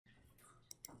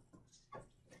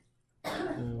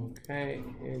Okay,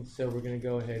 and so we're going to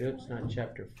go ahead. Oops, not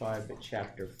chapter 5, but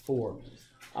chapter 4.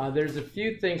 There's a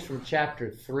few things from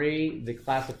chapter 3, the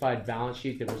classified balance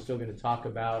sheet, that we're still going to talk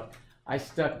about. I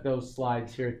stuck those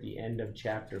slides here at the end of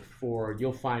chapter 4.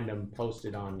 You'll find them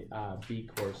posted on B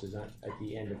courses at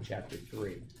the end of chapter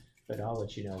 3. But I'll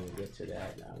let you know when we get to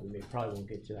that. Probably won't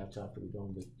get to that until after we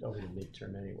go over the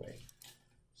midterm anyway.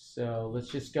 So let's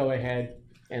just go ahead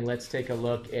and let's take a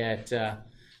look at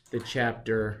the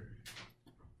chapter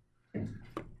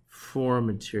 4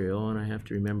 material, and I have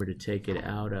to remember to take it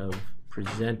out of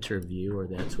presenter view, or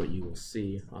that's what you will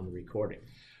see on the recording.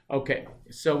 Okay,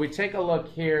 so we take a look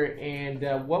here,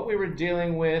 and what we were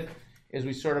dealing with is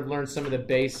we sort of learned some of the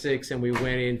basics, and we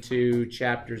went into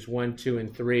chapters 1, 2,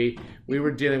 and 3. We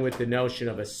were dealing with the notion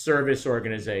of a service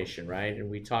organization, right? And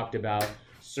we talked about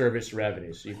service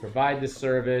revenue. So you provide the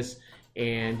service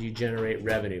and you generate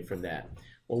revenue from that.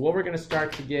 Well, what we're going to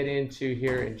start to get into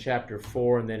here in chapter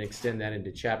 4 and then extend that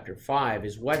into chapter 5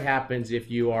 is what happens if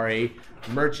you are a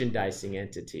merchandising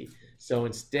entity. So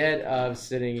instead of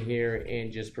sitting here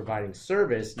and just providing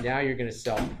service, now you're going to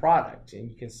sell product. And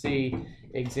you can see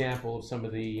example of some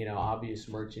of the obvious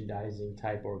merchandising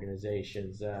type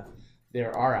organizations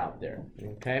there are out there.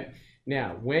 Okay.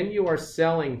 Now, when you are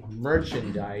selling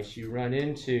merchandise, you run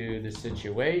into the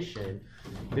situation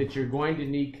that you're going to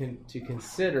need to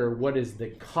consider what is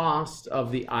the cost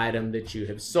of the item that you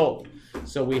have sold.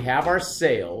 So we have our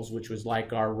sales, which was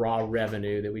like our raw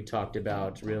revenue that we talked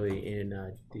about really in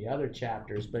the other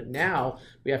chapters, but now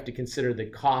we have to consider the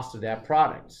cost of that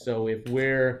product. So if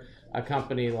we're a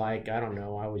company like, I don't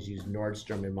know, I always use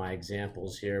Nordstrom in my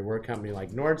examples here. We're a company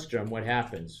like Nordstrom. What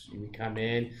happens? You come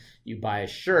in, you buy a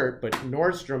shirt, but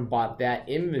Nordstrom bought that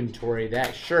inventory,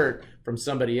 that shirt, from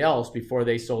somebody else before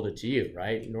they sold it to you,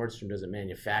 right? Nordstrom doesn't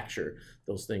manufacture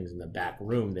those things in the back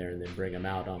room there and then bring them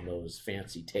out on those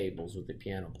fancy tables with the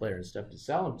piano player and stuff to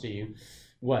sell them to you.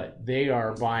 What? They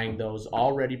are buying those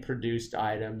already produced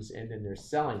items and then they're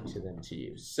selling them to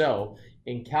you. So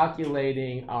in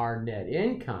calculating our net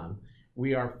income,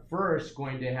 we are first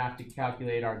going to have to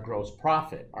calculate our gross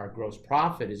profit. Our gross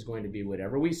profit is going to be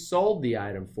whatever we sold the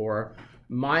item for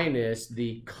minus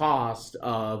the cost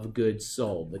of goods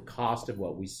sold, the cost of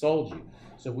what we sold you.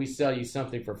 So if we sell you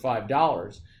something for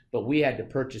 $5, but we had to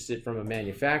purchase it from a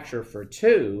manufacturer for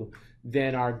 $2,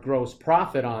 then our gross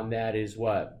profit on that is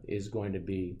what? Is going to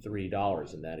be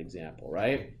 $3 in that example,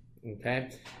 right? Okay.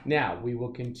 Now we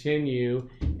will continue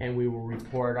and we will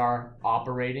report our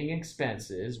operating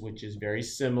expenses, which is very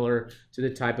similar to the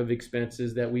type of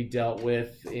expenses that we dealt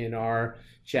with in our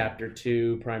chapter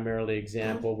 2 primarily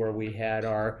example, where we had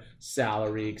our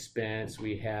salary expense,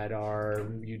 we had our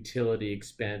utility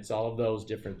expense, all of those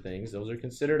different things. Those are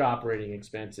considered operating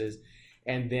expenses.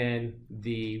 And then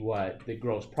the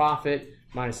gross profit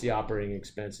minus the operating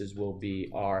expenses will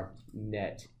be our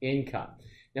net income.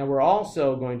 Now we're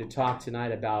also going to talk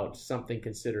tonight about something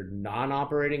considered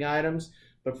non-operating items,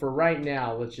 but for right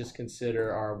now, let's just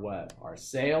consider our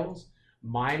sales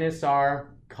minus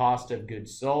our cost of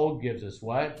goods sold gives us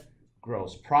what?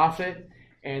 Gross profit.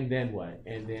 And then what?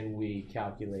 And then we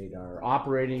calculate our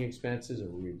operating expenses, or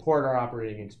we report our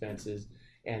operating expenses,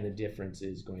 and the difference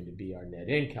is going to be our net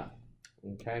income.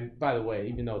 Okay. By the way,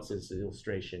 even though it says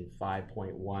illustration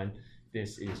 5.1,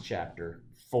 this is chapter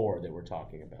 4 that we're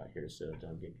talking about here, so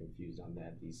don't get confused on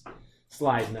that. These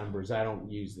slide numbers, I don't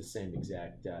use the same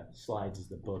exact slides as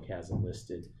the book has them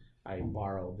listed. I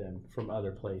borrow them from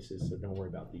other places, so don't worry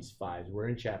about these 5s. We're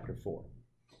in chapter 4.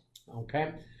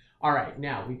 Okay. All right.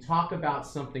 Now we talk about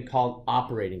something called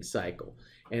operating cycle.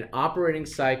 And operating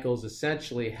cycle is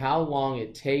essentially how long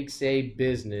it takes a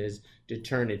business to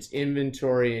turn its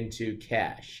inventory into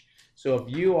cash. So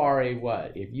if you are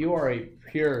if you are a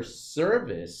pure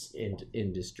service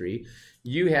industry,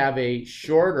 you have a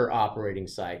shorter operating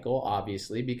cycle,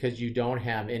 obviously, because you don't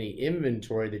have any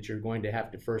inventory that you're going to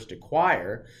have to first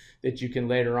acquire that you can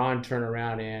later on turn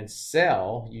around and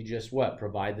sell. You just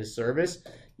provide the service,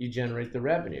 you generate the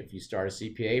revenue. If you start a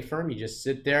CPA firm, you just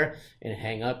sit there and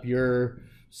hang up your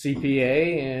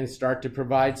CPA and start to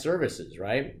provide services,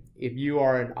 right? If you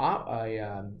are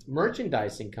a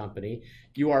merchandising company,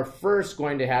 you are first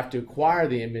going to have to acquire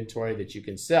the inventory that you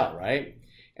can sell, right?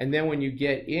 And then when you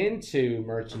get into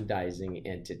merchandising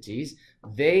entities,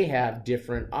 they have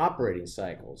different operating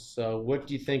cycles. So what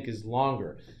do you think is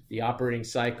longer, the operating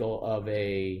cycle of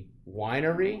a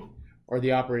winery or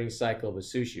the operating cycle of a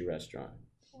sushi restaurant?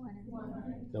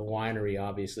 The winery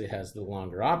obviously has the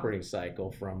longer operating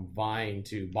cycle from vine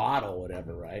to bottle,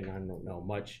 whatever, right? And I don't know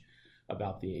much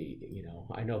about the,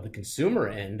 I know the consumer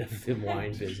end of the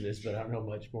wine business, but I don't know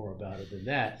much more about it than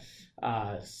that.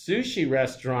 Sushi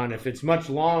restaurant, if it's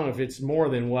if it's more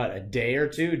than a day or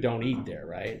two, don't eat there,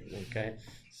 right? Okay.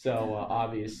 So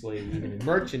obviously, even in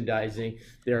merchandising,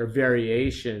 there are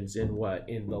variations in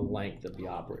the length of the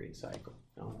operating cycle.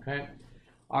 Okay.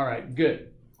 All right,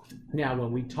 good. Now,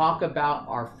 when we talk about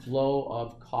our flow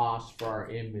of costs for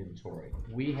our inventory,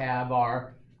 we have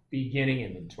our beginning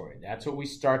inventory. That's what we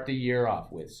start the year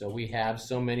off with. So we have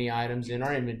so many items in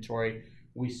our inventory,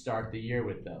 we start the year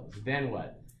with those. Then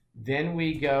what? Then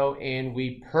we go and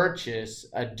we purchase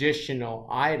additional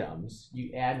items.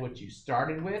 You add what you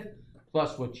started with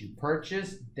plus what you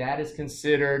purchased. That is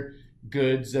considered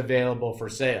goods available for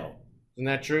sale. Isn't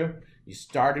that true? You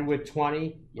started with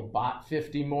 20, you bought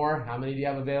 50 more. How many do you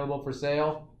have available for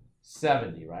sale?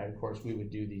 70, right? Of course, we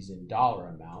would do these in dollar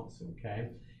amounts,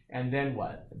 okay? And then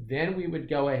what? Then we would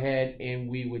go ahead and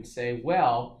we would say,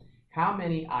 well, how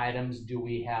many items do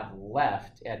we have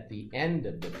left at the end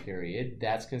of the period?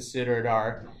 That's considered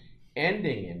our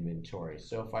ending inventory.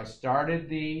 So if I started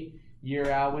the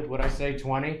year out with, what'd I say,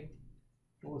 20?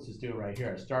 Well, let's just do it right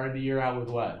here. I started the year out with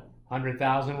what?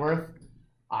 100,000 worth?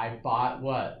 I bought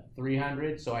what?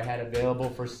 300, so I had available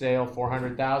for sale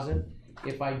 400,000.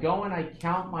 If I go and I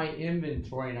count my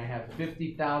inventory and I have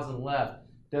 50,000 left,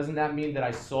 doesn't that mean that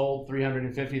I sold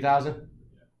 350,000?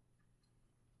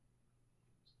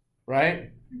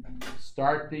 Right?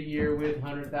 Start the year with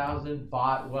 100,000,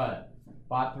 bought what?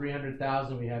 Bought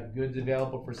 300,000, we have goods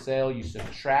available for sale. You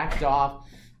subtract off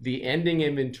the ending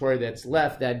inventory that's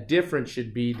left. That difference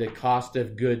should be the cost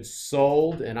of goods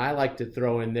sold, and I like to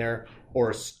throw in there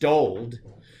or stoled,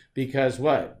 because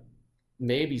what?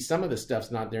 Maybe some of the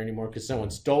stuff's not there anymore because someone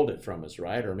stole it from us,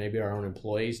 right? Or maybe our own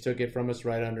employees took it from us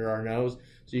right under our nose.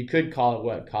 So you could call it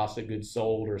what? Cost of goods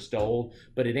sold or stole,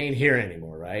 but it ain't here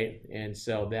anymore, right? And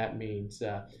so that means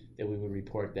that we would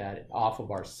report that off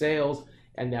of our sales,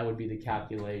 and that would be the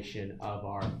calculation of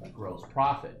our gross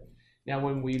profit. Now,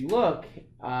 when we look,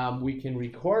 we can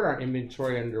record our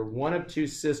inventory under one of two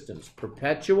systems,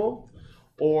 perpetual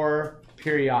or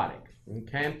periodic,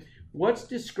 okay? What's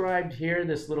described here,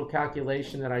 this little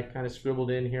calculation that I kind of scribbled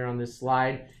in here on this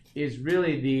slide, is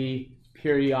really the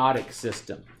periodic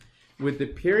system. With the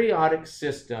periodic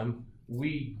system,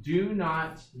 we do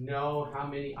not know how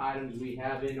many items we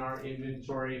have in our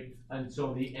inventory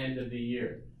until the end of the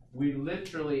year. We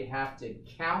literally have to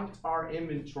count our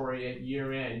inventory at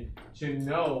year end to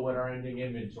know what our ending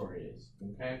inventory is,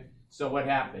 okay? So what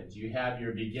happens? You have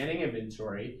your beginning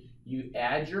inventory, you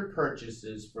add your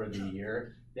purchases for the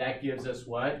year. That gives us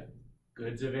what?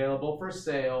 Goods available for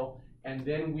sale. And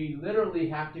then we literally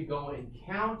have to go and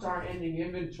count our ending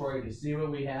inventory to see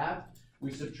what we have.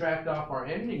 We subtract off our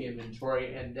ending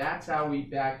inventory, and that's how we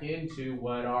back into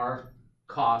what our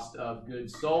cost of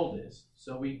goods sold is.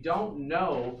 So we don't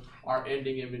know our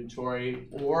ending inventory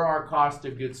or our cost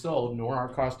of goods sold, nor our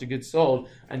cost of goods sold,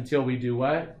 until we do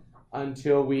what?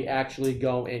 Until we actually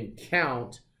go and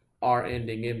count our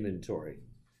ending inventory.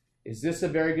 Is this a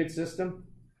very good system?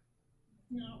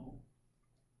 No.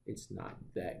 It's not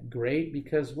that great,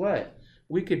 because what?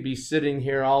 We could be sitting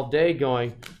here all day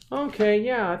going, okay,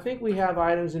 yeah, I think we have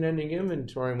items in ending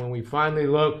inventory. And when we finally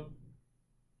look,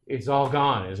 it's all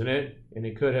gone, isn't it? And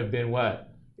it could have been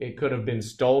what? It could have been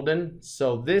stolen.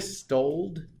 So this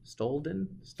stole,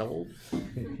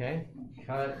 okay?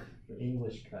 Cut,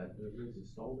 English cut. Is it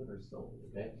stolen or stolen,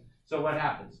 okay? So what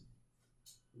happens?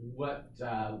 What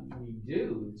we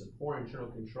do, it's a poor internal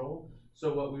control.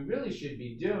 So what we really should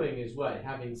be doing is what?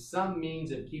 Having some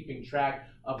means of keeping track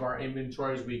of our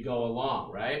inventory as we go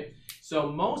along, right?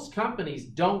 So most companies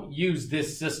don't use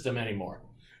this system anymore.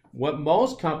 What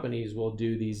most companies will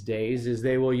do these days is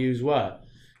they will use what?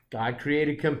 God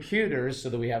created computers so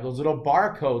that we have those little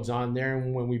barcodes on there,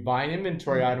 and when we buy an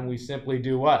inventory item, we simply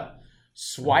do what?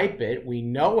 Swipe it, we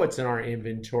know what's in our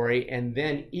inventory, and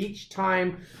then each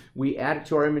time we add it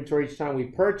to our inventory, each time we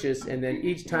purchase, and then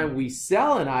each time we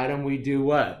sell an item, we do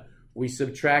what? We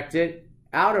subtract it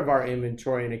out of our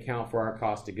inventory and account for our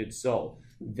cost of goods sold.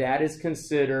 That is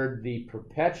considered the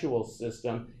perpetual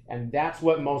system, and that's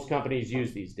what most companies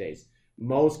use these days.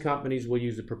 Most companies will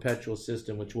use a perpetual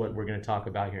system, which is what we're going to talk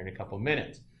about here in a couple of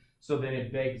minutes. So then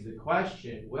it begs the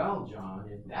question, well, John,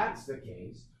 if that's the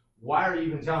case, why are you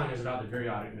even telling us about the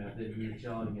periodic method? You're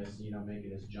telling us,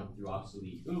 making us jump through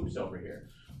obsolete hoops over here.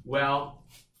 Well,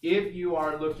 if you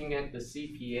are looking at the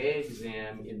CPA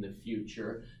exam in the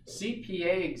future,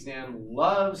 CPA exam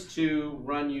loves to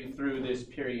run you through this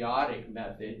periodic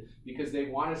method because they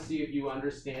want to see if you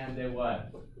understand that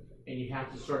what? And you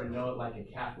have to sort of know it like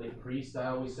a Catholic priest, I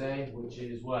always say, which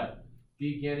is what?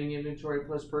 Beginning inventory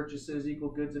plus purchases equal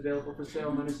goods available for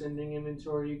sale minus ending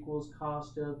inventory equals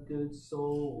cost of goods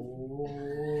sold.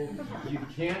 You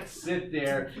can't sit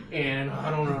there and I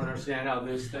don't understand how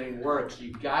this thing works.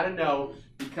 You got to know,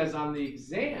 because on the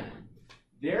exam,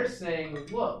 they're saying,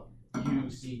 look, you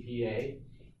CPA,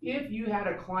 if you had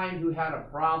a client who had a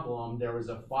problem, there was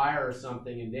a fire or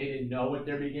something, and they didn't know what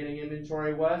their beginning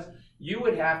inventory was, you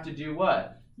would have to do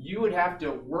what? You would have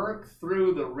to work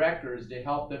through the records to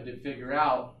help them to figure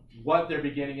out what their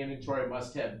beginning inventory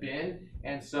must have been.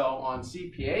 And so on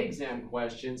CPA exam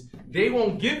questions, they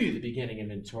won't give you the beginning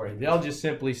inventory. They'll just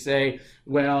simply say,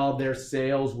 well, their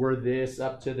sales were this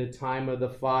up to the time of the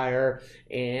fire,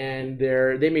 and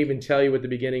they may even tell you what the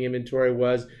beginning inventory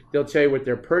was. They'll tell you what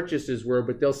their purchases were,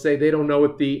 but they'll say they don't know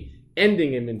what the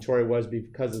ending inventory was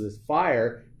because of this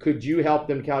fire. Could you help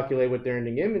them calculate what their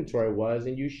ending inventory was?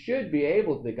 And you should be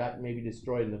able to, they got maybe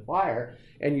destroyed in the fire,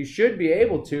 and you should be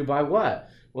able to by what?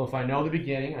 Well, if I know the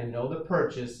beginning, I know the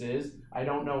purchases, I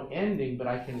don't know ending, but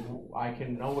I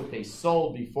can know what they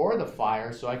sold before the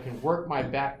fire, so I can work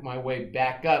my way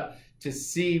back up to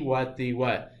see what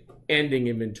the ending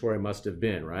inventory must have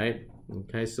been, right?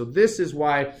 Okay, so this is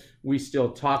why we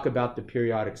still talk about the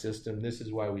periodic system. This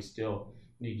is why we still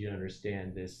need you to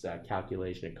understand this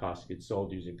calculation of cost of goods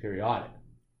sold using periodic.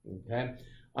 Okay,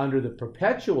 under the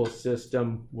perpetual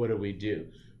system, what do?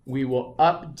 We will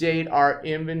update our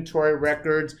inventory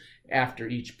records after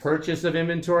each purchase of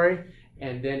inventory,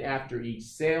 and then after each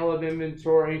sale of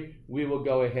inventory, we will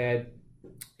go ahead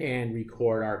and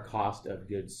record our cost of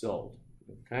goods sold.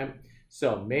 Okay,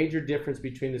 so major difference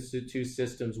between the two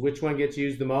systems. Which one gets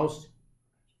used the most?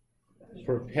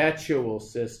 Perpetual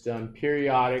system.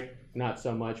 Periodic, not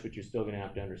so much, but you're still going to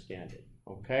have to understand it.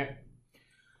 Okay?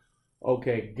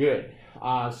 Okay, good.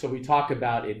 So we talk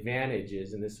about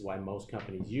advantages, and this is why most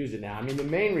companies use it now. I mean, the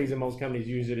main reason most companies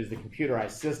use it is the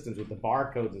computerized systems with the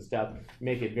barcodes and stuff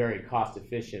make it a very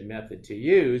cost-efficient method to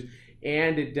use.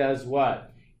 And it does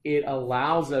what? It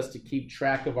allows us to keep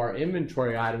track of our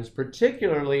inventory items,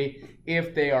 particularly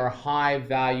if they are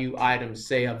high-value items,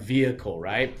 say a vehicle,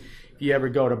 right? If you ever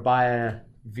go to buy a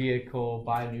vehicle,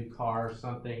 buy a new car or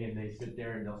something, and they sit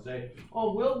there and they'll say,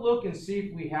 oh, we'll look and see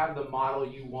if we have the model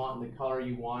you want and the color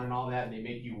you want and all that, and they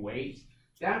make you wait.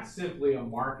 That's simply a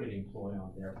marketing ploy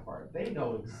on their part. They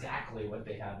know exactly what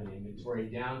they have in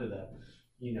inventory, down to the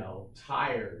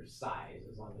tire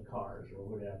sizes on the cars or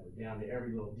whatever, down to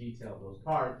every little detail of those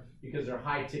cars, because they're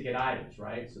high ticket items,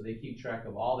 right? So they keep track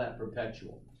of all that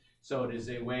perpetual. So it is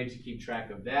a way to keep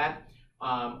track of that.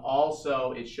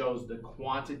 Also, it shows the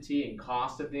quantity and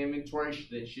cost of the inventory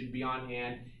that should be on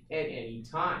hand at any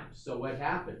time. So what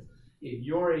happens? If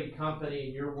you're a company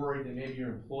and you're worried that maybe your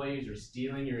employees are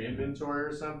stealing your inventory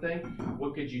or something,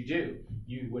 what could you do?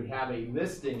 You would have a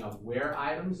listing of where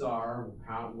items are,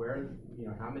 how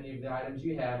many of the items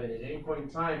you have, and at any point in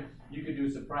time, you could do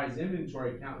a surprise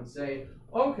inventory count and say,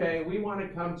 okay, we want to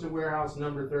come to warehouse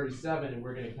number 37, and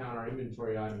we're going to count our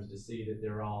inventory items to see that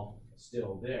they're all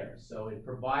still there. So it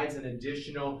provides an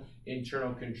additional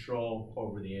internal control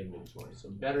over the inventory. So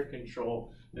better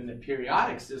control than the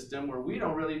periodic system, where we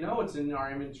don't really know what's in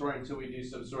our inventory until we do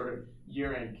some sort of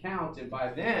year-end count. And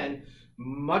by then,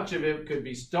 much of it could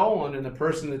be stolen, and the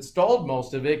person that stole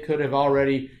most of it could have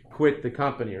already quit the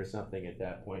company or something at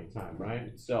that point in time,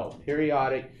 right? So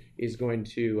periodic is going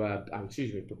to,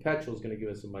 perpetual is going to give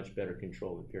us a much better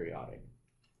control than periodic.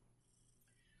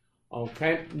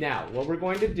 Okay, now what we're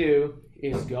going to do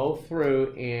is go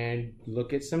through and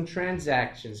look at some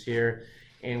transactions here,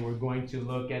 and we're going to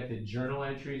look at the journal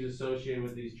entries associated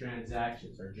with these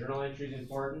transactions. Are journal entries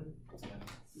important?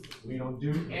 We don't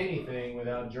do anything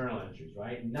without journal entries,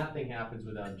 right? Nothing happens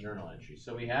without journal entries.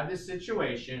 So we have this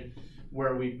situation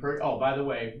where by the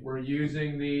way, we're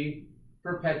using the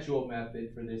perpetual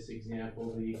method for this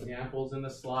example. The examples in the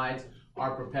slides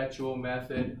are perpetual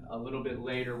method. A little bit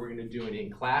later, we're going to do an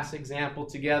in-class example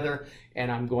together,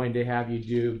 and I'm going to have you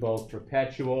do both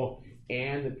perpetual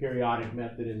and the periodic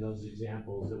method in those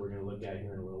examples that we're going to look at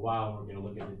here in a little while. We're going to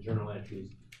look at the journal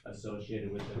entries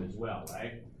associated with them as well,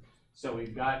 right? So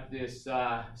we've got this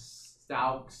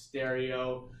Stauk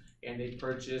stereo, and they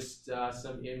purchased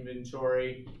some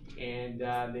inventory, and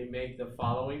they make the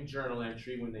following journal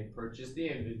entry when they purchase the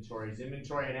inventory. Is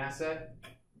inventory an asset?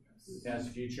 It has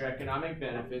future economic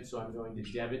benefits, so I'm going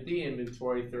to debit the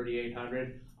inventory,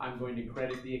 $3,800. I'm going to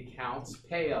credit the accounts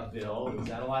payable. Is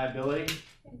that a liability?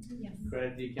 Yes.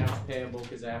 Credit the accounts payable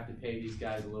because I have to pay these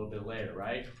guys a little bit later,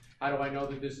 right? How do I know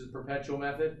that this is perpetual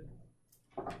method?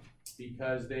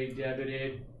 Because they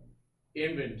debited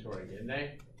inventory, didn't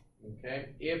they?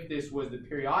 Okay. If this was the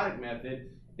periodic method,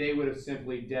 they would have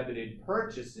simply debited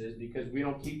purchases because we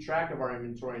don't keep track of our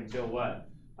inventory until what?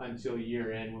 Until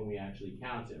year end when we actually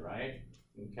count it, right?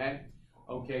 Okay?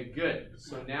 Okay, good.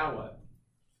 So now what?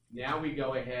 Now we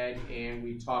go ahead and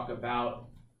we talk about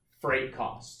freight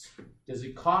costs. Does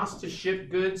it cost to ship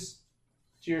goods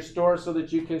to your store so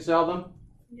that you can sell them?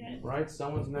 Yes. Right?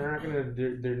 They're not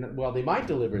gonna, well, they might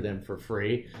deliver them for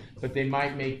free, but they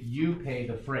might make you pay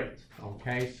the freight.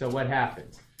 Okay, so what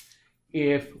happens?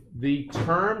 If the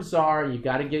terms are, you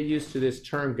got to get used to this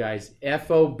term, guys,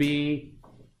 FOB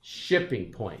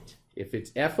shipping point. If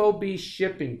it's FOB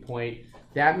shipping point,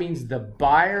 that means the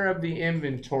buyer of the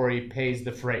inventory pays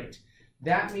the freight.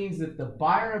 That means that the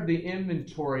buyer of the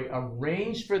inventory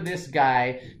arranged for this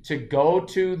guy to go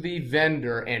to the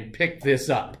vendor and pick this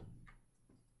up.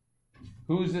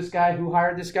 Who's this guy? Who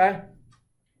hired this guy?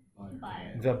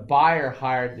 Buyer. The buyer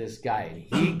hired this guy,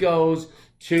 and he goes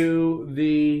to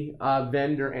the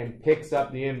vendor and picks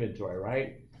up the inventory,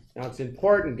 right? Now, it's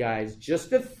important, guys,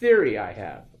 just a theory I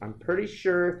have. I'm pretty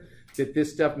sure that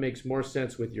this stuff makes more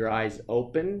sense with your eyes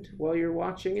opened while you're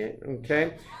watching it,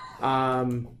 okay?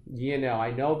 You know,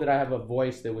 I know that I have a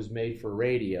voice that was made for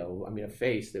radio. I mean, a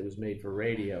face that was made for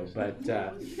radio, but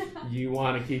you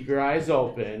want to keep your eyes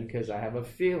open because I have a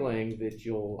feeling that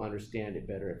you'll understand it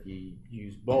better if you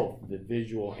use both the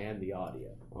visual and the audio,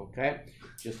 okay?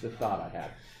 Just a thought I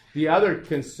have. The other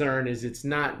concern is it's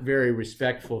not very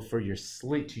respectful for your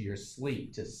sleep, to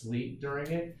sleep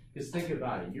during it. Just think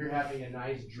about it. You're having a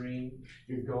nice dream.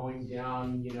 You're going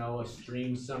down, you know, a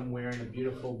stream somewhere in a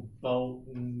beautiful boat,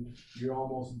 and you're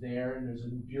almost there, and there's a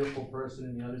beautiful person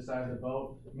on the other side of the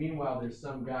boat. Meanwhile, there's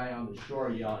some guy on the shore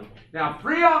yelling, "Now,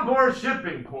 free on board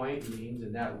shipping point," means,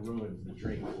 and that ruins the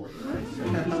dream for you, right? So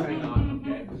just hang on,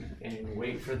 okay? And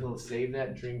wait for the, save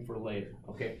that dream for later,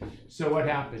 okay? So what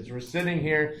happens? We're sitting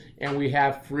here, and we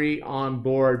have free on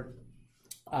board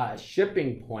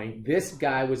shipping point. This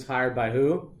guy was hired by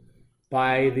who?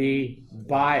 By the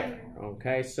buyer,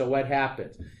 okay? So what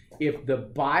happens? If the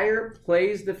buyer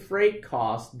pays the freight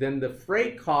cost, then the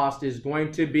freight cost is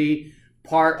going to be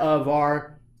part of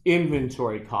our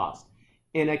inventory cost.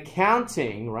 In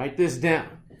accounting, write this down.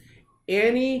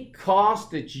 Any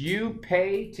cost that you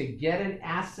pay to get an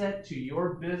asset to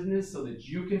your business so that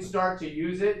you can start to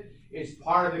use it is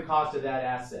part of the cost of that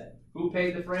asset. Who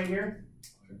paid the freight here?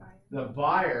 The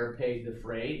buyer paid the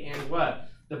freight, and what?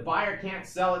 The buyer can't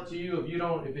sell it to you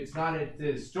if it's not at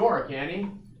the store, can he?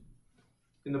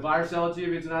 Can the buyer sell it to you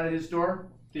if it's not at his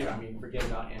store? Yeah, I mean, forget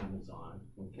about Amazon,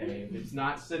 okay? If it's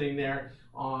not sitting there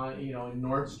on, you know, in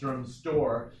Nordstrom's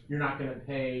store, you're not going to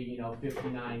pay, you know,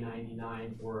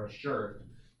 $59.99 for a shirt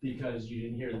because you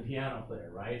didn't hear the piano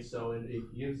player, right? So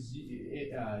it gives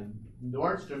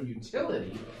Nordstrom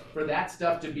utility for that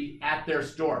stuff to be at their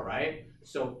store, right?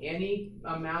 So any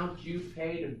amount you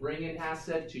pay to bring an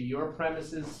asset to your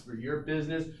premises for your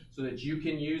business so that you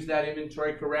can use that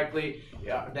inventory correctly,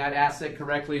 that asset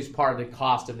correctly is part of the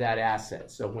cost of that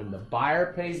asset. So when the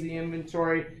buyer pays the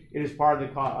inventory, it is part of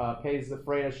the pays the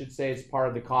freight, I should say, it's part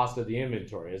of the cost of the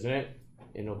inventory, isn't it?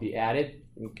 And it'll be added,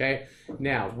 okay?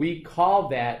 Now, we call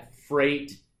that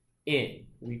freight in.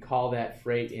 We call that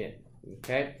freight in,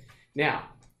 okay? Now,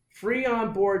 free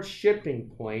on board shipping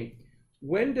point,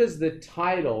 when does the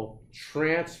title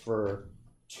transfer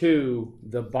to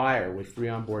the buyer with free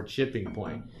on board shipping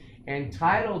point? And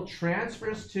title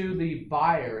transfers to the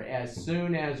buyer as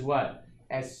soon as what?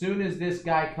 As soon as this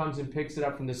guy comes and picks it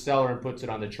up from the seller and puts it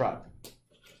on the truck.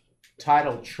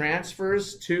 Title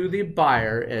transfers to the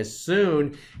buyer as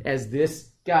soon as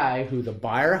this guy who the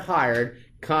buyer hired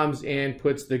comes and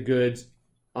puts the goods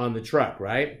on the truck,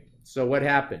 right? So what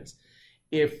happens?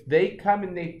 If they come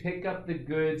and they pick up the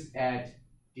goods at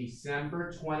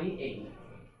December 28th,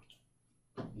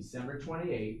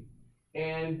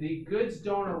 and the goods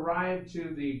don't arrive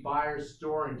to the buyer's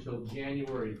store until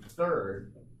January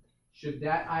 3rd, should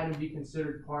that item be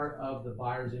considered part of the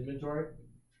buyer's inventory?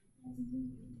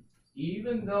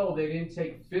 Even though they didn't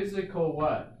take physical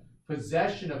what?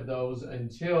 Possession of those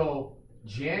until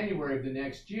January of the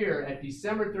next year, at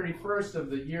December 31st of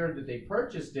the year that they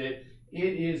purchased it,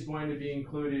 it is going to be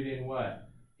included in what?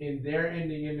 In their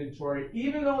ending inventory,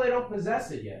 even though they don't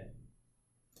possess it yet.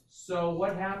 So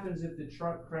what happens if the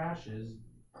truck crashes?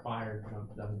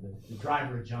 The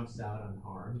driver jumps out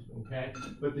unharmed, okay?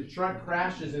 But the truck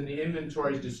crashes and the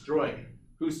inventory is destroyed.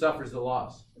 Who suffers the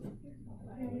loss?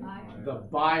 The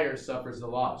buyer suffers the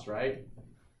loss, right?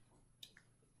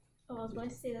 Oh, I was going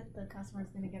to say that the customer is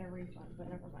going to get a refund, but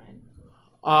never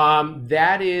mind.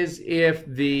 That is if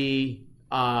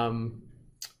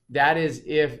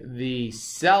the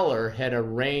seller had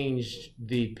arranged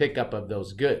the pickup of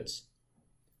those goods.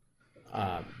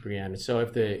 Brianna. So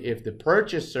if the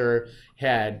purchaser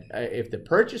had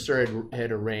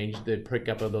had arranged the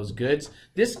pickup of those goods,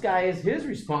 this guy is his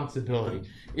responsibility.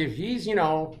 If he's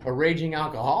a raging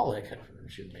alcoholic, I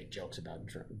shouldn't make jokes about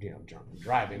drunk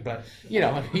driving, but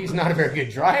if he's not a very good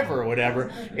driver or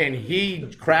whatever, and he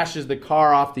crashes the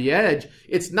car off the edge,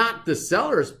 it's not the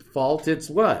seller's fault. It's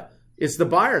what? It's the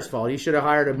buyer's fault. He should have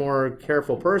hired a more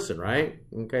careful person, right?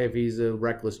 Okay, if he's a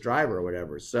reckless driver or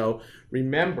whatever. So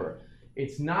remember,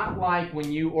 it's not like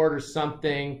when you order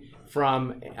something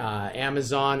from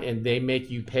Amazon and they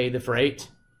make you pay the freight.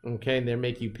 Okay, they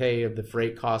make you pay if the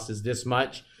freight cost is this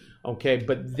much. Okay,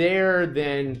 but they're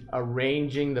then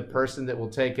arranging the person that will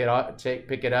pick it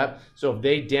up. So if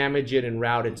they damage it en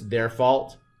route, it's their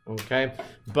fault. Okay,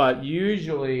 but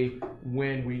usually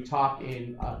when we talk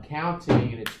in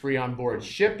accounting and it's free on board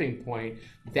shipping point,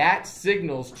 that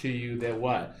signals to you that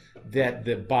what? That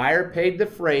the buyer paid the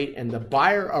freight and the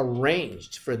buyer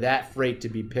arranged for that freight to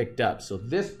be picked up. So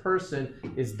this person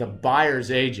is the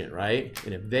buyer's agent, right?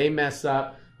 And if they mess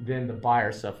up, then the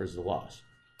buyer suffers the loss.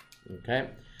 Okay,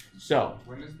 so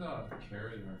when is the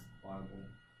carrier liable?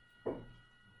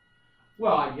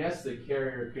 Well, I guess the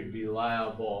carrier could be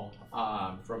liable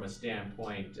from a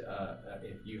standpoint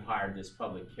if you hired this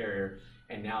public carrier,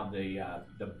 and now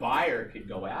the buyer could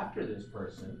go after this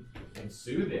person and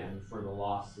sue them for the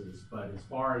losses. But as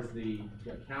far as the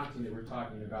accounting that we're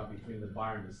talking about between the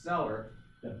buyer and the seller,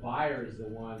 the buyer is the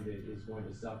one that is going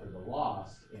to suffer the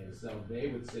loss, and so they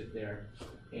would sit there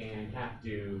and have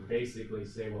to basically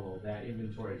say, well, that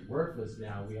inventory is worthless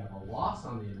now. We have a loss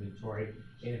on the inventory,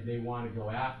 and if they want to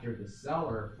go after the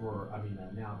seller for,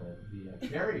 now the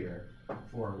carrier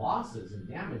for losses and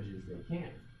damages, they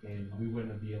can't, and we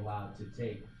wouldn't be allowed to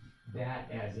take that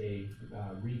as a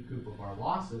recoup of our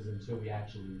losses until we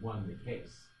actually won the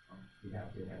case. We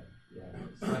have to have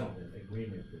a settlement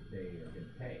agreement that they are going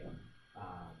to pay.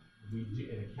 We do,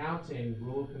 in accounting,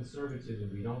 rule of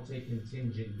conservatism, we don't take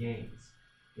contingent gains,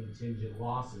 contingent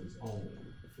losses only.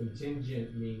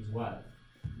 Contingent means what?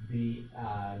 The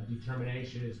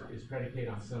determination is predicated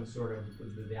on some sort of,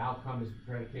 the outcome is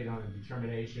predicated on a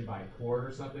determination by a court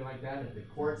or something like that. If the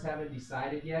courts haven't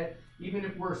decided yet, even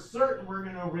if we're certain we're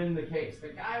going to win the case, the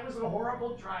guy was a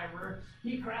horrible driver,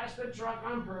 he crashed the truck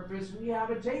on purpose, we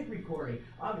have a tape recording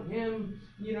of him,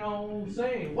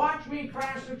 saying, watch me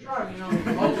crash the truck,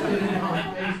 posted it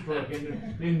on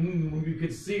Facebook, and you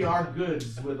could see our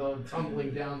goods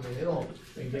tumbling down the hill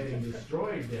and getting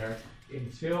destroyed there.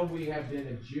 Until we have been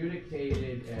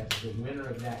adjudicated as the winner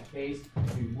of that case,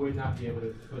 we would not be able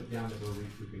to put down that we're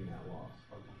recouping that loss.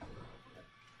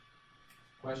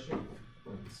 Question?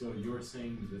 So you're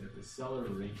saying that if the seller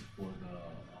arranged for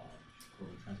the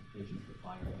transportation, the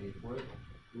buyer paid for it,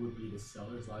 it would be the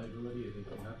seller's liability if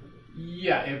they don't have it?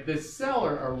 Yeah, if the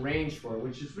seller arranged for it,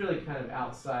 which is really kind of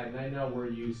outside, and I know we're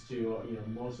used to,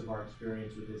 most of our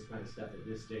experience with this kind of stuff at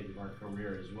this stage of our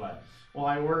career is what? Well,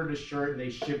 I ordered a shirt and they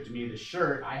shipped me the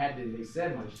shirt. They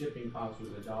said my shipping cost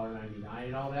was $1.99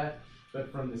 and all that, but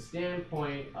from the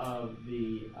standpoint of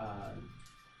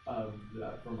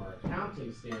from our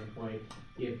accounting standpoint,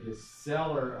 if the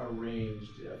seller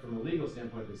arranged, from a legal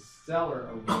standpoint, the seller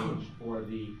arranged for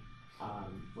the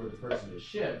person to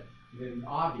ship, then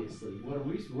obviously,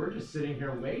 we're just sitting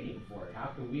here waiting for it. How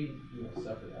can we,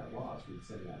 suffer that loss? We'd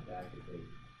send that back if they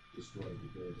destroyed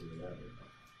the goods or whatever.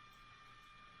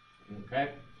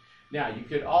 Okay. Now you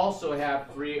could also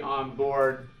have free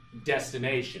onboard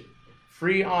destination.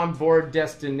 Free onboard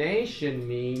destination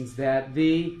means that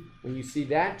when you see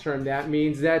that term, that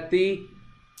means that the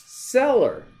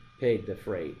seller paid the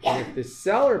freight. And if the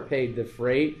seller paid the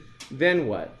freight, then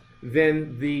what?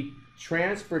 Then the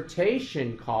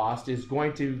transportation cost is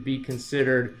going to be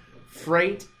considered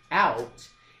freight out,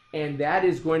 and that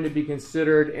is going to be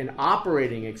considered an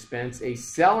operating expense, a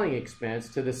selling expense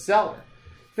to the seller.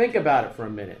 Think about it for a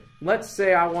minute. Let's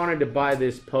say I wanted to buy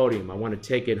this podium. I want to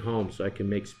take it home so I can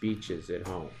make speeches at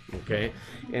home, okay?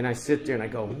 And I sit there and I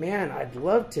go, man, I'd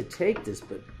love to take this,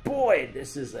 but boy,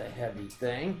 this is a heavy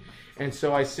thing. And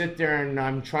so I sit there and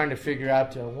I'm trying to figure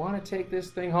out, do I want to take this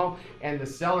thing home? And the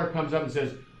seller comes up and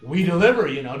says, we deliver,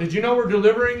 Did you know we're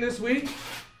delivering this week?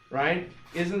 Right?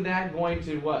 Isn't that going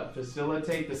to what?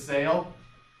 Facilitate the sale?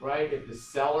 Right? If the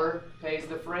seller pays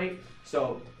the freight.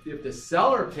 So if the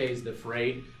seller pays the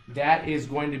freight, that is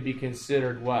going to be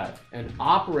considered what? An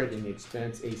operating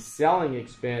expense, a selling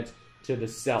expense to the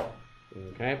seller.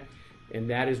 Okay? And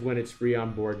that is when it's free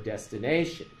on board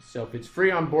destination. So if it's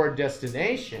free on board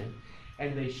destination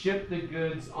and they ship the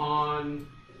goods on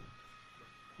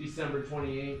December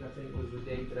 28th, I think was the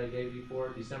date that I gave you for,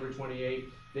 December 28th.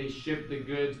 They ship the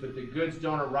goods, but the goods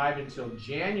don't arrive until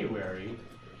January.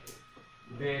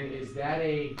 Then is that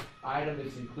a item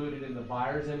that's included in the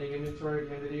buyer's ending inventory at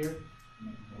the end of the year?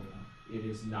 It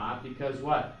is not, because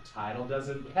what? Title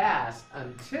doesn't pass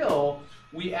until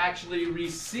we actually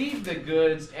receive the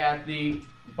goods at the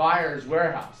buyer's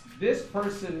warehouse. This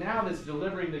person now that's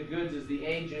delivering the goods is the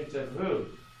agent of who?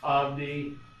 Of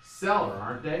the seller,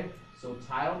 aren't they? So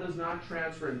title does not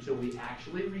transfer until we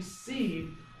actually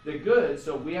receive the goods.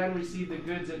 So if we hadn't received the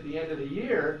goods at the end of the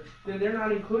year, then they're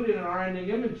not included in our ending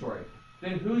inventory.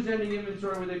 Then whose ending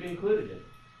inventory would they be included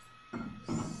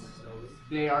in?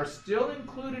 They are still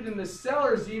included in the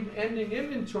seller's ending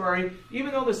inventory,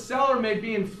 even though the seller may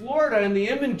be in Florida and the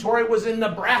inventory was in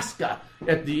Nebraska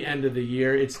at the end of the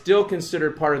year. It's still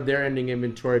considered part of their ending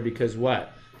inventory because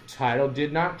what? Title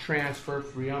did not transfer,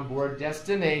 free on board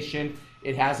destination.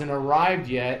 It hasn't arrived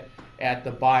yet at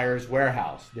the buyer's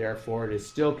warehouse. Therefore, it is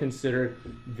still considered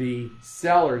the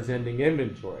seller's ending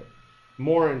inventory.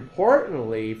 More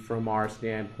importantly, from our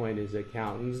standpoint as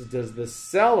accountants, does the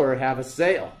seller have a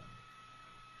sale?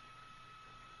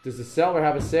 Does the seller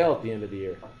have a sale at the end of the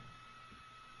year?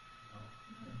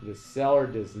 The seller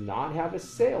does not have a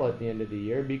sale at the end of the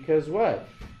year because what?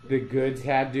 The goods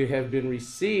had to have been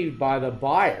received by the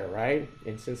buyer, right?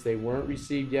 And since they weren't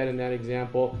received yet in that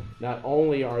example, not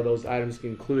only are those items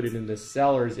included in the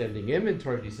seller's ending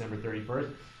inventory December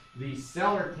 31st, the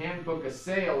seller can't book a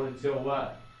sale until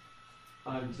what?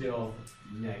 Until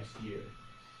next year.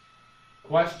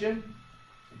 Question?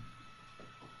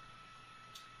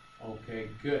 Okay,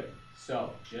 good.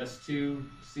 So, just to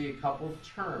see a couple of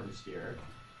terms here.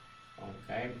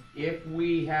 Okay, if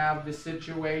we have the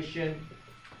situation,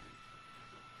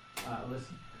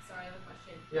 listen. Sorry, I have a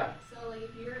question. Yeah. So, like,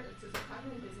 if you're, so we're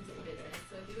talking business to business.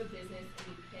 So, if you have a business and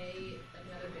you pay like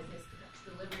another business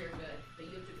to deliver your goods, but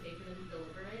you have to pay for them to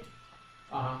deliver it,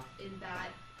 is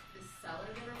that the seller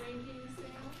that arranging the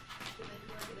sale?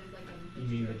 You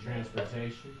mean the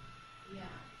transportation? Yeah.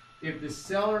 If the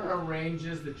seller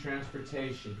arranges the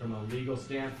transportation from a legal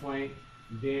standpoint,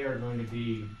 they are going to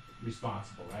be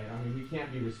responsible, right? I mean, we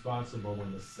can't be responsible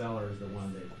when the seller is the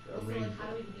one that arranged it. So, like, how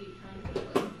do we be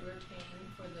accountable? Like, we're paying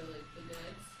for the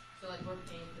goods, so like we're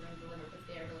paying for them to deliver, but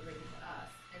they're delivering to us,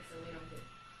 and so we don't get.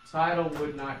 Title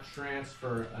would not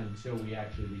transfer until we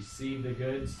actually receive the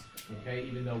goods, okay?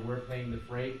 Even though we're paying the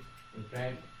freight,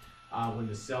 okay? When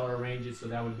the seller arranges, so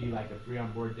that would be like a free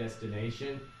on board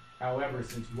destination. However,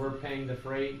 since we're paying the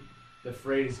freight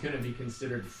is going to be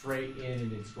considered freight in,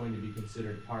 and it's going to be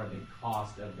considered part of the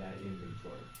cost of that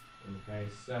inventory. Okay,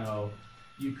 so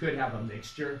you could have a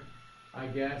mixture, I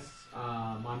guess.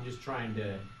 I'm just trying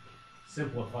to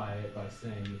simplify it by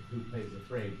saying who pays the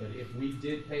freight. But if we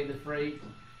did pay the freight,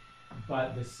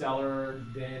 but the seller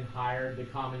then hired the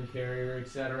common carrier,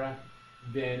 etc.,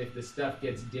 then if the stuff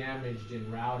gets damaged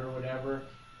en route or whatever,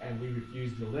 and we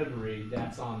refuse delivery,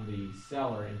 that's on the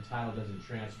seller, and title doesn't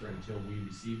transfer until we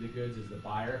receive the goods as the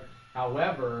buyer.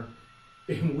 However,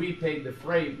 if we paid the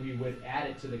freight, we would add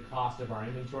it to the cost of our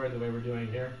inventory the way we're doing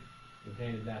here. Okay,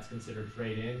 and that's considered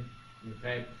freight in.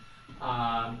 Okay,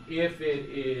 if it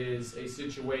is a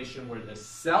situation where the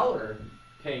seller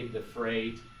paid the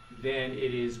freight, then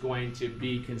it is going to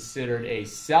be considered a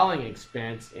selling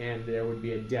expense, and there would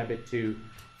be a debit to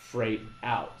freight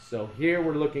out. So here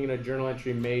we're looking at a journal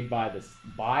entry made by the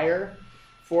buyer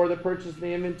for the purchase of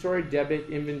the inventory. Debit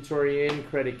inventory in,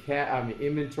 credit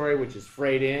inventory, which is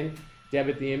freight in.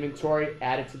 Debit the inventory,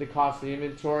 add it to the cost of the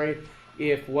inventory.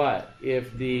 If what?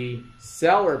 If the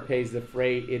seller pays the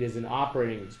freight, it is an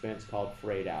operating expense called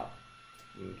freight out.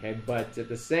 Okay, but at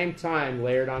the same time,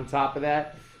 layered on top of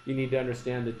that, you need to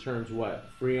understand the terms what?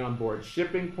 Free on board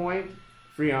shipping point,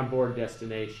 free on board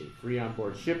destination. Free on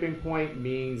board shipping point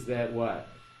means that what?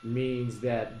 Means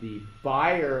that the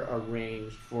buyer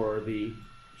arranged for the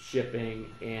shipping,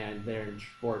 and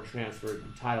therefore transfer,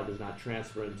 title does not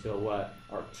transfer until what?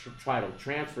 Or title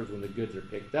transfers when the goods are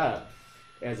picked up,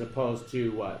 as opposed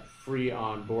to what? Free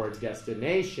on board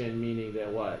destination, meaning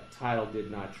that what? Title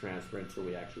did not transfer until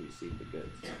we actually received the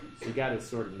goods. So you got to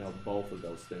sort of know both of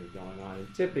those things going on.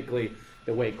 And typically,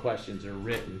 the way questions are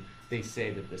written, they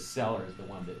say that the seller is the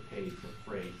one that paid for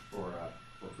freight for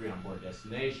free on board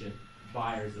destination.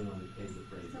 Buyer is the one that pays the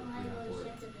freight for free on board.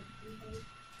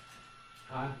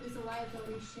 Is the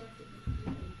liability shifted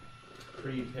if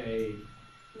Prepaid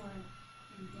or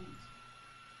indent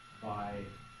by.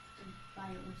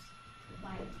 the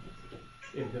buyer?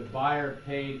 If the buyer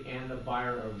paid and the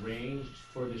buyer arranged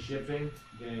for the shipping,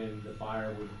 then the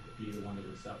buyer would be the one that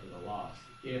would suffer the loss.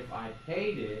 If I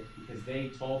paid it because they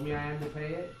told me I had to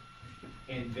pay it,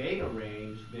 and they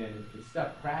arrange, then if the stuff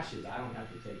crashes, I don't have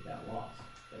to take that loss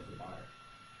as the buyer.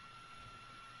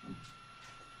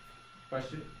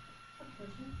 Question? A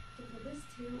question. So for these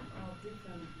two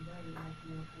different way, like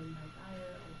paid by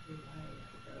buyer or paid by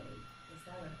the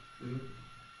seller. Mm-hmm.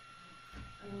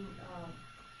 I mean,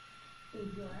 in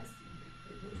US,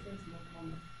 which is more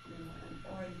common,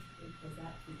 or does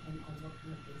that depend on what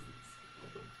kind of business?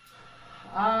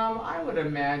 I would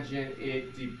imagine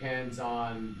it depends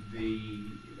on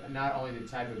not only the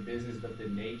type of business, but the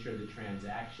nature of the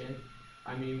transaction.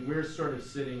 I mean, we're sort of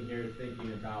sitting here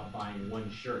thinking about buying one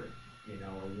shirt,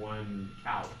 or one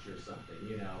couch or something,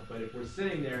 But if we're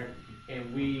sitting there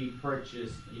and we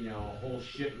purchase, a whole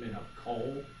shipment of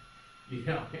coal,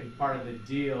 and part of the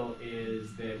deal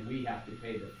is that we have to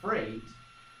pay the freight,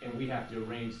 and we have to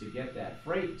arrange to get that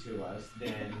freight to us,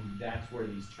 then that's where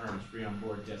these terms, free on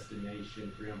board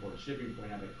destination, free on board shipping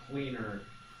point, have a cleaner,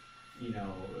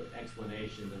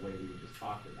 explanation the way we just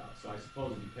talked about. So I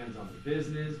suppose it depends on the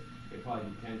business. It probably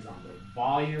depends on the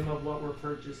volume of what we're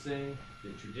purchasing,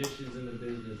 the traditions in the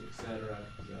business, etc.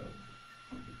 So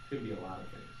it could be a lot of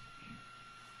things.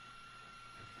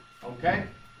 Okay?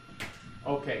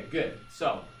 Okay, good.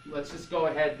 So let's just go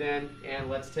ahead then and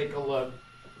let's take a look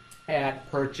at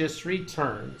purchase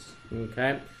returns,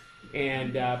 okay,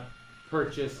 and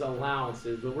purchase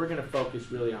allowances, but we're going to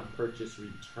focus really on purchase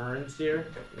returns here,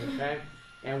 okay?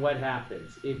 And what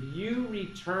happens? If you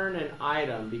return an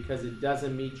item because it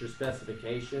doesn't meet your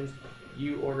specifications,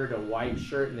 you ordered a white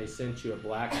shirt and they sent you a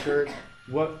black shirt,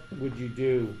 what would you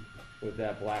do with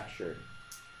that black shirt?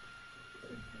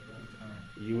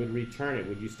 You would return it.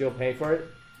 Would you still pay for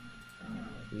it?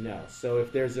 No. So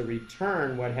if there's a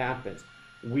return, what happens?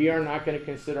 We are not going to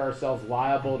consider ourselves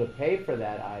liable to pay for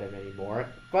that item anymore,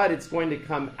 but it's going to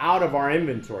come out of our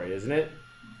inventory, isn't it?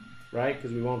 Right?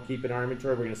 Because we won't keep it in our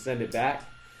inventory. We're going to send it back.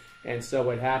 And so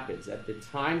what happens? At the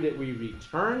time that we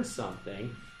return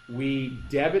something, we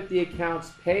debit the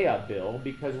accounts payable bill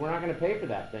because we're not going to pay for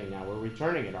that thing now. We're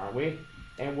returning it, aren't we?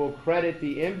 And we'll credit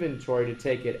the inventory to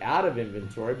take it out of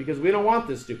inventory because we don't want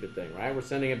this stupid thing, right? We're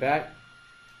sending it back.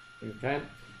 Okay?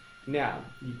 Now,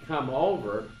 you come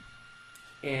over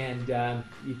and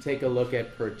you take a look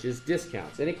at purchase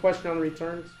discounts. Any question on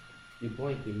returns? You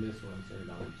blinked, you missed one saying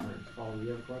about returns. Paul, do you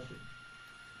have a question?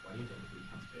 Why do you think it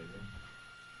becomes payable?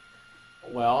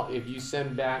 Well, if you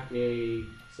send back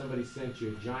somebody sent you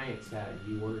a Giants hat,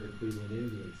 you ordered a Cleveland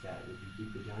Indians hat, would you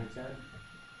keep the Giants hat?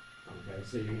 Okay,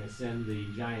 so you're going to send the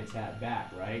Giants hat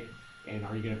back, right? And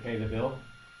are you going to pay the bill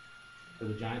for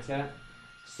the Giants hat?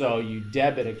 So you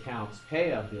debit accounts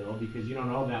payable bill because you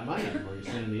don't owe that money anymore. You're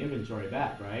sending the inventory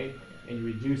back, right? And you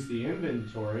reduce the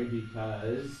inventory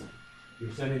because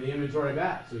you're sending the inventory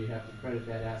back. So you have to credit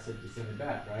that asset to send it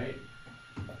back, right?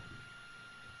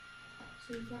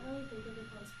 So you can't really think of it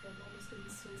as payable in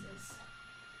this instance.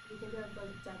 You think of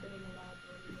like debiting a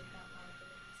liability with that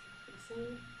liability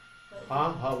increasing.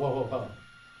 Whoa.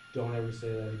 Don't ever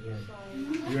say that again.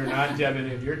 Sorry. You're not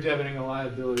debiting. If you're debiting a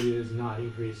liability, it is not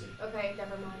increasing. Okay,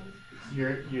 never mind.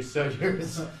 You're sorry.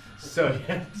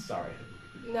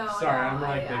 No, Sorry, no,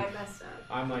 I messed up.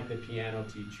 I'm like the piano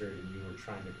teacher, and you were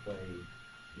trying to play,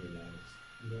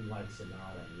 Moonlight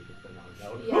Sonata, and you could put on a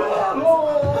note. Yeah.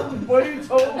 What are you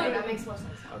told me? Okay, that makes more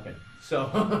sense. Okay, so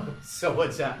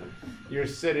what's happening? You're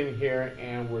sitting here,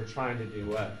 and we're trying to do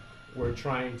what? We're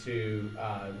trying to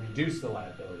reduce the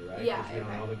liability, right? Yeah, Because we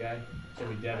don't know the guy. So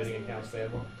we debiting accounts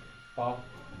payable. Paul?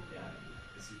 Yeah.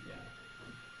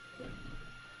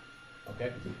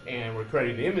 Okay. And we're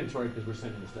crediting the inventory because we're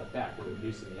sending the stuff back. We're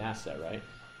reducing the asset, right?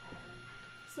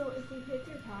 So if we paid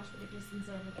through cash, would it just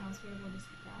instead of accounts payable just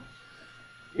be cash?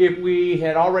 If we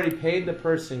had already paid the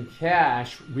person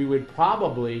cash, we would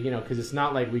probably, because it's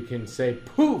not like we can say,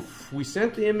 poof, we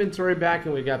sent the inventory back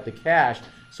and we got the cash.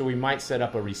 So we might set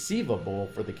up a receivable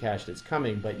for the cash that's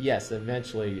coming. But yes,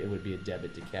 eventually it would be a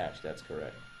debit to cash. That's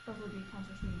correct. Or would be accounts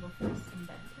receivable first and then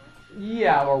cash?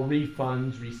 Yeah, or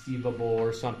refunds, receivable,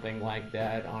 or something like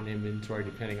that on inventory,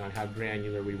 depending on how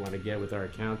granular we want to get with our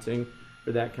accounting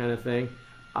for that kind of thing.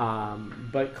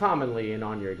 But commonly, and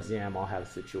on your exam, I'll have a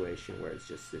situation where it's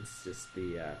just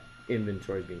the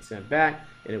inventory being sent back,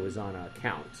 and it was on an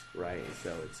account, right?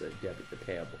 So it's a debit to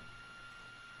payable.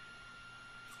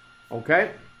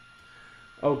 Okay?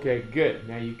 Okay, good.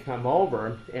 Now you come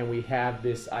over, and we have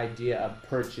this idea of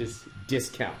purchase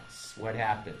discounts. What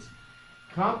happens?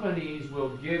 Companies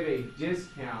will give a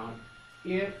discount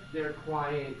if their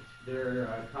client,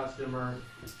 their customer,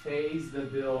 pays the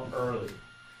bill early.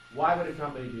 Why would a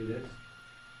company do this?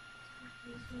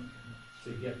 to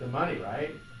get the money,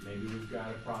 right? Maybe we've got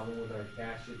a problem with our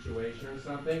cash situation or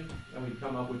something, and we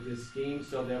come up with this scheme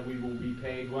so that we will be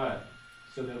paid what?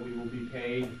 So that we will be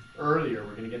paid earlier.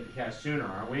 We're going to get the cash sooner,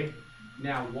 aren't we?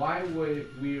 Now, why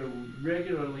would we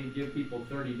regularly give people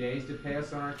 30 days to pay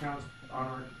us on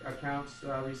our accounts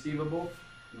receivable?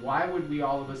 Why would we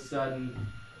all of a sudden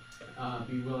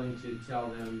be willing to tell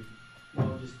them,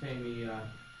 well, just pay me?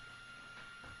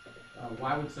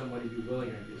 Why would somebody be willing,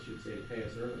 I guess you should say, to pay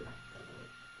us earlier?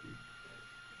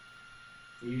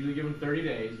 We usually give them 30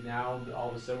 days. Now, all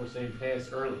of a sudden, we're saying pay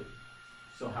us early.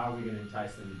 So how are we going to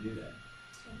entice them to do that?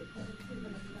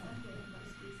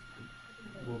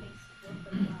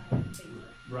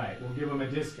 Right, we'll give them a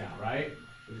discount, right?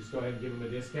 We'll just go ahead and give them a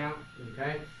discount,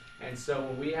 okay? And so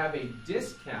when we have a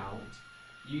discount,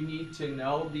 you need to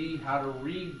know how to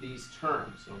read these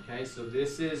terms, okay? So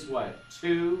this is what?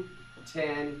 2,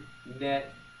 10,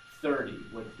 net 30.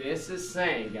 What this is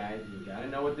saying, guys, you got to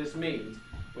know what this means.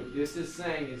 What this is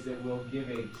saying is that we'll give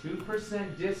a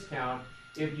 2% discount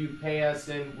if you pay us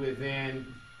within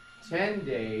 10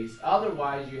 days.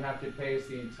 Otherwise, you have to pay us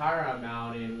the entire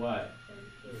amount in what?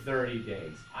 30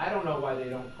 days. I don't know why they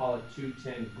don't call it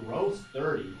 210 gross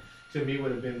 30. To me,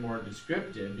 would have been more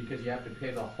descriptive because you have to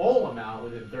pay the whole amount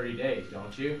within 30 days,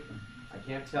 don't you? I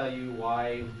can't tell you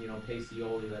why,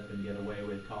 Pacioli let them get away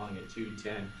with calling it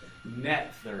 210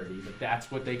 net 30, but that's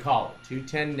what they call it.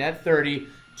 210 net 30,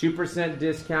 2%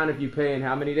 discount if you pay in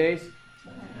how many days?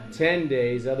 10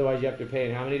 days. Otherwise, you have to pay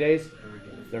in how many days?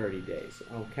 30 days.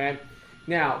 Okay.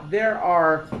 Now, there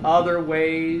are other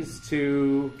ways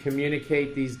to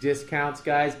communicate these discounts,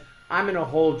 guys. I'm going to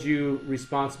hold you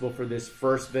responsible for this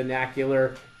first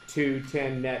vernacular,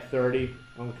 210 net 30.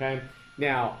 Okay.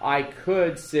 Now, I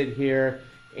could sit here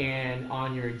and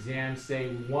on your exam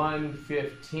say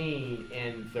 115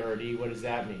 and 30. What does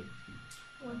that mean?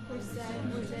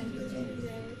 1% within 15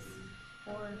 days.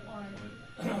 Or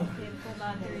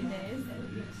about 30 days.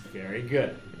 Very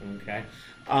good. Okay.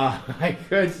 I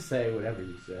could say whatever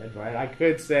you said, right? I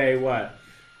could say what?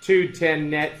 210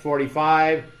 net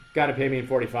 45. Got to pay me in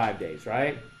 45 days,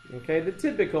 right? Okay. The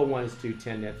typical one is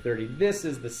 210 net 30. This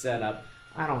is the setup.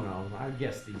 I don't know. I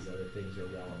guess these other things are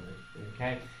relevant.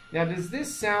 Okay. Now, does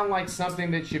this sound like something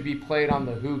that should be played on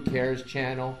the Who Cares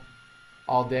channel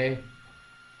all day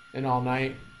and all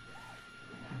night?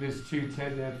 This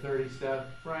 210 net 30 stuff.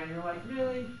 Brian, you're like,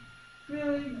 really?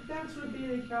 Really? That's what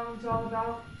being an accountant's all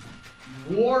about?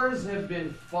 Wars have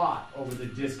been fought over the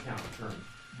discount term.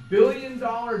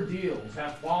 Billion-dollar deals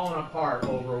have fallen apart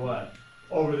over what?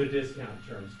 Over the discount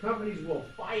terms. Companies will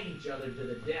fight each other to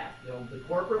the death. The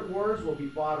corporate wars will be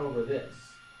fought over this.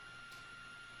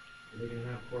 Are they going to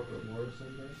have corporate wars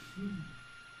someday?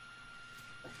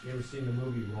 You ever seen the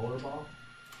movie Rollerball?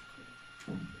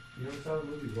 You ever saw the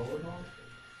movie Rollerball?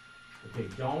 Okay,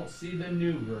 don't see the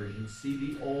new version, see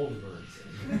the old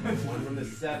version, the one from the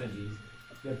 70s.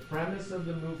 The premise of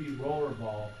the movie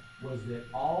Rollerball was that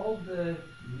all the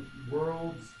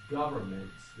world's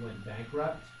governments went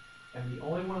bankrupt, and the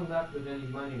only one left with any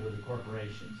money were the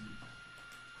corporations.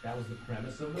 That was the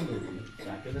premise of the movie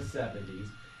back in the 70s.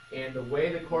 And the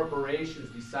way the corporations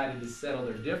decided to settle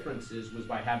their differences was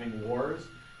by having wars,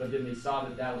 but then they saw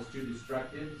that that was too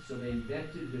destructive, so they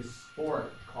invented this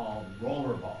sport called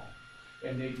rollerball.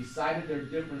 And they decided their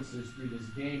differences through this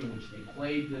game in which they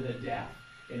played to the death.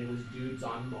 And it was dudes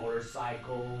on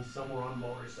motorcycles, some were on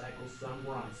motorcycles, some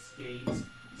were on skates,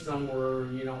 some were,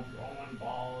 throwing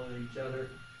ball at each other.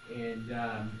 And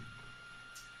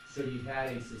so you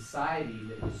had a society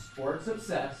that was sports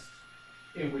obsessed,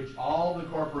 in which all the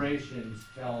corporations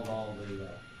held all the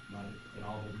money, and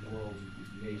all the world's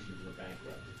nations were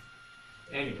bankrupt.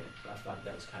 Anyway, I thought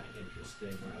that was kind of interesting.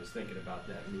 When I was thinking about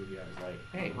that movie, I was like,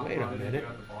 hey, wait a minute.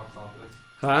 At the box office?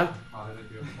 Huh? How did it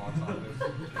do at the box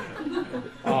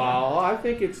office? I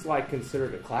think it's like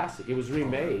considered a classic. It was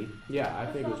remade. Yeah, I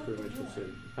think it was pretty much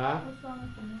considered. Huh? What's wrong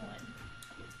with the new one?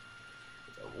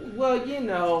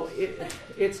 Well,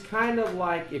 it's kind of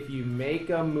like if you make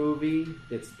a movie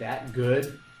that's that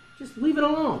good, just leave it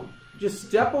alone. Just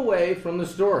step away from the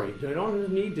story. You don't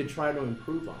need to try to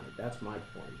improve on it. That's my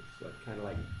point. It's like, kind of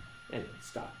like, anyway,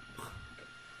 stop.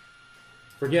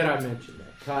 Forget I mentioned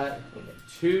that. Cut. Okay.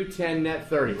 210 net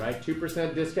 30, right?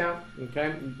 2% discount.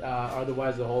 Okay.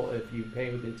 Otherwise, if you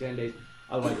pay within 10 days,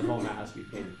 otherwise the whole amount has to be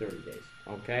paid in 30 days.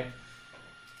 Okay.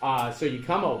 So you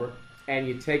come over and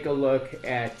you take a look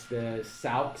at the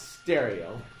South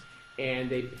Stereo, and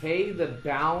they pay the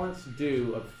balance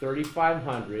due of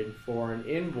 $3,500 for an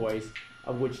invoice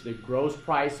of which the gross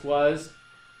price was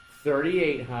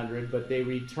 $3,800, but they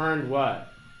returned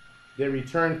what? They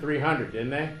returned $300,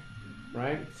 didn't they?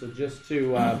 Right? So just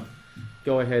to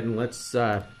go ahead and let's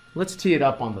tee it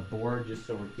up on the board just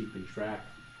so we're keeping track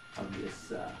of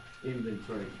this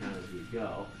inventory count as we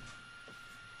go.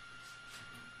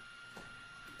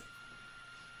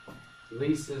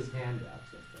 Lisa's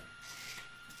handouts, okay.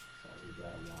 Sorry, we got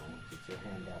it wrong. It's your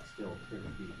handout still pretty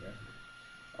deep there.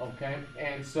 Okay,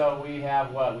 and so we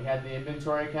have what? We had the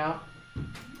inventory account.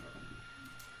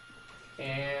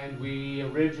 And we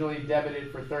originally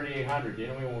debited for $3,800,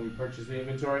 didn't we, when we purchased the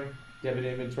inventory? Debit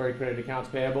inventory, credit accounts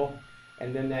payable.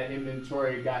 And then that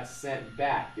inventory got sent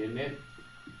back, didn't it?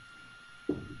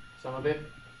 Some of it?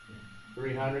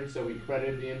 300, so we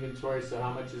credited the inventory. So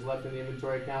how much is left in the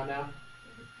inventory account now?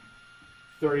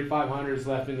 3,500 is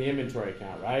left in the inventory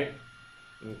account, right?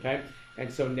 Okay,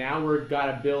 and so now we've got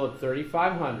a bill of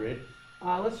 3,500.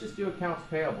 Let's just do accounts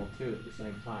payable too at the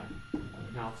same time.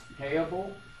 Accounts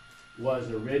payable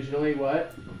was originally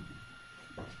what?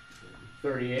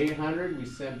 3,800. We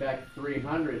sent back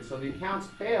 300. So the accounts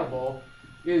payable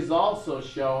is also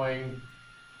showing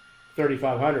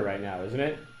 3,500 right now, isn't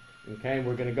it? Okay,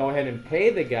 we're going to go ahead and pay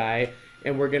the guy,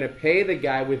 and we're going to pay the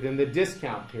guy within the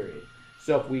discount period.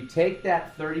 So if we take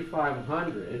that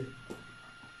 3,500,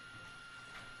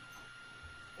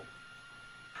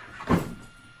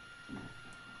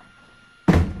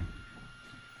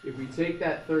 if we take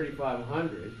that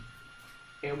 3,500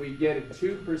 and we get a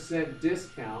 2%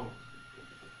 discount,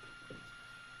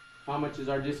 how much is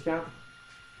our discount?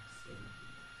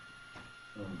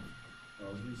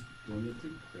 I'll just donate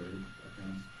to credit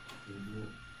accounts payable.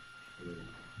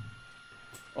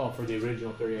 Oh, for the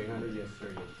original 3,800? Yes, sir.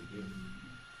 Yes, you do.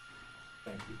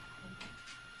 Thank you.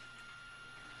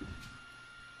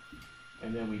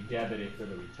 And then we debit it for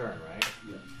the return, right?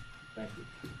 Yeah. Thank you.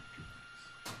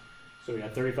 So we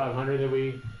got 3,500 that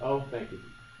we owe. Thank you.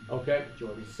 Okay,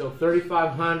 Jordy. So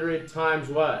 3,500 times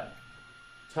what?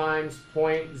 Times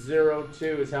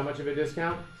 0.02 is how much of a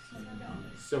discount? $7.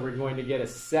 So we're going to get a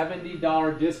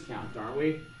 $70 discount, aren't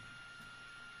we?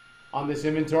 On this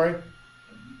inventory?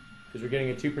 Because we're getting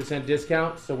a 2%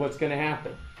 discount. So what's going to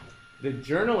happen? The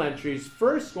journal entry is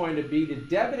first going to be to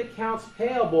debit accounts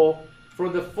payable for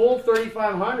the full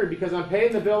 3,500 because I'm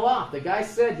paying the bill off. The guy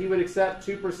said he would accept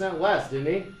 2% less,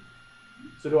 didn't he?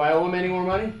 So do I owe him any more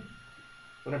money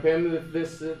when I pay him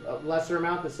this lesser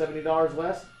amount, the $70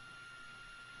 less?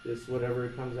 This whatever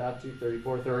it comes out to,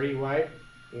 $34.30, right?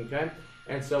 Okay.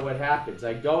 And so what happens?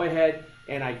 I go ahead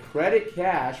and I credit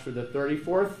cash for the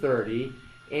 $34.30,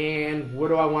 and what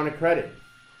do I want to credit?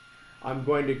 I'm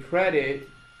going to credit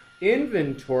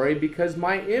inventory because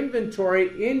my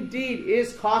inventory indeed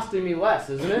is costing me less,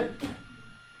 isn't it?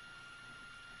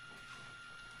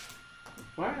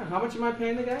 All right, how much am I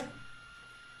paying the guy?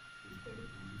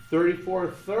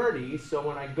 $34.30. So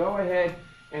when I go ahead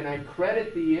and I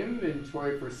credit the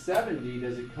inventory for 70,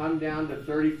 does it come down to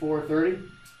 $34.30?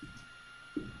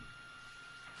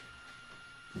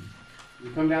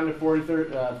 You come down to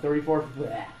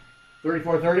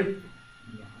 $34.30?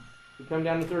 You come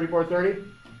down to $34.30?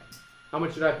 How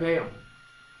much should I pay him?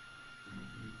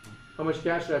 How much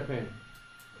cash should I pay him?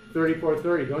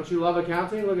 $34.30. Don't you love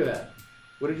accounting? Look at that.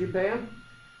 What did you pay him?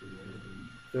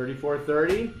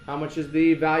 $34.30. How much is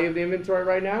the value of the inventory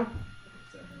right now?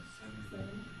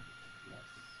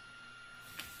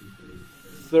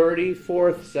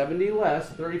 $34.70 less.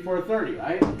 $34.30,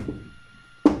 right?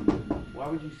 Why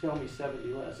would you tell me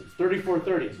 70 less? It's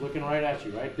 $34.30. It's looking right at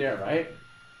you, right there, right?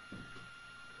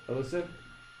 Alyssa?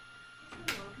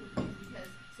 Because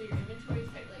so your inventory is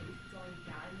like going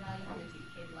down in value because you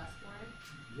paid less for it.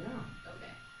 Yeah.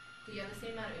 Okay. So you have the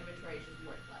same amount of inventory, it's just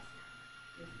worth less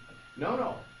now.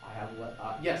 No. I have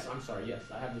yes. I'm sorry. Yes,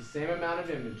 I have the same amount of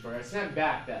inventory. I sent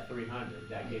back that 300.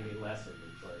 That gave me less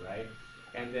inventory, right?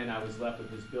 And then I was left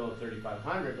with this bill of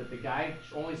 3,500. But the guy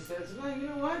only says, "Well, you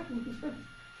know what?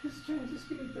 just give me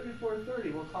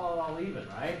 34.30. We'll call it all even,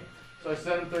 right?" So I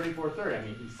sent him 34.30. I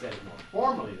mean, he said it more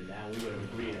formally than that. We would have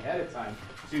agreed ahead of time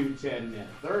to 10 net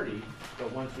 30.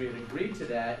 But once we had agreed to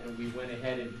that and we went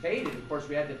ahead and paid it, of course,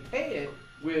 we had to pay it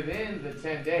within the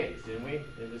 10 days, didn't we?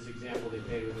 In this example, they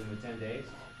paid within the 10 days.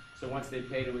 So once they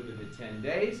paid it within the 10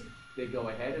 days, they go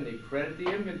ahead and they credit the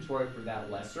inventory for that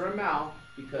lesser amount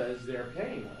because they're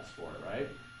paying less for it, right?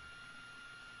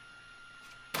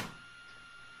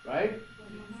 Right?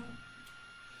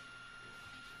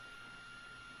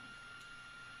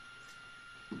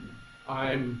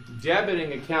 I'm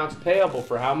debiting accounts payable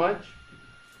for how much?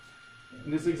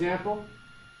 In this example?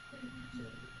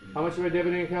 How much am I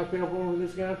debiting accounts payable in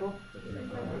this example?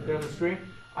 Right on the screen.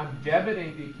 I'm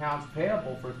debiting the accounts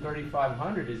payable for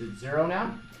 $3,500. Is it zero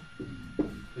now?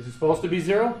 Is it supposed to be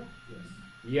zero?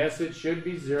 Yes, it should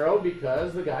be zero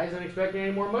because the guy isn't expecting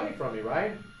any more money from me,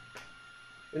 right?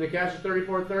 in the cash of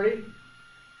 $34.30?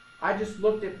 I just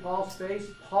looked at Paul's face.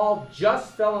 Paul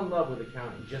just fell in love with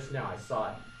accounting. Just now, I saw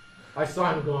it. I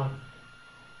saw him going,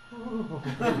 oh,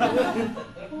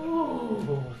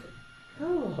 oh,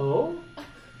 hello.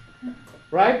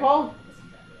 Right, Paul?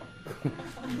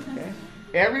 Okay.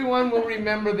 Everyone will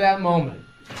remember that moment.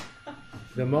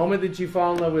 The moment that you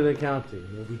fall in love with accounting,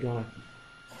 you'll be going,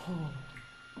 oh,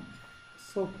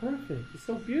 it's so perfect. It's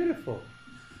so beautiful.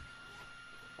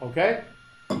 Okay?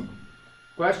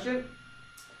 Question?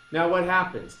 Now what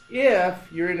happens? If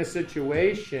you're in a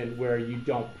situation where you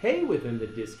don't pay within the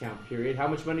discount period, how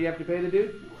much money do you have to pay the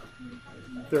dude?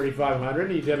 $3,500.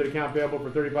 And you debit account payable for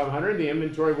 $3,500. The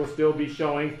inventory will still be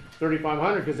showing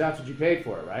 $3,500 because that's what you paid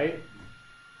for it, right?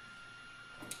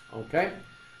 Okay?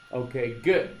 Okay,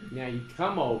 good. Now you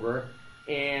come over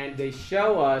and they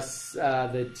show us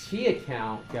the T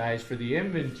account, guys, for the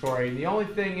inventory. And the only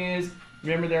thing is,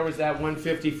 remember there was that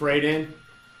 150 freight in?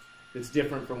 It's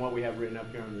different from what we have written up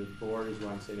here on the board is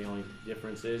what I'm saying the only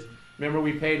difference is. Remember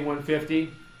we paid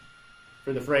 $150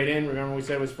 for the freight in? Remember we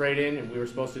said it was freight in and we were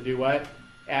supposed to do what?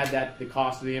 Add that the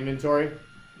cost of the inventory.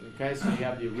 Okay, so you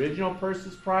have the original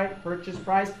purchase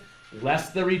price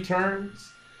less the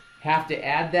returns. Have to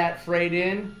add that freight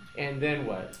in, and then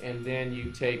what? And then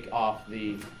you take off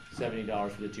the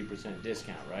 $70 for the 2%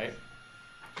 discount, right?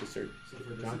 Yes, sir. So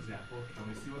for this John? example, can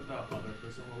we see what the other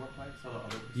person will look like? So the other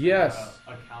person Yes.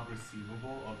 account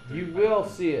receivable of You 35. will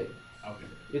see it. Okay.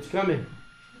 It's coming.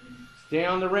 Stay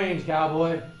on the range,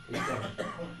 cowboy. It's coming.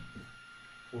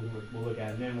 We'll look at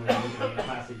it. And then when we're looking at the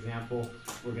class example,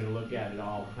 we're going to look at it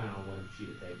all kind of on one sheet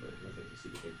of paper. Look at see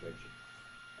the big picture.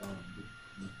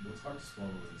 What's hard to swallow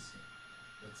is,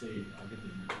 let's say I get the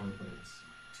inventory, but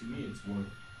to me it's worth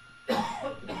the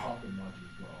profit margin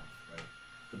as well, right?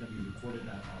 But then we recorded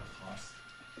at our cost.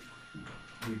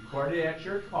 Record it at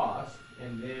your cost,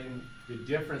 and then the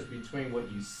difference between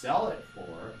what you sell it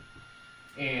for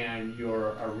and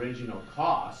your original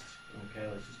cost. Okay,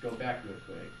 let's just go back real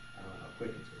quick. I don't know how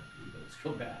quick it's going to be, but let's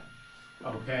go back.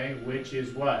 Okay, which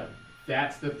is what?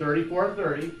 That's the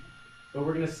 $34.30, but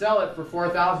we're going to sell it for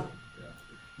 $4,000.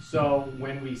 So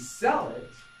when we sell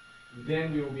it,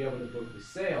 then we will be able to book the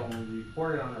sale. When we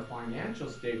report it on our financial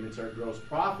statements, our gross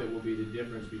profit will be the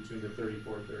difference between the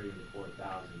 $34.30 and the $4,000,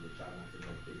 which I don't have to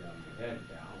go figure out in my head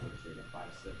now, which is the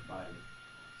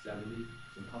 $570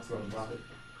 So cost gross of profit.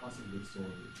 cost of goods sold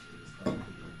is how we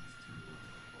figure this too.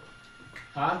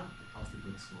 Huh? Cost of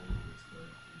goods sold is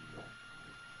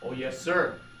the Oh, yes,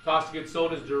 sir. Cost of goods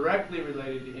sold is directly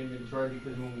related to inventory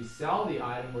because when we sell the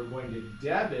item, we're going to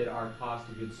debit our cost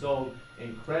of goods sold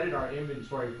and credit our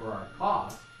inventory for our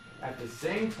cost. At the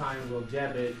same time, we'll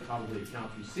debit probably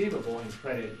accounts receivable and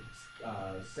credit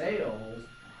sales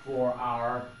for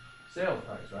our sales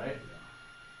price, right?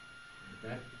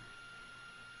 Okay.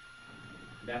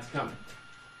 That's coming.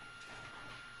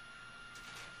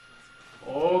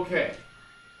 Okay.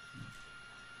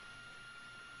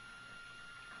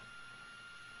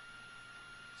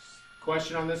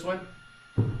 Question on this one?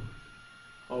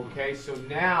 Okay, so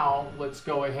now let's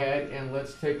go ahead and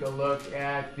let's take a look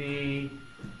at the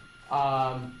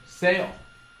sale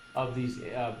of these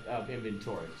of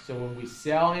inventory. So when we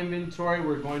sell inventory,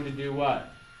 we're going to do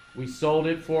what? We sold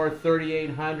it for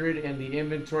 $3,800, and the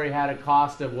inventory had a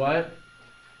cost of what?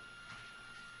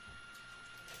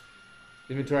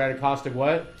 Inventory had a cost of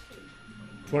what?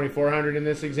 $2,400 in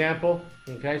this example.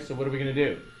 Okay, so what are we going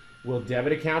to do? We'll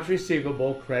debit accounts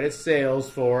receivable, credit sales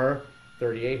for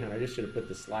 $3,800. I just should have put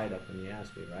the slide up when you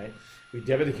asked me, right? We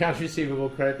debit the accounts receivable,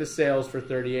 credit the sales for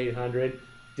 $3,800.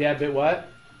 Debit what?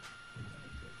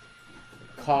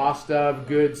 Cost of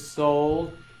goods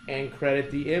sold, and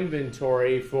credit the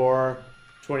inventory for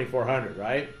 $2,400,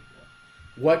 right?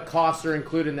 What costs are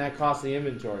included in that cost of the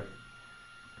inventory?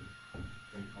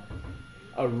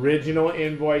 Original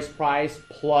invoice price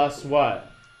plus what?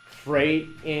 Freight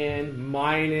in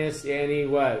minus any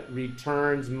what?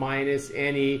 Returns minus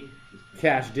any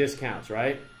cash discounts,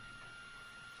 right?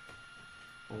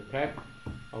 Okay.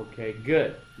 Okay,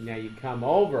 good. Now you come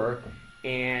over,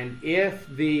 and if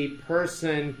the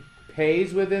person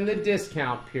pays within the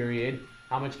discount period,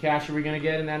 how much cash are we going to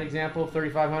get in that example of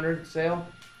 $3,500 sale?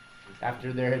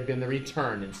 After there had been the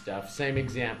return and stuff. Same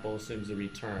example assumes the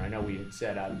return. I know we had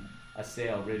set up a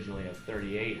sale originally of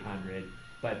 $3,800.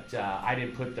 But I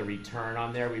didn't put the return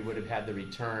on there. We would have had the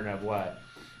return of what?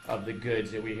 Of the goods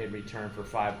that we had returned for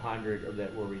 $500, or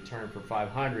that were returned for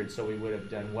 $500. So we would have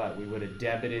done what? We would have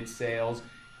debited sales,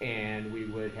 and we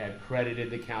would have credited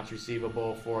the accounts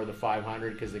receivable for the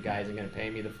 $500 because the guy isn't going to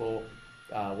pay me the full.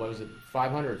 What was it?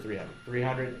 $500 or $300?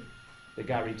 $300 that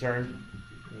got returned.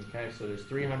 Okay, so there's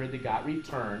 300 that got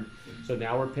returned. So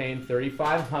now we're paying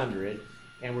 3,500,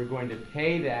 and we're going to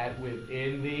pay that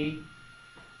within the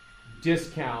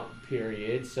discount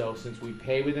period. So since we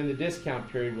pay within the discount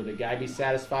period, will the guy be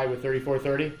satisfied with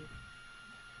 3,430?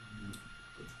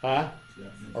 Huh? Yeah.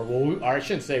 Or will we, or I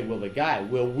shouldn't say will the guy,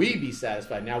 will we be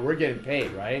satisfied? Now we're getting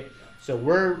paid, right? So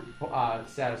we're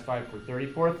satisfied for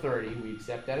 3,430. We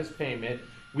accept that as payment.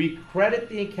 We credit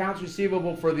the accounts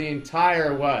receivable for the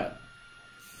entire what?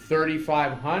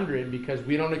 3,500, because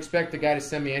we don't expect the guy to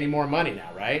send me any more money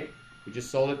now, right? We just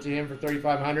sold it to him for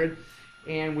 3,500,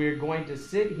 and we're going to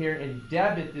sit here and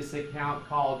debit this account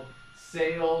called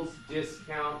sales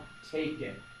discount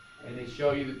taken. And they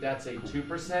show you that that's a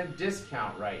 2%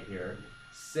 discount right here.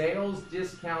 Sales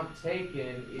discount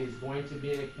taken is going to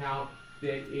be an account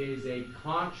that is a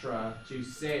contra to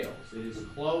sales. It is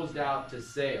closed out to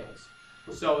sales.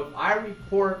 So if I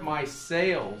report my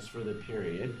sales for the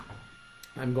period,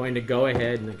 I'm going to go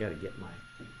ahead, and I got to get my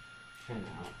pen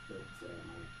out, but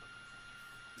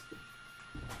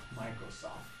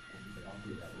Microsoft, but I'll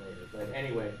do that later. But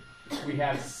anyway, we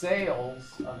have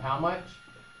sales of how much?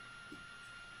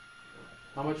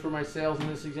 How much were my sales in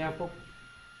this example?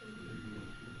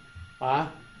 Huh?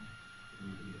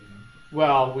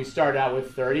 Well, we started out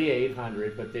with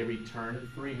 3,800, but they returned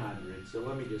 300. So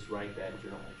let me just write that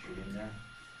journal entry in there.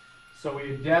 So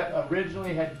we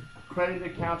originally had credited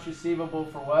accounts receivable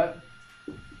for what?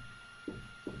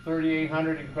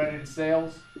 3,800 in credited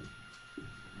sales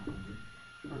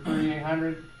for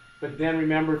 3,800. But then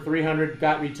remember, 300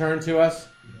 got returned to us.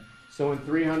 So when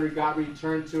 300 got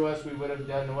returned to us, we would have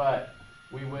done what?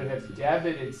 We would have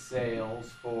debited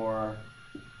sales for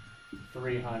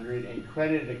 300 and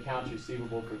credited accounts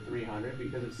receivable for 300,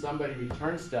 because if somebody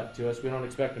returns stuff to us, we don't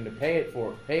expect them to pay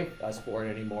us for it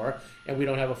anymore, and we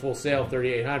don't have a full sale of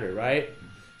 3,800, right?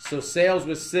 So sales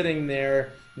was sitting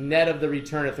there net of the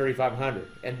return at 3,500,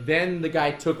 and then the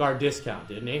guy took our discount,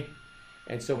 didn't he?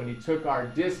 And so when he took our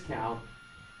discount,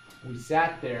 we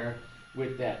sat there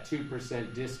with that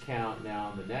 2% discount.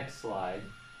 Now on the next slide,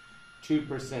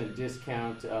 2%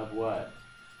 discount of what?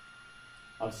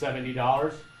 Of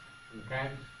 $70. Okay,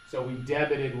 so we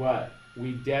debited what?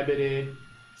 We debited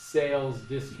sales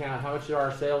discount. How much are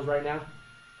our sales right now?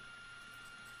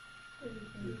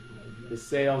 The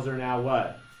sales are now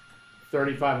what?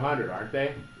 3,500, aren't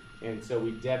they? And so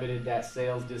we debited that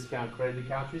sales discount credit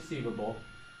accounts receivable.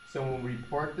 So when we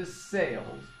report the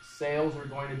sales are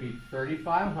going to be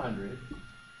 3,500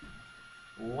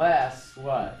 less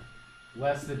what?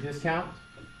 Less the discount.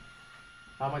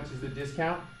 How much is the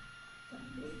discount?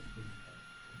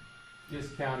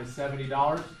 Discount is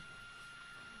 $70.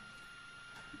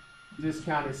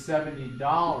 Discount is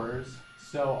 $70.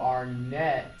 So our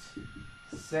net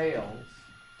sales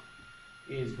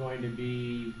is going to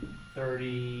be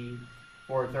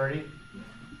 $3,430.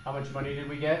 How much money did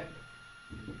we get?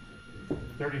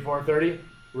 $3,430.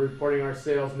 We're reporting our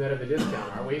sales net of the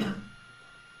discount, aren't we?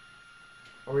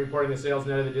 Are we reporting the sales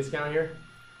net of the discount here?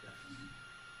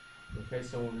 Okay,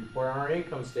 so when we report on our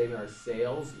income statement, our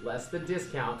sales less the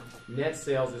discount, net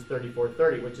sales is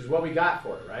 $3,430, which is what we got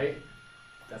for it, right?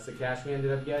 That's the cash we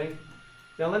ended up getting.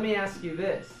 Now let me ask you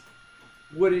this.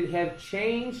 Would it have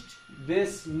changed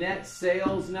this net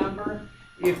sales number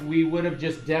if we would have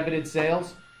just debited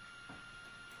sales?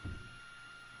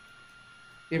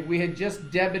 If we had just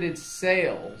debited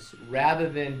sales rather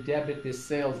than debit this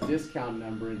sales discount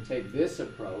number and take this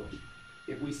approach,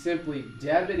 if we simply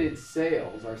debited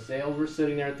sales, our sales were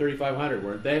sitting there at 3,500,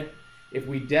 weren't they? If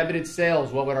we debited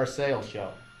sales, what would our sales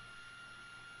show?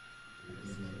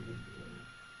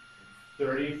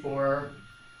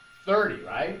 3,430,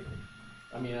 right?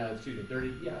 I mean, excuse me,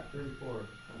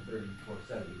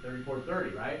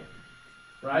 3,430, right?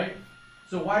 Right?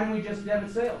 So why didn't we just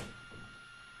debit sales?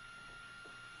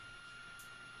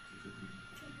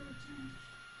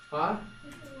 Huh?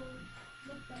 It will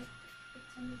look like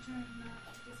it's a return, not a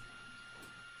discount.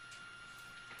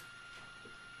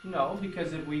 No,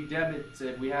 because if we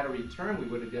had a return, we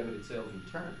would have debited sales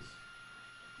returns.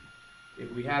 If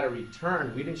we had a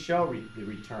return, we didn't show the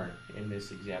return in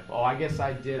this example. Oh, I guess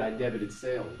I did. I debited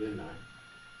sales, didn't I?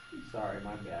 Sorry,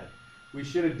 my bad. We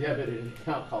should have debited an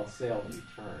account called sales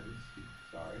returns.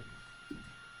 Sorry.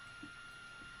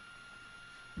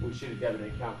 We should have debited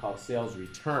an account called sales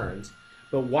returns.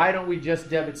 But why don't we just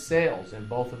debit sales in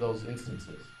both of those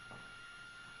instances?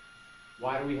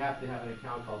 Why do we have to have an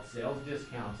account called sales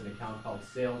discounts and an account called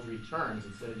sales returns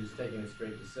instead of just taking it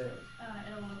straight to sales?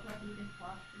 It'll look like we just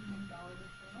lost $300 of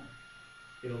sales.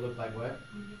 It'll look like what?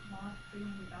 We just lost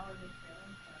 $300 of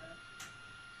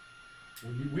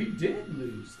sales. We did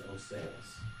lose those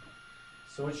sales.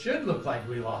 So it should look like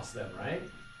we lost them, right?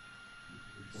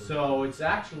 So it's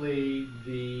actually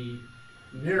the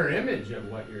mirror image of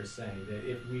what you're saying, that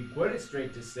if we put it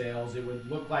straight to sales, it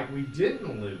would look like we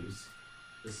didn't lose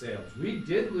the sales. We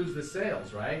did lose the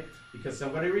sales, right? Because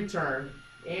somebody returned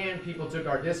and people took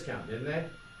our discount, didn't they?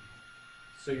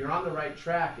 So you're on the right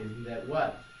track, isn't that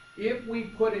what? If we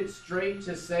put it straight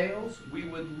to sales, we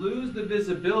would lose the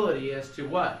visibility as to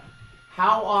what?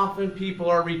 How often people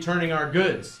are returning our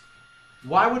goods.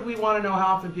 Why would we want to know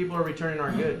how often people are returning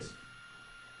our goods?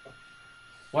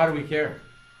 Why do we care?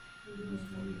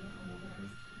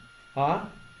 Huh?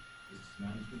 It's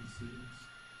management decisions,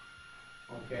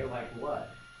 Okay, like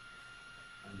what?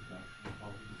 manufacturing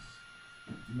problems.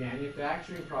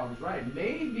 Manufacturing problems, right.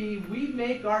 Maybe we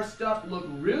make our stuff look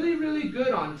really, really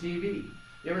good on TV.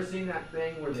 You ever seen that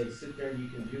thing where they sit there and you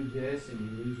can do this and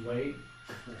you lose weight?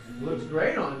 Looks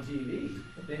great on TV.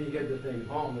 Then you get the thing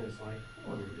home and it's like,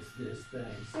 what is this thing?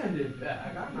 Send it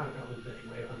back. I'm not going to lose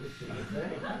any weight on this damn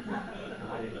thing.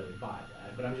 No, I didn't really buy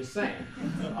that, but I'm just saying.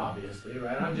 Obviously,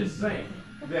 right? I'm just saying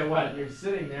that what you're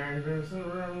sitting there and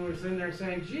we're sitting there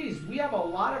saying, geez, we have a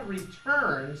lot of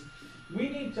returns. We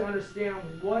need to understand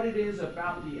what it is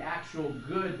about the actual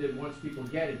good that once people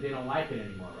get it, they don't like it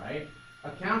anymore, right?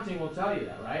 Accounting will tell you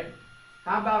that, right?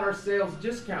 How about our sales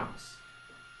discounts?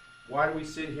 Why do we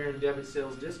sit here and debit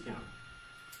sales discount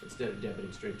instead of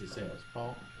debiting straight to sales?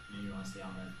 Paul? You want to see how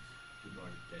many people are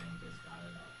getting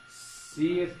discounted out.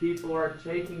 See if people are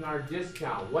taking our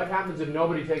discount. What happens if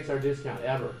nobody takes our discount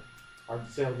ever? Our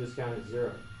sales discount is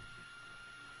 0.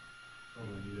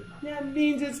 That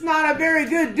means it's not a very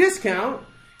good discount.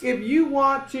 If you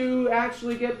want to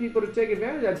actually get people to take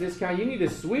advantage of that discount, you need to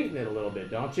sweeten it a little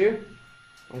bit, don't you?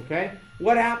 Okay?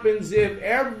 What happens if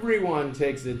everyone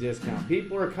takes the discount?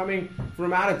 People are coming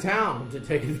from out of town to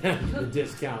take advantage of the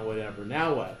discount, whatever.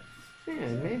 Now what?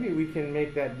 Man, maybe we can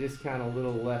make that discount a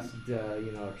little less,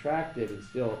 attractive and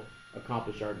still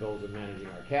accomplish our goals of managing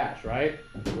our cash, right?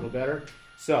 A little better.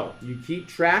 So you keep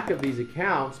track of these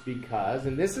accounts because,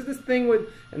 and this is the thing with,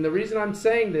 and the reason I'm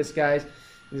saying this, guys,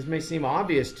 this may seem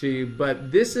obvious to you,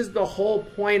 but this is the whole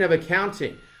point of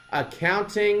accounting.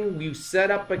 Accounting, you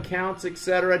set up accounts,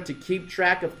 etc., to keep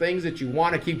track of things that you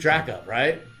want to keep track of,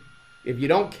 right? If you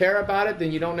don't care about it,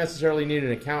 then you don't necessarily need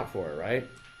an account for it, right?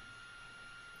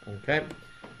 Okay?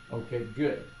 Okay,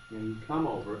 good. Now you come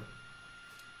over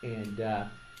and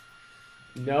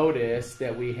notice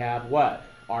that we have what?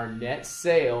 Our net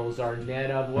sales are net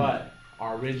of what?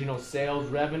 Our original sales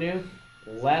revenue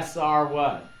less our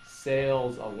what?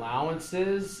 Sales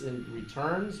allowances and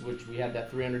returns, which we had that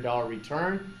 $300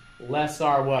 return, less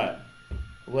our what?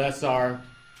 Less our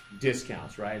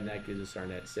discounts, right? And that gives us our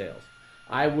net sales.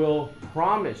 I will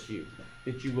promise you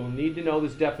that you will need to know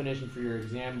this definition for your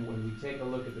exam. When we take a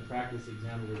look at the practice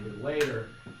exam a little bit later,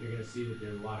 you're going to see that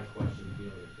there's a lot of questions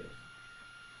dealing with this.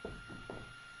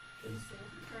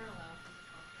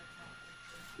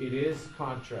 It is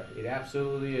contra. It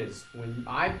absolutely is. When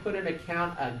I put an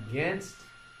account against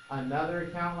another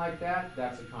account like that,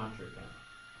 that's a contra account.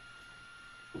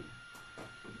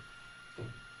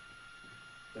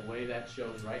 The way that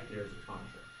shows right there is a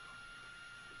contra.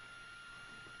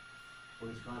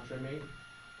 What does contra mean?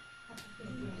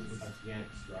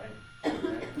 Against, right?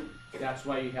 Okay. That's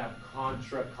why you have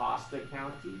Contra Costa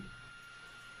County.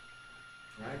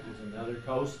 Right? There's another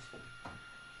coast.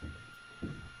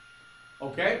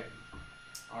 Okay?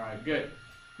 All right, good.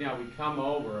 Now we come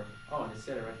over. Oh, and it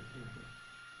said it right here.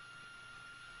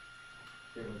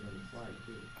 There was on the slide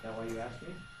too. Is that why you asked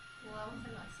me? Well, I was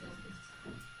talking about sales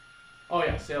discount. Oh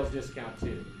yeah, sales discount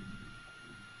too.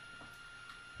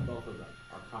 Both of them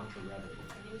are contra revenue.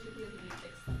 I think we should do the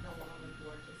fix the one on the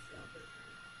board to sales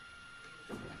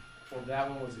return. Well, that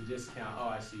one was a discount. Oh,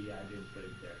 I see. Yeah, I didn't put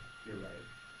it there. You're right.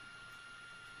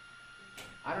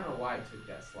 I don't know why I took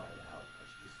that slide out. I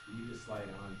should just leave the slide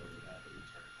on, but we have the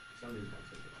return. For some reason I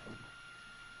took it out.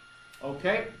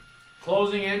 Okay.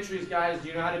 Closing entries, guys. Do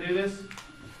you know how to do this?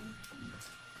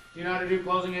 Do you know how to do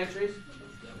closing entries?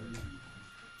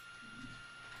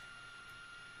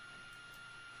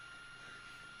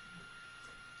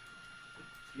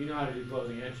 You know how to do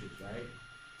closing entries, right?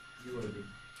 You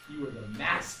were the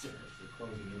master of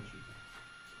closing entries.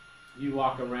 You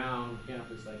walk around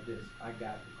campus like this. I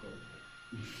got the closing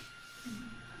entries.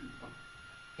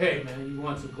 Hey man, you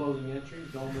want some closing entries?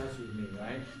 Don't mess with me,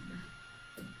 right?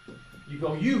 You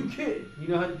go, you kid. You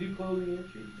know how to do closing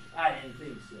entries? I didn't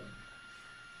think so.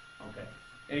 Okay.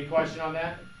 Any question on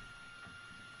that?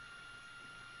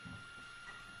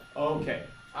 Okay.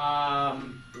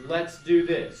 Let's do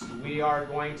this. We are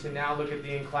going to now look at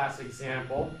the in-class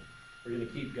example. We're going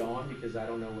to keep going because I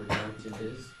don't know where Darrington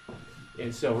is.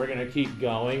 And so we're going to keep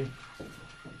going.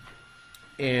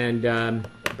 And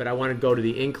but I want to go to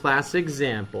the in-class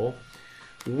example,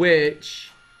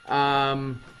 which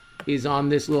is on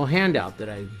this little handout that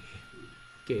I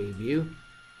gave you,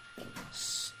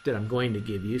 that I'm going to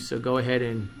give you. So go ahead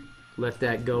and let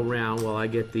that go round while I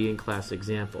get the in-class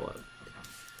example up.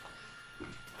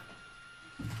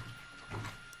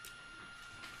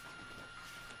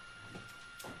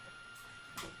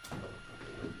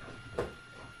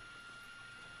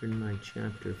 In my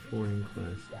chapter 4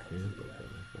 in-class example, I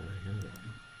thought I had it.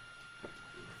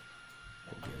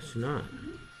 I guess not.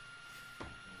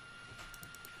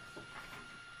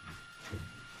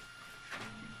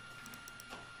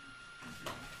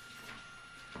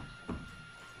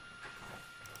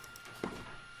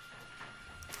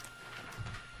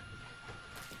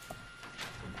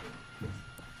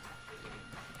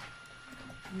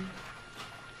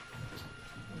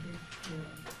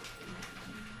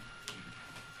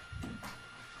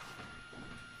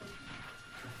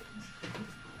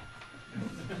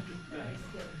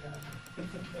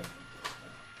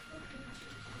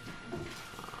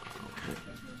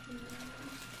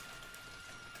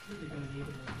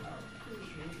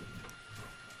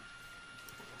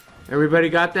 Everybody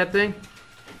got that thing?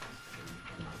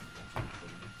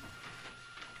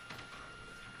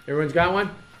 Everyone's got one?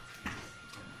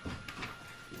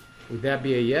 Would that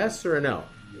be a yes or a no?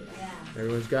 Yeah.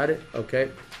 Everyone's got it?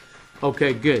 Okay.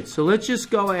 Okay, good. So let's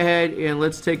just go ahead and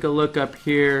let's take a look up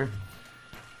here.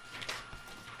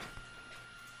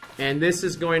 And this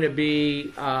is going to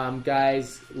be,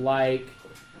 guys, like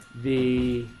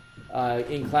the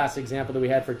in-class example that we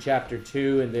had for chapter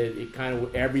 2, and that it kind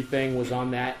of everything was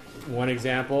on that one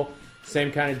example.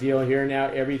 Same kind of deal here now.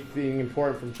 Everything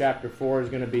important from chapter 4 is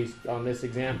going to be on this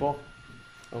example.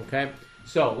 Okay,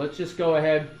 so let's just go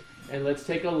ahead and let's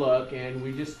take a look, and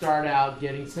we just start out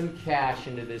getting some cash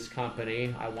into this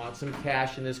company. I want some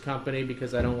cash in this company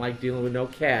because I don't like dealing with no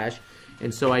cash,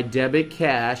 and so I debit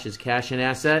cash. Is cash an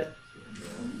asset?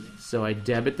 So I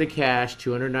debit the cash,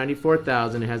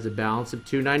 $294,000. It has a balance of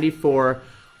 $294,000.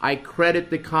 I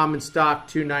credit the common stock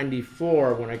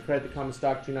 $294,000. When I credit the common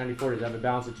stock $294,000, does it have a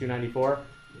balance of $294,000?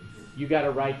 You got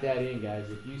to write that in, guys.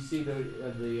 If you see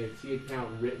the T account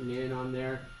written in on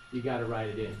there, you got to write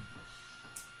it in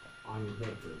on your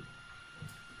paper.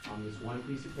 On this one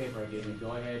piece of paper I gave you,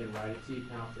 go ahead and write a T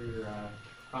account for your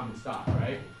common stock,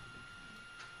 right?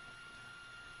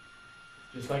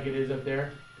 Just like it is up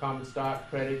there. Common stock,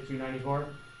 credit, $294.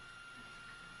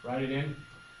 Write it in.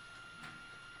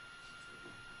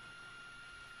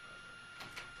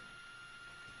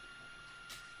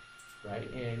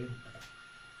 Write in.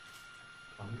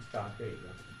 Common stock, there you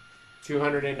go.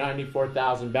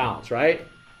 $294,000 balance, right?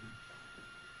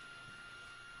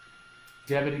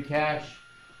 Debited cash,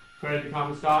 credited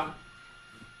common stock.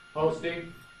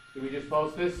 Posting. Did we just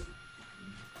post this?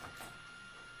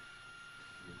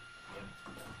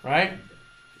 Right?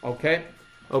 Okay.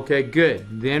 Okay,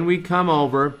 good. Then we come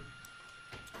over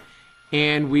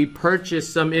and we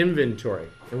purchase some inventory.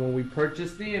 And when we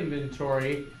purchase the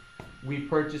inventory, we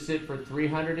purchase it for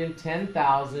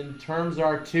 $310,000. Terms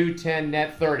are $210,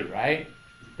 net $30, right?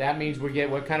 That means we get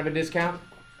what kind of a discount?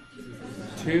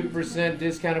 2%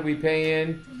 discount if we pay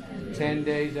in 10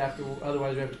 days after,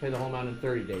 otherwise we have to pay the whole amount in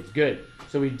 30 days. Good.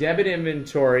 So we debit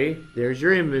inventory. There's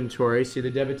your inventory. See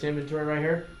the debit to inventory right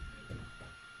here?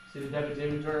 See the debit to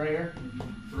inventory right here?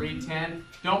 310.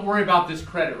 Don't worry about this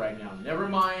credit right now. Never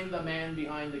mind the man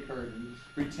behind the curtain.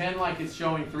 Pretend like it's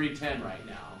showing 310 right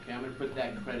now. Okay, I'm going to put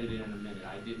that credit in a minute.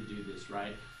 I didn't do this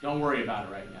right. Don't worry about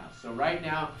it right now. So right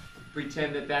now,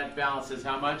 pretend that that balance is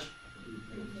how much?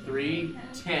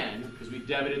 310, because we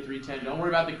debited 310. Don't worry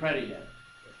about the credit yet.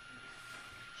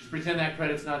 Just pretend that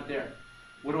credit's not there.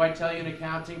 What do I tell you in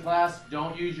accounting class?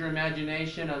 Don't use your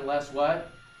imagination unless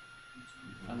what?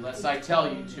 Unless I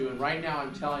tell you to. And right now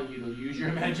I'm telling you to use your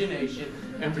imagination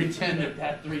and pretend that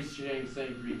that 3 is saying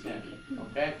 310.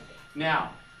 Okay?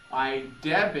 Now, I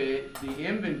debit the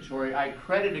inventory. I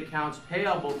credit accounts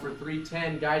payable for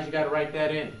 310. Guys, you got to write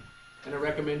that in. And I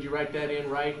recommend you write that in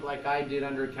right like I did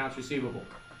under accounts receivable.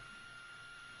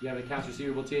 You have an accounts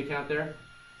receivable T account there?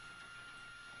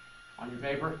 On your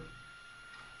paper?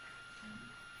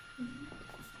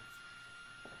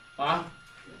 Huh?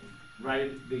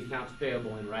 Write the accounts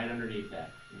payable in right underneath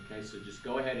that. Okay, so just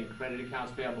go ahead and credit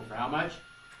accounts payable for how much?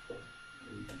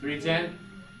 310?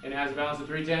 And it has a balance of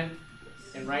 310?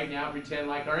 And right now pretend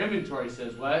like our inventory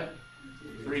says what?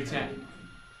 310.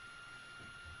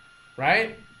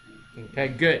 Right? Okay,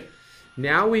 good.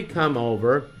 Now we come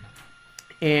over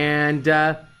and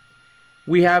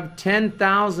we have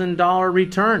 $10,000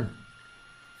 return.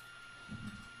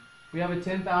 We have a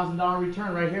 $10,000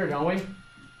 return right here, don't we?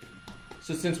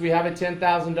 So since we have a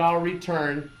 $10,000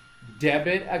 return,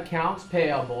 debit accounts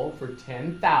payable for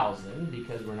 $10,000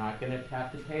 because we're not going to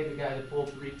have to pay the guy the full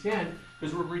 $310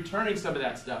 because we're returning some of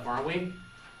that stuff, aren't we?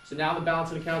 So now the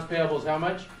balance in accounts payable is how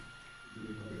much?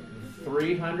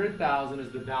 $300,000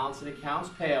 is the balance in accounts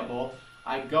payable.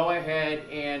 I go ahead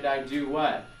and I do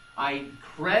what? I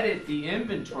credit the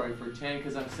inventory for 10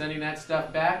 because I'm sending that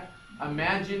stuff back.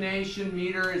 Imagination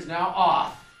meter is now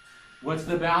off. What's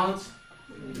the balance?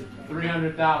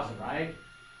 300,000, right?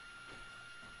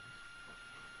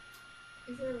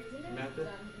 Is there a reason it's Method?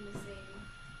 done in the same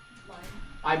line?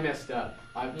 I messed up.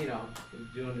 I'm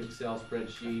doing an Excel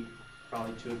spreadsheet,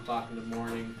 probably 2 o'clock in the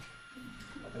morning.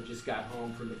 I just got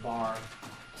home from the bar.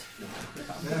 No.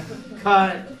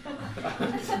 Cut.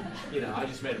 I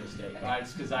just made a mistake.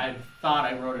 Because I thought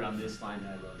I wrote it on this line and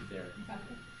I wrote it there.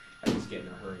 I just get in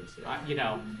a hurry. So,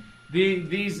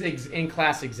 these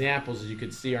in-class examples, as you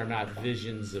can see, are not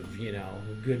visions of,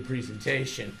 good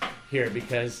presentation here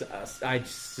because I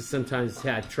just sometimes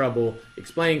had trouble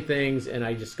explaining things and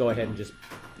I just go ahead and just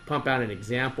pump out an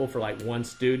example for like one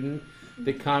student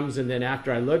that comes and then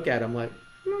after I look at it, I'm like,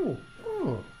 oh,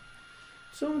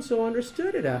 so-and-so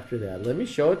understood it after that. Let me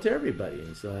show it to everybody.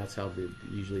 And so that's how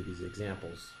usually these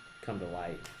examples come to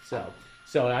light. So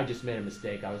I just made a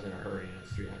mistake. I was in a hurry and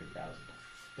it's 300,000.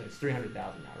 But it's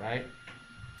 300,000 now, right?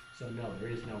 So no, there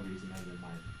is no reason other than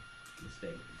my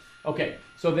mistake. Okay,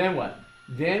 so then what?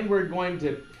 Then we're going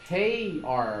to pay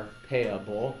our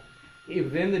payable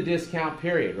within the discount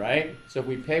period, right? So if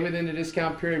we pay within the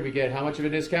discount period, we get how much of a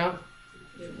discount?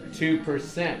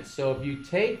 2%. So if you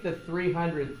take the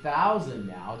 300,000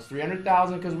 now, it's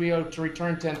 300,000 because we owe to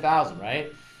return 10,000,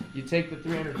 right? You take the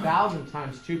 300,000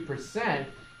 times 2%.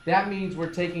 That means we're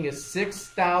taking a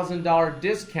 $6,000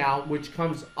 discount, which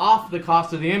comes off the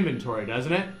cost of the inventory,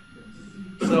 doesn't it?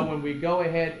 So when we go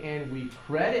ahead and we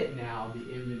credit now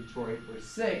the inventory for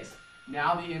 6,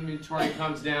 now the inventory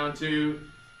comes down to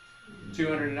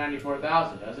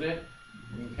 294,000, doesn't it?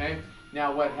 Okay.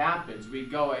 Now what happens? We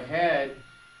go ahead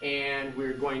and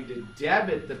we're going to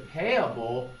debit the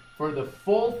payable for the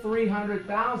full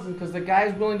 300,000 because the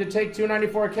guy's willing to take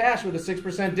 294 cash with a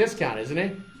 6% discount, isn't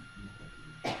he?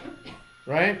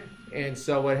 Right? And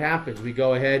so what happens? We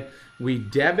go ahead, we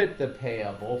debit the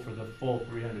payable for the full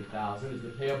 300,000. Is the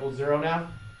payable zero now?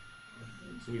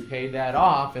 So we paid that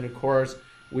off, and of course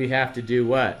we have to do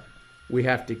what? We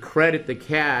have to credit the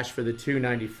cash for the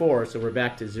 294, so we're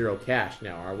back to zero cash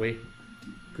now, are we?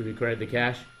 Could we credit the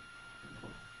cash?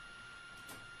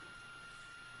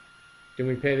 Didn't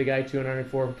we pay the guy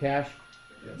 294 cash?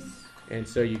 Yes. And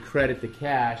so you credit the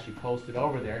cash, you post it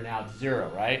over there, now it's zero,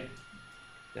 right?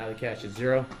 Now the cash is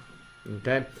zero.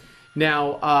 Okay.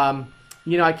 Now,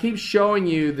 I keep showing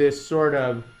you this sort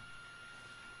of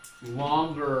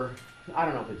longer, I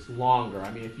don't know if it's longer. I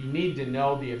mean, if you need to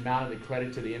know the amount of the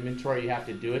credit to the inventory, you have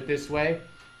to do it this way.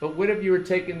 But what if you were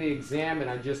taking the exam and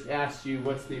I just asked you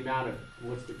what's the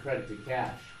credit to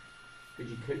cash? Could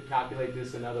you calculate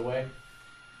this another way?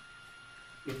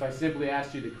 If I simply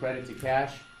asked you the credit to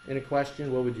cash in a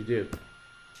question, what would you do?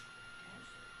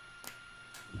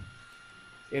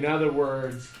 In other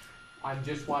words, I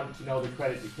just wanted to know the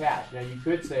credit to cash. Now you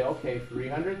could say, okay,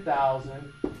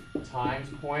 300,000 times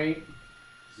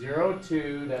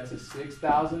 0.02, that's a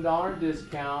 $6,000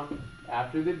 discount.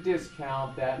 After the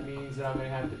discount, that means that I'm going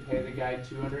to have to pay the guy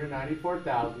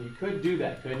 $294,000. You could do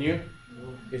that, couldn't you?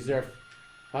 Is there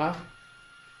a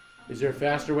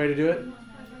faster way to do it?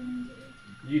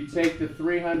 You take the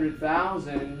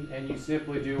 300,000 and you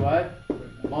simply do what?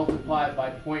 Multiply it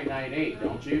by 0.98,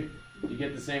 don't you? You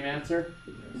get the same answer?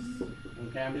 Yes.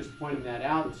 Okay, I'm just pointing that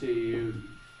out to you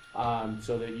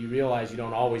so that you realize you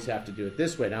don't always have to do it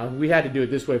this way. Now, we had to do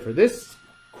it this way for this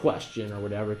question or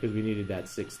whatever because we needed that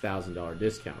 $6,000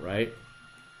 discount, right?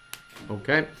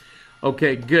 Okay.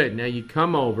 Okay, good. Now you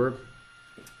come over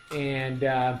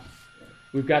and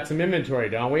we've got some inventory,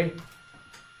 don't we? Do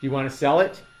you want to sell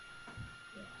it?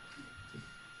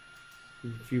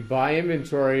 If you buy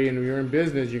inventory and you're in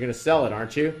business, you're going to sell it,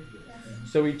 aren't you?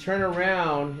 So we turn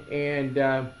around and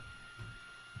is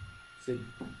it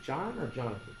John or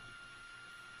Jonathan?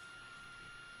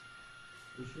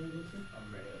 You sure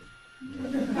I'm ready.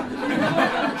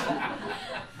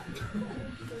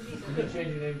 Can you change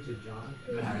your name to John?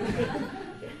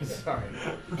 Sorry.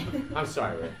 I'm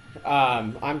sorry, Ray.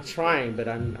 I'm trying, but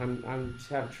I'm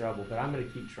having trouble, but I'm going to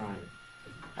keep trying.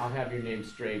 I'll have your name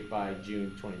straight by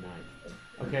June 29th.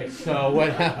 Okay, so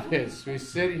what happens? We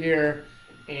sit here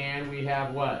and we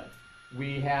have what?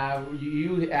 We have,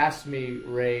 you asked me,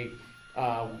 Ray,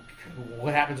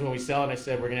 what happens when we sell it? I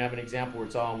said we're going to have an example where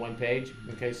it's all on one page.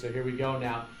 Okay, so here we go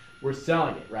now. We're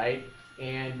selling it, right?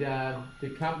 And the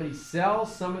company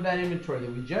sells some of that inventory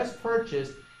that we just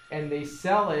purchased, and they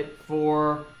sell it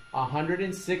for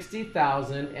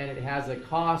 $160,000, and it has a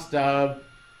cost of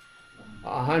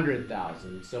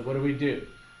 $100,000. So what do?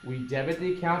 We debit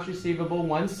the accounts receivable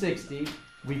 $160.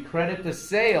 We credit the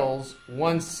sales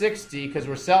 $160 because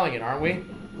we're selling it, aren't we?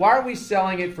 Why are we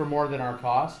selling it for more than our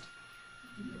cost?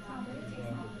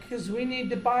 Because we need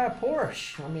to buy a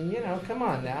Porsche. I mean, come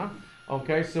on now.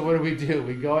 Okay, so what do?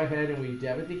 We go ahead and we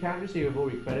debit the account receivable.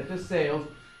 We credit the sales.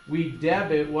 We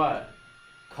debit what?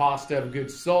 Cost of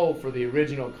goods sold for the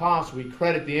original cost. We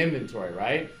credit the inventory,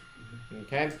 right?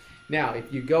 Okay. Now,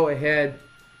 if you go ahead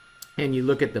and you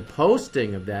look at the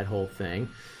posting of that whole thing,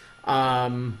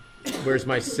 where's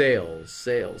my sales?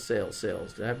 Sales.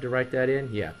 Do I have to write that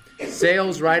in? Yeah.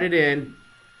 Sales, write it in.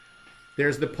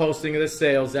 There's the posting of the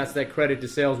sales. That's that credit to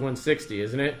sales 160,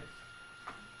 isn't it?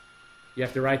 You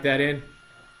have to write that in.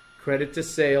 Credit to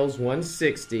sales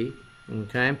 160.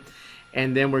 Okay.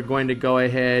 And then we're going to go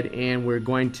ahead and we're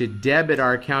going to debit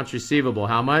our accounts receivable.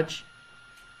 How much?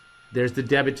 There's the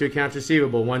debit to accounts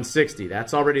receivable 160.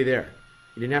 That's already there.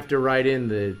 You didn't have to write in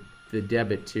the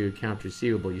debit to accounts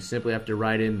receivable. You simply have to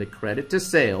write in the credit to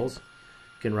sales.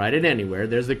 You can write it anywhere.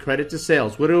 There's the credit to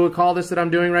sales. What do we call this that I'm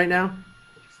doing right now?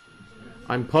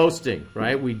 I'm posting,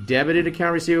 right? We debited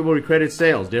account receivable, we credited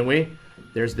sales, didn't we?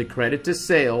 There's the credit to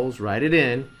sales, write it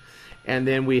in. And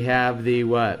then we have the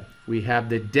what? We have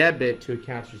the debit to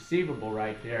accounts receivable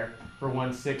right there for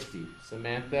 160.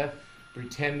 Samantha,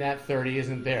 pretend that 30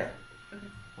 isn't there.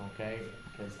 Okay?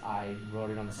 Because I wrote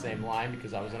it on the same line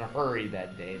because I was in a hurry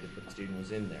that day that the student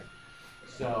was in there.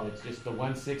 So it's just the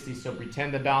 160. So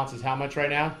pretend the balance is how much right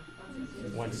now?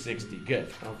 160.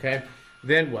 Good. Okay.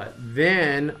 Then what?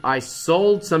 Then I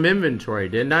sold some inventory,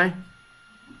 didn't I?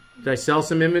 Did I sell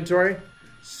some inventory?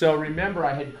 So remember,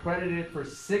 I had credited it for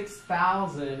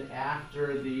 $6,000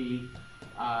 after the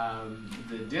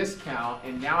discount,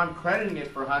 and now I'm crediting it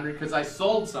for $100 because I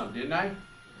sold some, didn't I?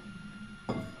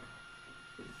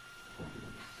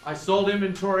 I sold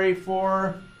inventory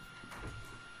for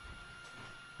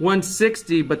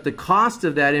 $160, but the cost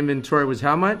of that inventory was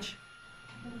how much?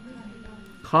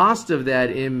 Cost of that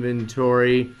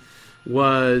inventory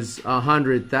was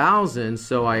 $100,000,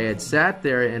 so I had sat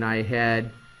there and I had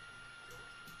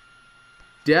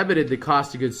debited the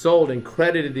cost of goods sold and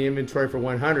credited the inventory for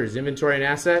 $100. Is inventory an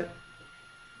asset?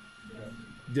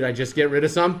 Did I just get rid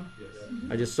of some? Yes.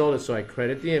 I just sold it, so I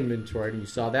credit the inventory, and you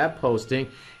saw that posting,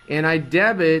 and I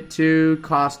debit to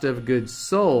cost of goods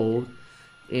sold,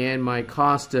 and my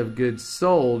cost of goods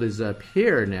sold is up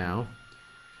here now.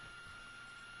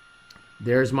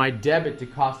 There's my debit to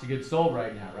cost of goods sold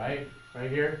right now, right?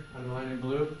 Right here, underlined in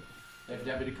blue. That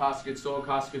debit to cost of goods sold.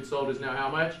 Cost of goods sold is now how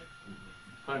much?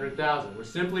 100,000. We're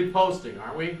simply posting,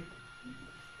 aren't we?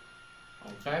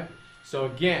 Okay. So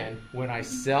again, when I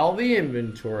sell the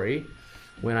inventory,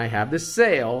 when I have the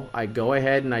sale, I go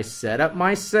ahead and I set up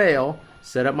my sale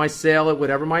at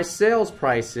whatever my sales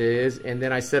price is, and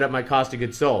then I set up my cost of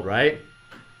goods sold, right?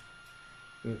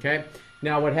 Okay.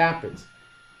 Now what happens?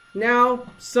 Now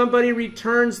somebody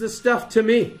returns the stuff to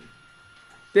me.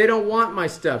 They don't want my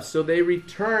stuff, so they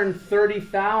return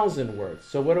 $30,000 worth.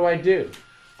 So what do?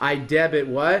 I debit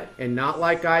what? And not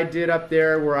like I did up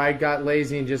there where I got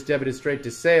lazy and just debited straight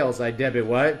to sales. I debit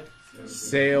what?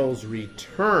 Sales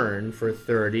return for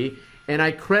 30, and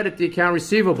I credit the account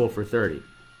receivable for 30.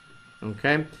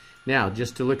 Okay? Now,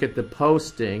 just to look at the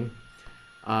posting,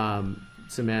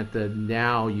 Samantha,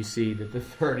 now you see that the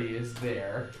 30 is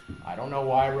there. I don't know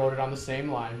why I wrote it on the same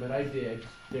line, but I did.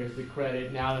 There's the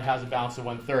credit. Now it has a balance of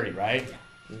 130, right?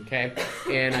 Okay.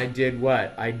 And I did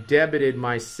what? I debited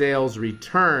my sales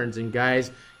returns. And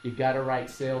guys, you got to write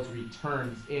sales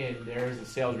returns in. There's a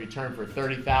sales return for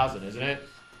 30,000, isn't it?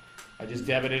 I just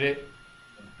debited it.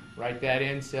 Write that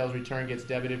in. Sales return gets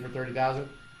debited for 30,000.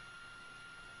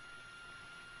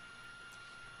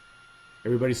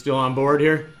 Everybody still on board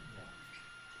here?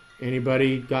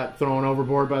 Anybody got thrown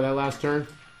overboard by that last turn?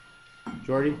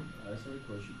 Jordy? I just have a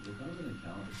question. What kind of an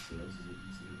account of sales is it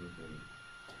considered reported?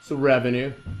 So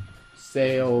revenue.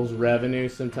 Sales revenue.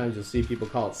 Sometimes you'll see people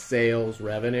call it sales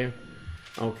revenue.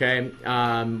 Okay.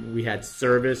 We had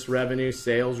service revenue,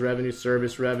 sales revenue.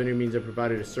 Service revenue means I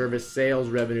provided a service. Sales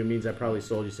revenue means I probably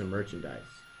sold you some merchandise.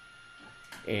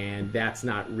 And that's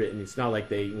not written. It's not like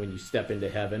when you step into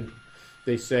heaven,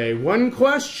 they say, one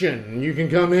question, you can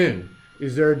come in.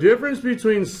 Is there a difference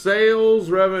between sales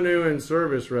revenue and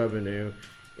service revenue?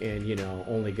 And, you know,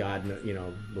 only God, you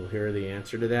know, will hear the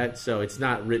answer to that. So it's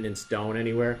not written in stone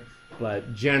anywhere.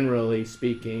 But generally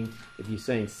speaking, if you're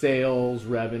saying sales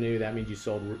revenue, that means you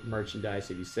sold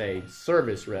merchandise. If you say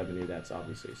service revenue, that's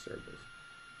obviously service.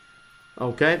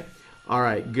 Okay? All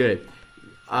right, good.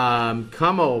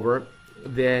 Come over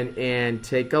then and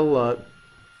take a look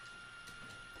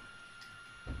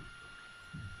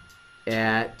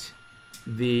at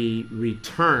the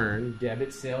return,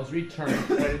 debit sales return,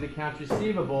 credit accounts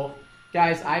receivable.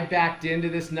 Guys, I backed into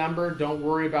this number. Don't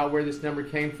worry about where this number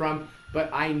came from. But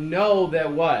I know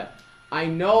that what? I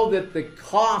know that the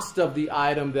cost of the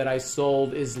item that I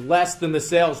sold is less than the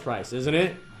sales price, isn't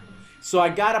it? So I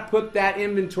got to put that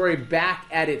inventory back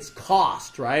at its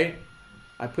cost, right?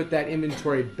 I put that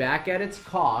inventory back at its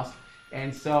cost.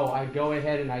 And so I go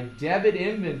ahead and I debit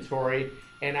inventory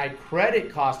and I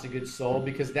credit cost of goods sold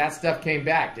because that stuff came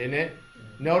back, didn't it?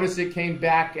 Notice it came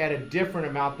back at a different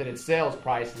amount than its sales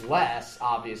price, less,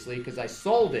 obviously, because I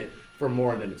sold it for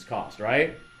more than its cost,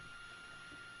 right?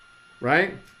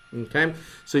 Right? Okay.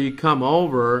 So you come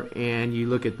over and you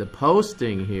look at the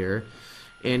posting here.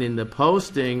 And in the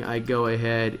posting, I go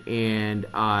ahead and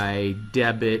I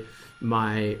debit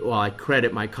my, well, I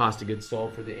credit my cost of goods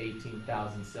sold for the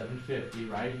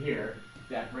 $18,750 right here.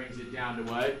 That brings it down to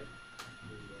what?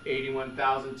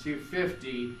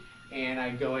 $81,250. And I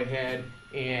go ahead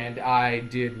and I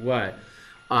did what?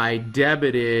 I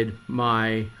debited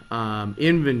my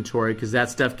inventory because that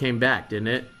stuff came back, didn't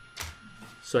it?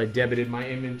 So I debited my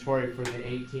inventory for the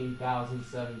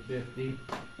 $18,750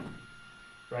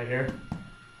 right here.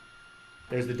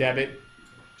 There's the debit,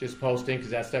 just posting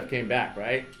because that stuff came back,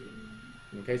 right?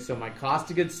 Okay, so my cost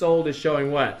of goods sold is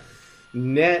showing what?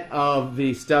 Net of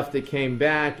the stuff that came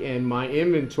back, and my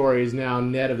inventory is now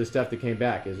net of the stuff that came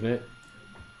back, isn't it?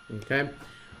 Okay,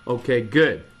 okay,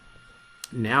 good.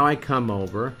 Now I come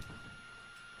over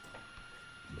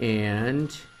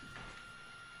and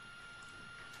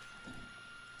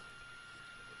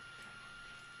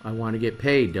I want to get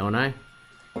paid, don't I?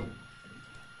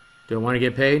 Do I want to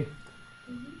get paid?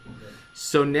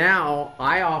 So now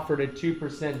I offered a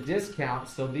 2% discount,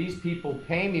 so these people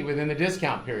pay me within the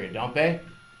discount period, don't they?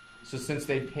 So since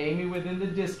they pay me within the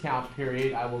discount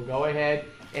period, I will go ahead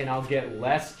and I'll get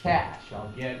less cash.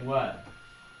 I'll get what?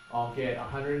 I'll get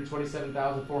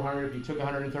 $127,400. If you took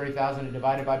 $130,000 and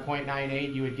divided by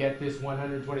 0.98, you would get this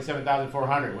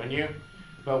 $127,400, wouldn't you?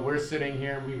 But we're sitting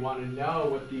here, we want to know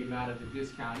what the amount of the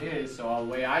discount is. So the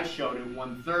way I showed it,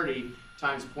 130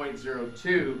 times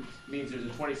 0.02 means there's a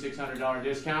 $2,600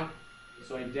 discount.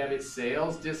 So I debit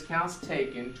sales discounts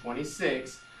taken,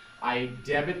 26. I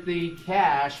debit the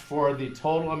cash for the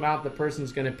total amount the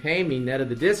person's going to pay me net of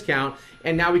the discount.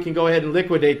 And now we can go ahead and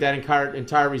liquidate that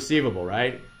entire receivable,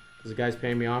 right? Because the guy's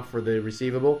paying me off for the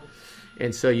receivable.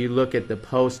 And so you look at the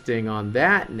posting on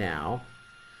that now.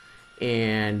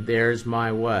 And there's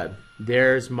my what?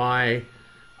 There's my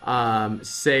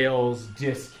sales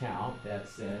discount. That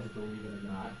says, believe it or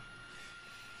not,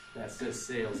 that says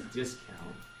sales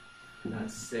discount, not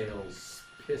sales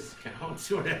discount,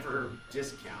 whatever,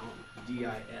 discount,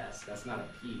 D-I-S. That's not a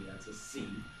P, that's a C.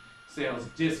 Sales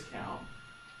discount.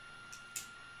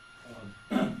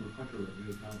 For contra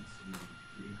revenue accounts,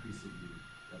 you increase it, you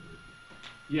double it.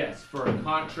 Yes, for a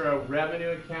contra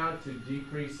revenue account, to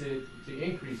decrease it, to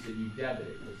increase it, you debit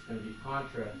it. It's going to be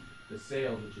contra the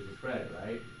sales, which is a credit,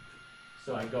 right?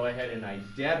 So I go ahead and I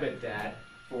debit that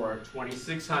for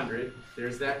 $2,600.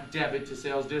 There's that debit to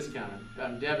sales discount.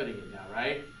 I'm debiting it now,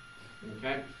 right?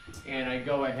 Okay. And I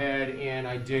go ahead and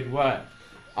I did what?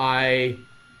 I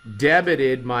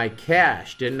debited my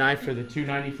cash, didn't I, for the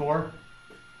 $294?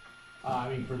 For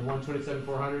the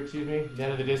 $127,400, excuse me,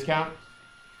 net of the discount.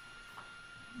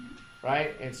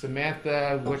 Right? And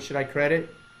Samantha, what should I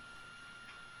credit?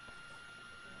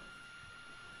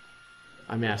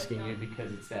 I'm asking you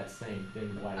because it's that same thing.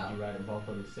 Why did you write them both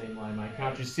on the same line? My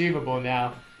accounts receivable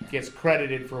now gets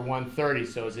credited for 130.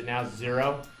 So is it now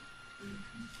 0?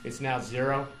 It's now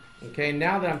 0. Okay,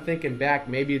 now that I'm thinking back,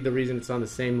 maybe the reason it's on the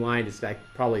same line is I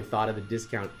probably thought of the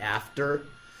discount after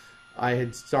I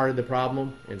had started the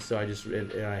problem, and so I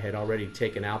had already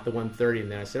taken out the 130,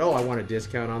 and then I said, oh, I want a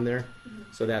discount on there.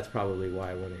 So that's probably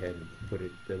why I went ahead and put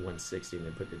it the 160 and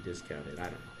then put the discount in.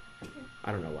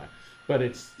 I don't know why. But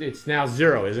it's now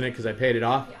 0, isn't it? Because I paid it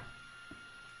off? Yeah.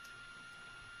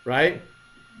 Right?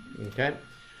 Okay.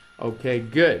 Okay,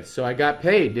 good. So I got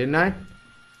paid, didn't I?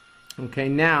 Okay,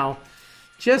 now,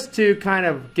 just to kind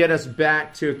of get us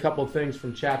back to a couple things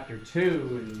from chapter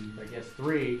 2 and I guess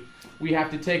 3, we have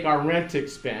to take our rent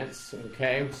expense,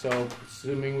 okay? So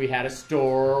assuming we had a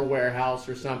store or warehouse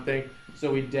or something,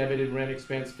 so we debited rent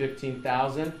expense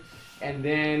 $15,000. And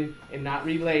then, and not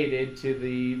related to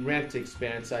the rent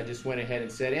expense, I just went ahead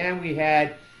and said, and we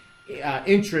had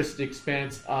interest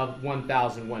expense of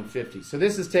 $1,150. So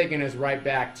this is taking us right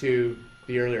back to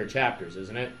the earlier chapters,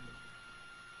 isn't it?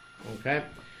 Okay.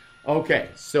 Okay,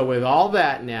 so with all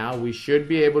that now, we should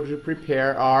be able to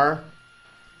prepare our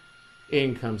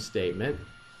income statement.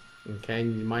 Okay,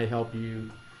 and it might help you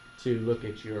to look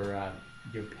at your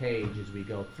page as we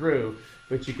go through.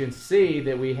 But you can see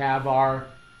that we have our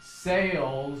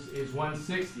sales is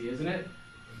 160, isn't it?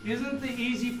 Isn't the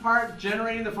easy part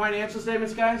generating the financial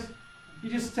statements, guys? You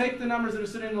just take the numbers that are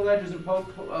sitting in the ledgers and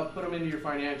put them into your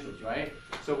financials, right?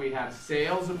 So we have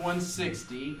sales of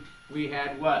 160. We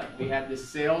had what? We had the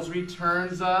sales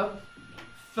returns of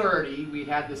 30. We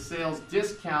had the sales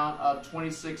discount of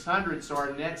 2,600. So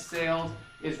our net sales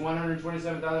is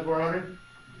 127,400.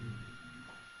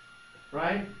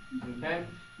 Right? Okay.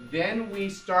 Then we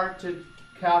start to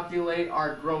calculate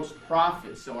our gross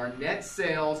profit. So our net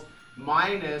sales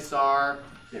minus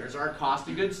there's our cost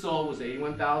of goods sold was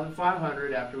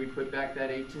 81,500 after we put back that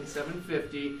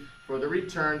 18,750 for the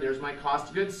return. There's my cost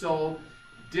of goods sold.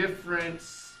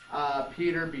 Difference,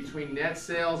 Peter, between net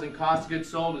sales and cost of goods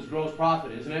sold is gross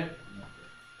profit, isn't it?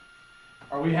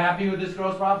 Are we happy with this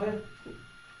gross profit?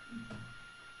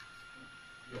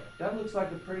 That looks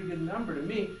like a pretty good number to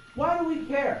me. Why do we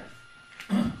care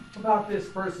about this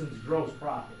person's gross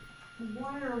profit?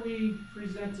 Why are we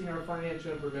presenting our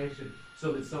financial information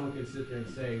so that someone can sit there and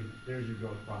say, there's your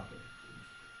gross profit?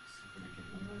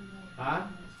 Huh?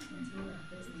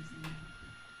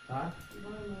 Huh?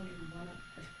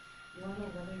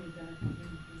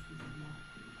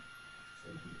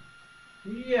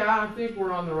 Yeah, I think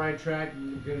we're on the right track.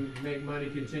 We can make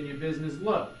money, continue business.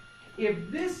 Look,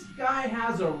 if this guy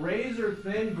has a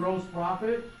razor-thin gross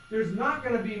profit, there's not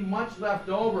going to be much left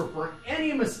over for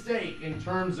any mistake in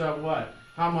terms of what?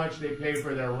 How much they pay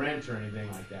for their rent or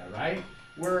anything like that, right?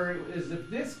 Whereas if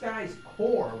this guy's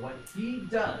core, what he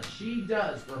does, she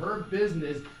does for her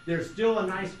business, there's still a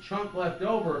nice chunk left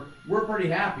over, we're pretty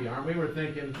happy, aren't we? We're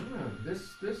thinking,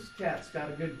 this cat's got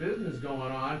a good business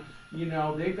going on. You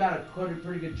know, they've got a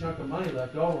pretty good chunk of money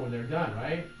left over when they're done,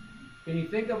 right? Can you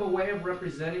think of a way of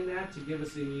representing that to give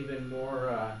us an even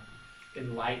more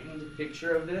enlightened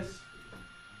picture of this?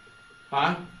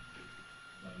 Huh?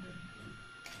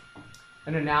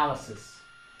 An analysis.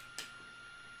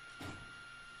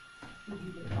 Would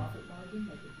you do the profit margin,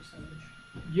 like a percentage?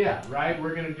 Yeah, right?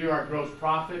 We're going to do our gross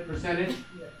profit percentage,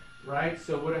 Yeah. right?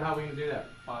 So how are we going to do that?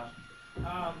 Well, it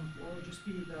would just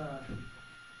be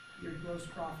your gross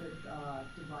profit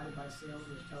divided by sales,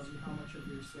 which tells you how much of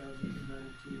your sales you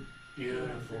converted to.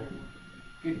 Beautiful.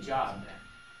 Good job, man.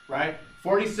 Right?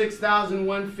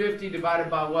 46,150 divided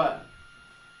by what?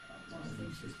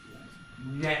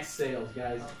 Net sales,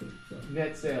 guys.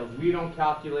 Net sales. We don't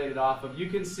calculate it off of. You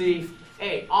can see,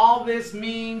 hey, all this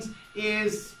means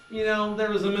is, there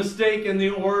was a mistake in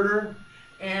the order.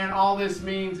 And all this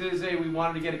means is, hey, we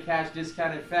wanted to get a cash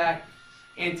discount. In fact,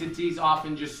 entities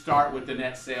often just start with the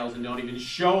net sales and don't even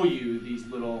show you these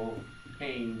little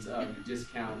panes of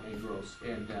discount and gross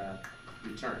and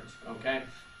returns. Okay?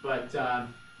 But,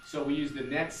 so we use the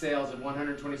net sales of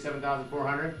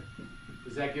 127,400.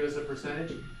 Does that give us a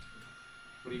percentage?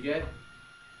 What do you get?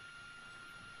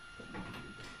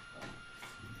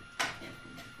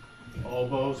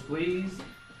 Oboes, please.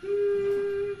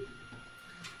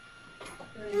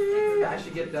 I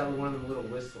should get that one of the little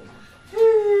whistles.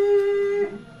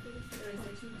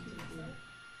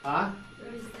 Huh?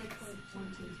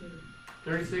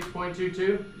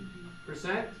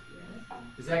 36.22%?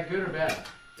 Is that good or bad?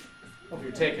 Well, if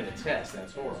you're taking a test,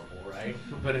 that's horrible, right?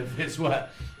 But if it's what?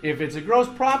 If it's a gross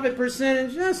profit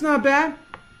percentage, that's not bad.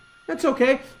 That's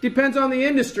okay. Depends on the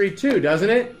industry too, doesn't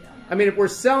it? I mean, if we're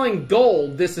selling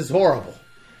gold, this is horrible.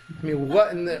 I mean, what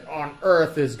on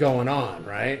earth is going on,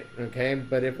 right? Okay,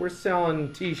 but if we're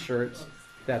selling t-shirts,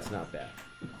 that's not bad.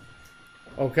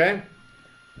 Okay?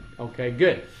 Okay,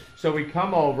 good. So we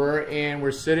come over and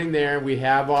we're sitting there, we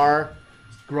have our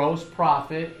gross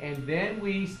profit, and then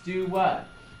we do what?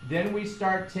 Then we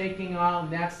start taking on,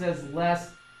 that says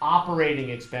less operating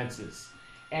expenses.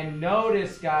 And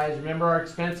notice, guys, remember our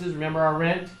expenses, remember our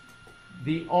rent?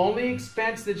 The only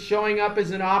expense that's showing up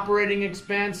as an operating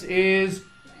expense is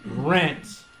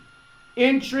rent.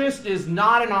 Interest is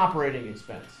not an operating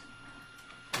expense.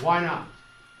 Why not?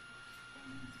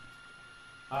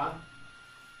 Huh?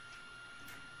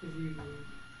 Because you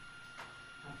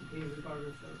have to pay regardless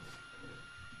of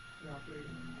your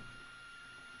operating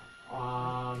amount. I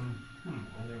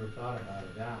never thought about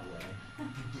it that way.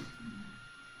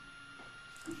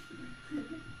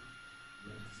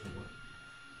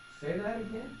 Say that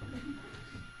again?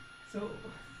 So,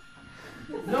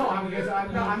 No, I mean,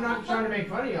 I'm not trying to make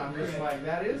fun of you. I'm just Okay. like,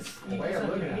 that is the you way just I'm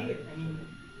have to looking at pay it. I mean,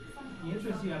 the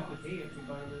interest you have to pay it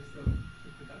regardless of the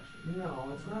production.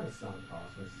 No, it's not a sunk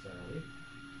cost necessarily.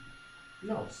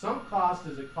 No, sunk cost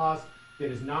is a cost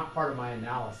that is not part of my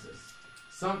analysis.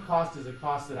 Sunk cost is a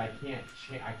cost that I can't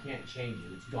change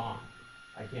it. It's gone.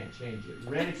 I can't change it.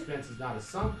 Rent expense is not a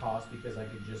sunk cost because I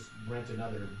could just rent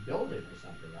another building or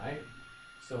something, right?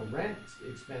 So rent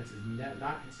expense is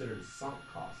not considered a sunk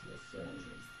cost necessarily.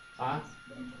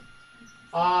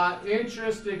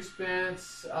 Interest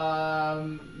expense,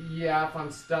 yeah, if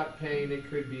I'm stuck paying, it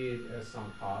could be a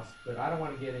sunk cost, but I don't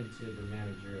want to get into the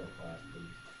managerial class,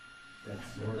 please.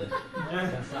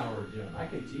 That's not what we're doing. I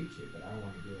can teach it, but I don't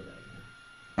want to do it right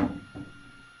now.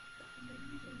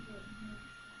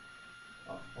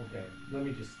 Oh, okay, let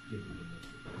me just give you the list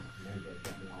of this. Maybe I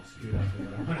got me all screwed up with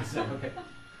what I want to say. Okay.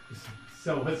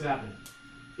 So what's happening?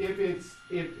 If it's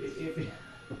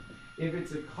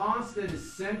a cost that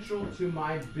is central to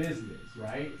my business,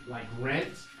 right, like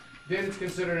rent, then it's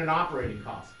considered an operating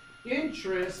cost.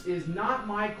 Interest is not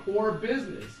my core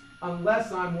business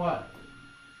unless I'm what?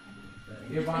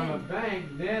 If I'm a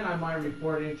bank, then I might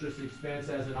report interest expense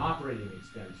as an operating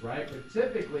expense, right? But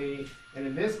typically, and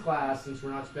in this class, since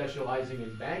we're not specializing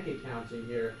in bank accounting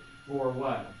here, for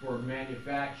what? For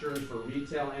manufacturers, for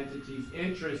retail entities,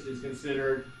 interest is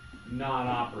considered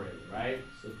non-operating, right?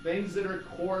 So things that are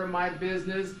core to my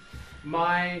business,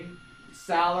 my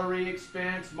salary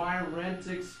expense, my rent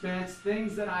expense,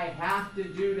 things that I have to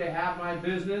do to have my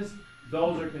business,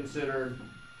 those are considered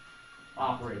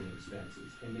operating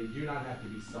expenses, and they do not have to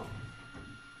be sunk.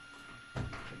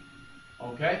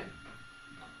 Okay?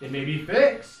 They may be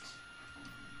fixed,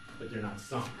 but they're not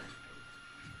sunk.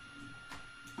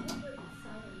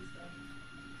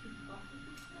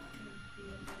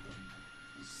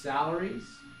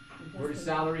 Salaries? Where do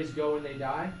salaries go when they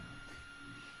die?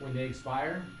 When they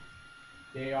expire?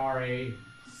 They are a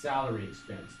salary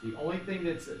expense. The only thing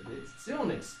it's still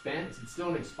an expense, it's still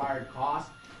an expired cost,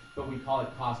 but we call it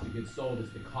cost of goods sold, is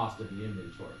the cost of the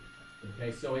inventory.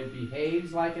 Okay, so it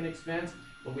behaves like an expense,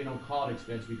 but we don't call it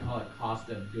expense, we call it cost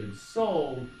of goods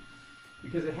sold,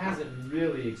 because it hasn't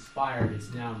really expired,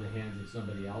 it's now in the hands of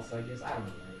somebody else, I guess. I don't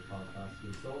know why they call it cost of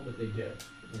goods sold, but they do.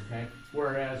 Okay?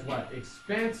 Whereas what?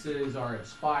 Expenses are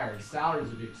expired. Salaries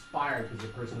have expired because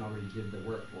the person already did the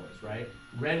work for us, right?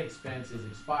 Rent expense is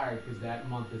expired because that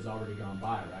month has already gone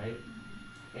by, right?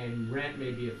 And rent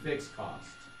may be a fixed cost.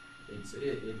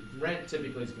 Rent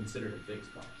typically is considered a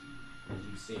fixed cost, as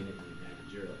you've seen in the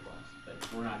managerial class. But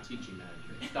we're not teaching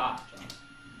managerial. Stop, John.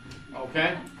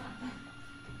 Okay?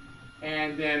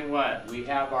 And then what? We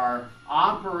have our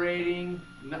operating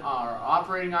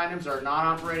items, our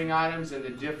non-operating items, and the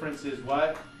difference is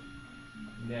what?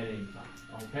 Net income.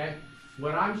 Okay?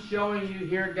 What I'm showing you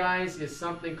here, guys, is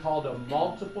something called a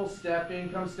multiple step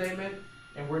income statement.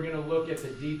 And we're going to look at the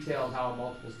detail of how a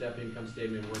multiple step income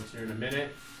statement works here in a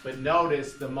minute. But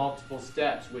notice the multiple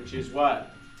steps, which is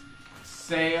what?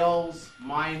 Sales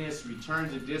minus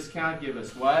returns and discount give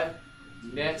us what?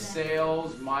 Net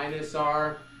sales minus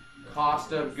our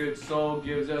cost of goods sold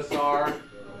gives us our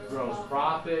gross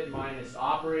profit, minus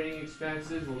operating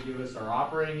expenses will give us our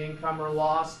operating income or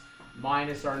loss,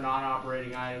 minus our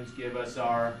non-operating items give us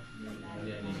our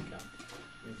net income.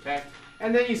 Okay?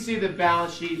 And then you see the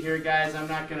balance sheet here, guys. I'm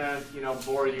not going to,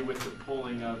 bore you with the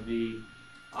pulling of the,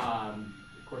 of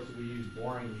course, if we use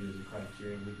boring you as a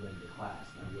criterion, we'd go into class.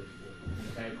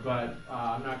 Okay? But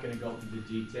I'm not going to go through the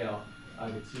detail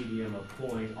of the tedium of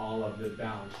pulling all of the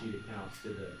balance sheet accounts to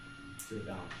the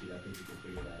balance sheet. I think you can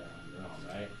figure that out on your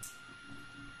own, right?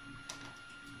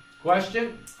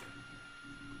 Question?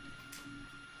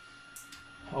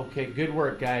 Okay, good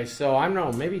work, guys. So I don't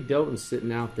know, maybe Doton's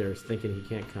sitting out there thinking he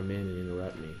can't come in and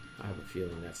interrupt me. I have a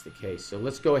feeling that's the case. So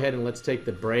let's go ahead and let's take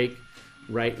the break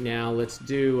right now. Let's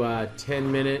do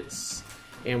 10 minutes,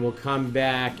 and we'll come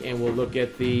back and we'll look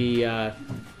at the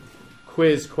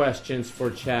quiz questions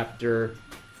for Chapter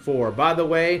 4. By the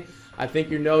way, I think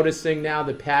you're noticing now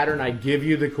the pattern. I give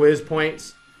you the quiz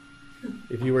points.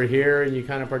 If you were here and you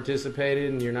kind of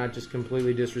participated and you're not just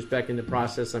completely disrespecting the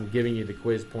process, I'm giving you the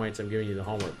quiz points. I'm giving you the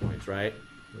homework points, right?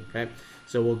 Okay?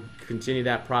 So we'll continue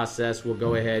that process. We'll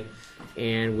go ahead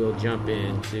and we'll jump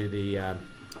into the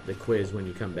quiz when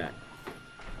you come back.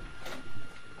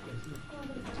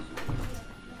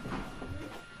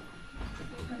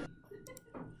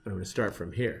 I'm going to start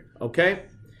from here. Okay?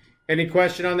 Any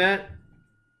question on that?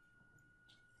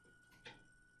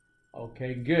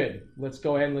 Okay, good. Let's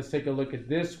go ahead and let's take a look at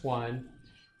this one.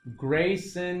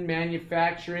 Grayson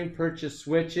Manufacturing purchased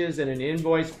switches at an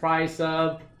invoice price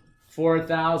of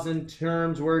 4,000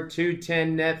 terms were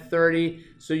 210 net 30.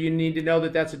 So you need to know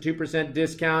that that's a 2%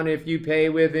 discount if you pay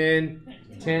within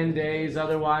 10 days.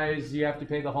 Otherwise, you have to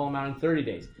pay the whole amount in 30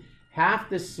 days. Half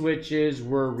the switches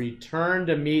were returned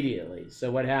immediately.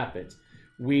 So what happens?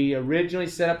 We originally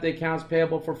set up the accounts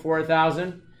payable for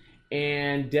 4,000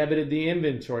 and debited the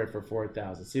inventory for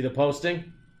 4,000. See the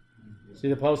posting? See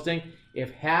the posting?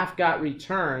 If half got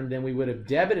returned, then we would have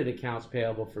debited accounts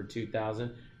payable for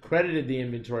 2,000, credited the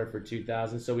inventory for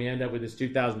 2,000, so we end up with this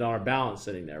 $2,000 balance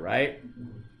sitting there, right?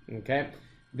 Okay.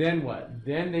 Then what?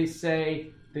 Then they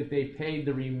say that they paid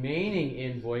the remaining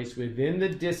invoice within the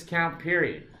discount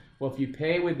period. Well, if you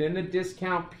pay within the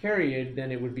discount period,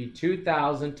 then it would be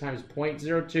 2,000 times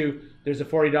 0.02. There's a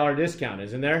 $40 discount,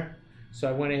 isn't there? So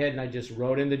I went ahead and I just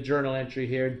wrote in the journal entry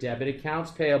here, debit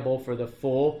accounts payable for the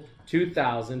full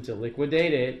 2,000 to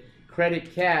liquidate it,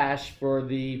 credit cash for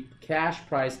the cash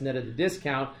price net of the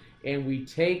discount, and we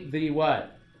take the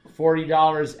what?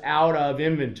 $40 out of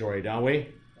inventory, don't we?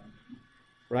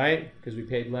 Right? Because we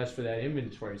paid less for that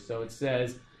inventory. So it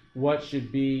says what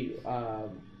should be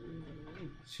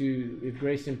if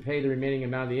Grayson pay the remaining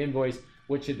amount of the invoice,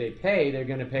 what should they pay? They're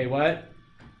going to pay what?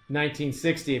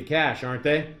 $1,960 of cash, aren't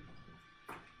they?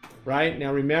 Right?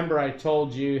 Now remember I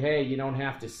told you, hey, you don't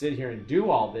have to sit here and do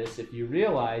all this if you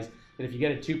realize that if you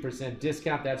get a 2%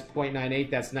 discount, that's 0.98,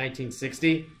 that's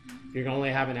 $1,960. If you're going to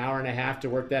only have an hour and a half to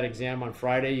work that exam on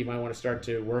Friday, you might want to start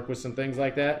to work with some things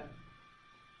like that.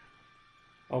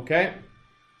 Okay?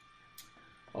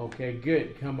 Okay,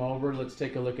 good. Come over. Let's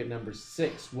take a look at number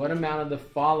 6. What amount of the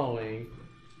following,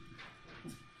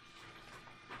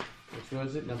 which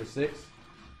was it, number 6?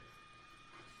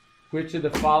 Which of the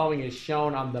following is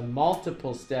shown on the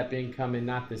multiple step income and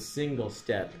not the single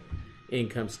step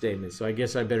income statement? So I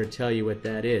guess I better tell you what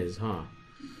that is, huh?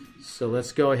 So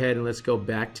let's go ahead and let's go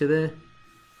back to the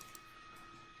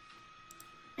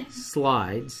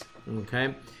slides,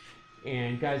 okay?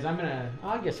 And guys,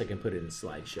 I guess I can put it in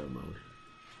slideshow mode.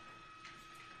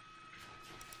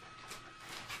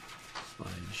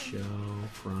 Slideshow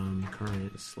from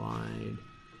current slide.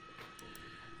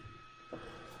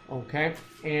 Okay,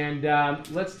 and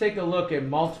let's take a look at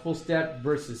multiple step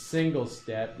versus single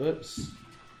step. Oops.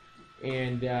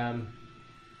 And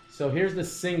so here's the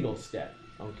single step,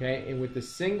 okay? And with the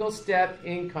single step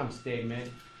income statement,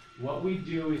 what we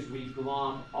do is we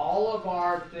glom all of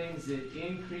our things that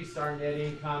increase our net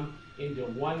income into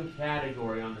one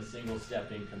category on the single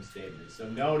step income statement. So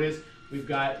notice we've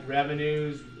got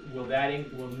revenues. Will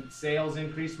sales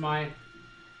increase my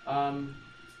net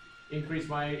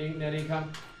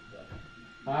income?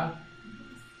 Huh?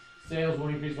 Sales will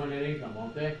increase my net income,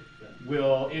 won't they? Yeah.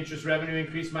 Will interest revenue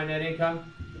increase my net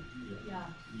income? Yeah.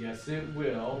 Yes, it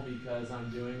will, because I'm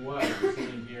doing what? I'm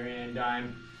sitting here and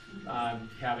I'm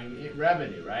having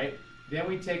revenue, right? Then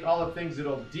we take all the things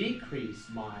that'll decrease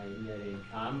my net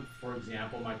income. For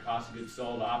example, my cost of goods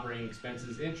sold, operating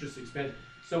expenses, interest expense.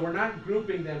 So we're not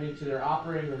grouping them into their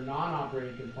operating or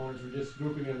non-operating components. We're just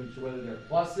grouping them into whether they're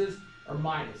pluses or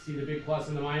minus. See the big plus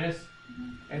and the minus?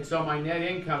 Mm-hmm. And so my net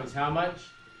income is how much?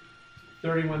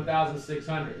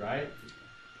 $31,600, right?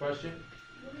 Question?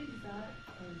 What is that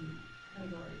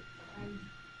category?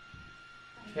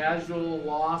 Casual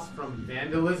loss from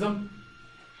vandalism.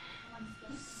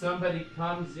 Somebody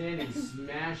comes in and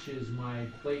smashes my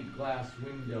plate glass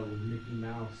window with Mickey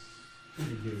Mouse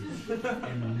figures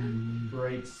and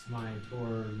breaks my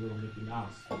poor little Mickey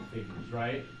Mouse figures,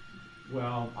 right?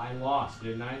 Well, I lost,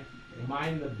 didn't I? Am I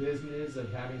in the business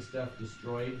of having stuff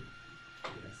destroyed?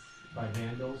 Yes. By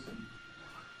vandals?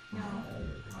 No.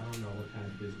 I don't know what kind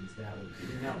of business that would be.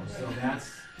 No, so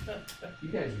that's, you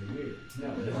guys are weird.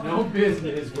 No, there's no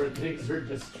business where things are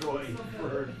destroyed So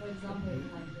for example,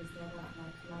 like this level,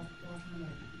 like last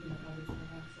minute, public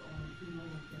products or like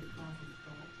the classes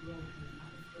got broken.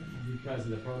 because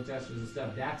of the protesters and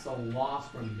stuff. That's a loss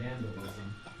from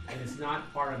vandalism, and it's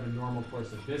not part of the normal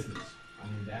course of business. I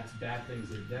mean, that's bad things.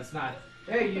 That's not,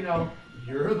 hey,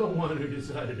 you're the one who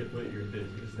decided to put your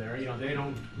business there. They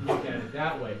don't look at it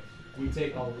that way. We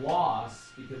take a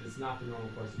loss because it's not the normal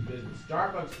course of business.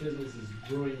 Starbucks business is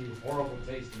brewing you horrible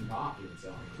tasting coffee and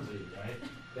selling it to you, right?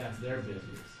 That's their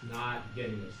business, not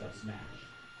getting their stuff smashed.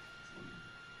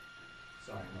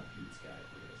 Sorry, I'm a Pete's guy.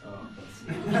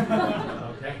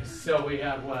 Okay, so we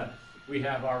have what? We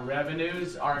have our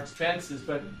revenues, our expenses,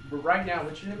 but right now,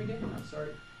 what's your name again? I'm sorry.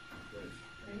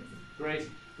 Grace.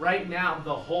 Right now,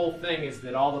 the whole thing is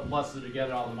that all the pluses are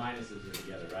together, all the minuses are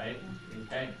together, right?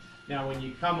 Okay. Now, when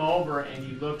you come over and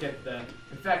you look at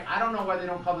in fact, I don't know why they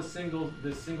don't call the single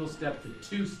step the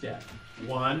two-step.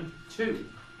 1, 2.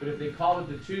 But if they called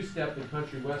it the two-step, the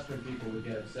country western people would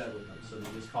get upset with them. So they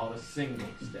just call it a single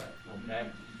step. Okay?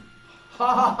 Ha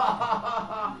ha ha ha ha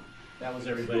ha! That was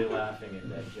everybody laughing at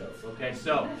that joke. Okay,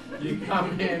 so you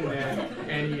come in there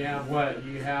and you have what?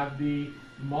 You have the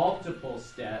multiple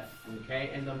step.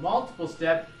 Okay, and the multiple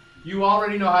step, you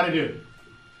already know how to do.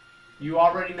 You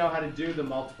already know how to do the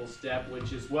multiple step,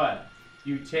 which is what?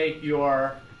 You take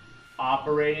your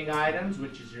operating items,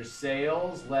 which is your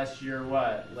sales, less your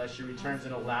what? Less your returns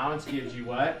and allowance gives you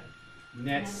what?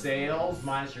 Net sales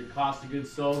minus your cost of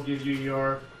goods sold gives you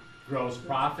your gross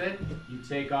profit. You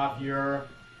take off your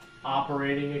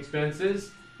operating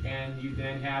expenses, and you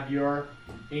then have your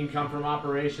income from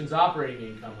operations, operating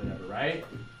income, whatever, right?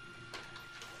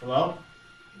 Hello?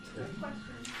 Good question.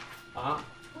 Uh-huh.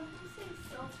 When you say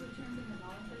sales returns and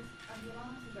allowances, are the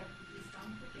allowances like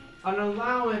discounted things? An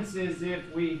allowance is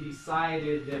if we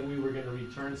decided that we were going to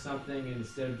return something, and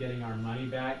instead of getting our money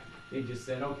back, they just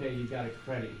said, okay, you've got a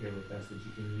credit here with us that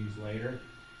you can use later.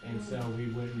 And so we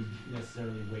wouldn't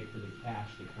necessarily wait for the cash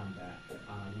to come back.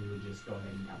 We would just go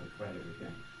ahead and have a credit with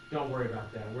them. Don't worry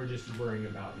about that. We're just worrying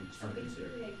about So returns here.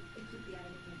 basically, I keep the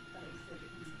item that I said it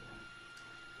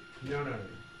can No, no, no.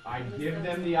 I give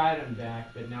them the item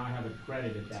back, but now I have a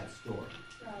credit at that store.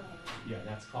 Yeah,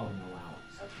 that's called an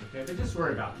allowance. Okay, but just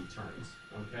worry about returns.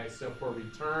 Okay, so for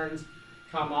returns,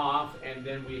 come off, and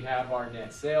then we have our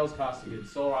net sales, cost of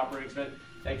goods sold, operating expense.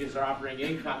 That gives our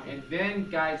operating income. And then,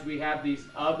 guys, we have these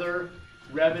other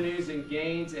revenues and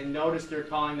gains, and notice they're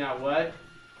calling that what?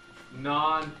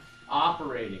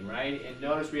 Non-operating, right? And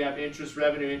notice we have interest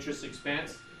revenue, interest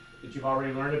expense that you've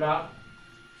already learned about,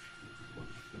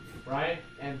 right?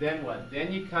 And then what?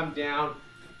 Then you come down,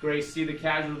 Grace, see the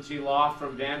casualty law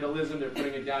from vandalism, they're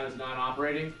putting it down as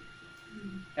non-operating.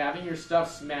 Having your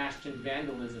stuff smashed in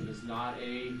vandalism is not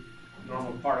a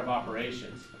normal part of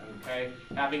operations, okay?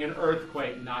 Having an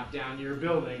earthquake knock down your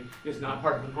building is not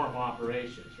part of the normal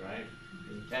operations, right?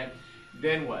 Okay?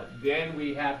 Then what? Then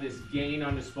we have this gain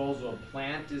on disposal of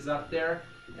plant is up there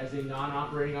as a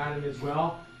non-operating item as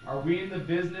well. Are we in the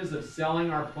business of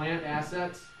selling our plant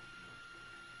assets?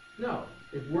 No.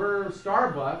 If we're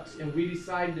Starbucks and we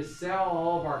decide to sell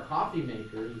all of our coffee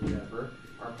makers, whatever,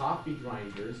 our coffee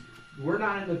grinders, we're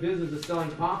not in the business of selling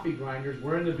coffee grinders.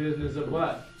 We're in the business of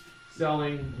what?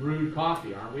 Selling brewed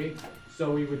coffee, aren't we?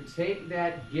 So we would take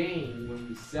that gain when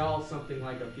we sell something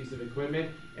like a piece of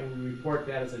equipment, and we report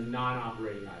that as a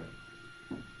non-operating item.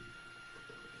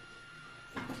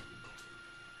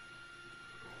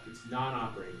 It's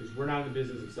non-operating because we're not in the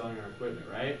business of selling our equipment,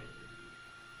 right?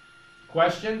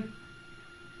 Question?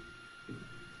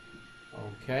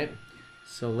 Okay,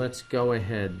 so let's go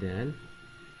ahead then.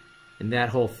 And that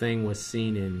whole thing was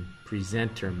seen in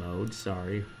presenter mode.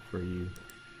 Sorry for you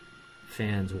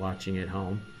fans watching at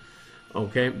home.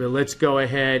 Okay, but let's go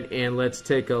ahead and let's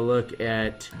take a look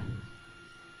at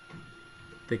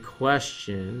the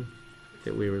question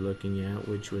that we were looking at,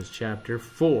 which was chapter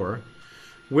 4.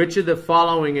 Which of the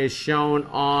following is shown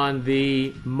on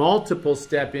the multiple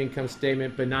step income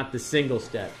statement but not the single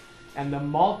step? And the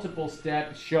multiple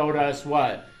step showed us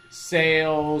what?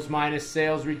 Sales minus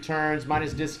sales returns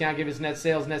minus discount give us net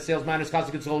sales minus cost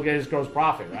of goods sold give us gross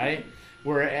profit, right?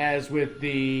 Whereas with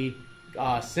the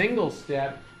single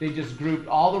step, they just grouped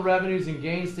all the revenues and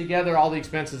gains together, all the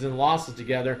expenses and losses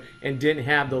together, and didn't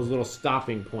have those little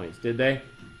stopping points, did they?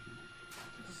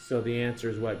 So the answer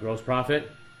is what? Gross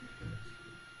profit?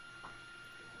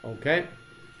 Okay.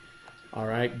 All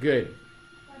right, good.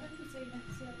 Why don't you say net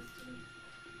sales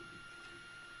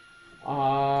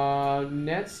too?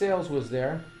 Net sales was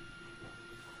there.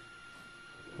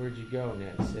 Where'd you go,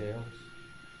 net sales?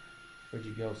 Where'd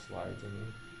you go, slides? I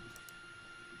mean.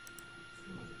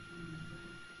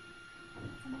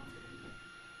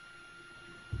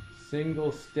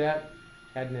 Single step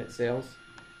had net sales.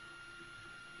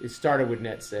 It started with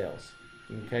net sales.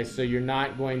 Okay, so you're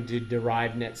not going to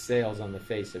derive net sales on the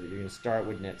face of it. You're going to start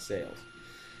with net sales.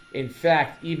 In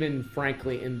fact, even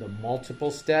frankly in the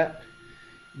multiple step,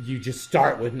 you just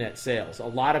start with net sales. A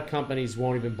lot of companies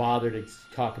won't even bother to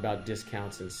talk about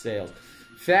discounts and sales.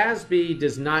 FASB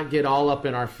does not get all up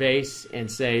in our face and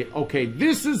say, okay,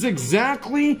 this is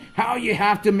exactly how you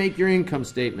have to make your income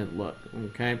statement look,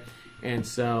 okay? And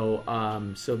so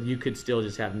so you could still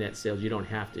just have net sales. You don't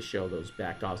have to show those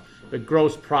backed offs. But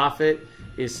gross profit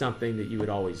is something that you would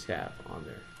always have on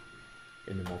there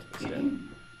in the multiple step.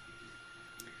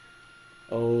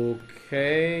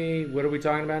 Okay, what are we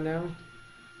talking about now?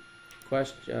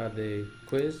 The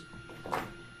quiz?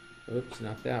 Oops,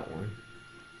 not that one.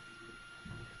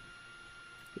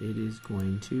 It is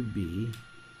going to be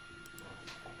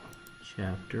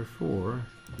chapter 4,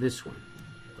 this one,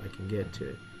 if I can get to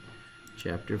it.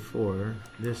 Chapter 4,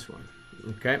 this one.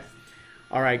 Okay.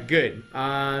 All right, good.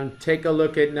 Take a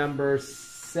look at number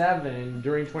 7.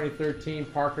 During 2013,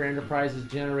 Parker Enterprises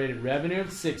generated revenue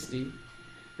of 60.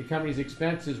 The company's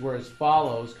expenses were as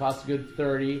follows: cost of goods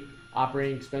 30,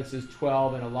 operating expenses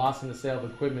 12, and a loss in the sale of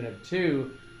equipment of 2.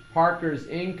 Parker's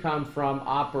income from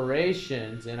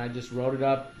operations, and I just wrote it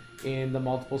up in the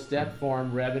multiple step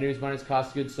form, revenues minus cost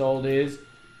of goods sold is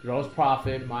gross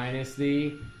profit minus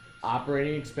the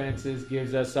operating expenses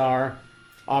gives us our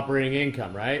operating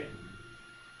income, right?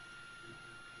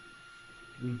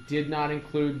 We did not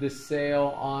include the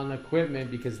sale on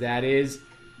equipment because that is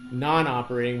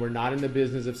non-operating. We're not in the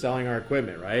business of selling our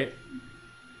equipment, right?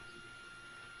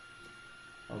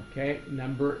 Okay,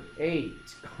 number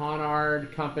 8.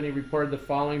 Conard Company reported the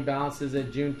following balances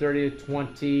at June 30th,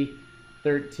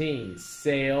 2013.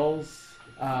 Sales,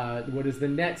 what is the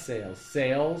net sales?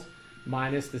 Sales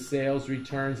minus the sales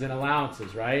returns and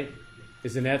allowances, right?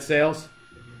 Is the net sales?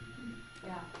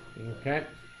 Yeah. Okay.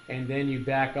 And then you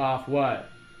back off what?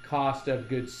 Cost of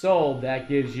goods sold. That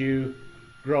gives you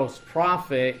gross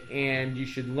profit. And you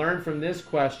should learn from this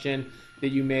question that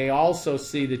you may also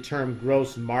see the term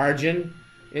gross margin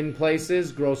in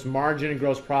places. Gross margin and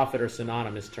gross profit are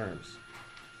synonymous terms.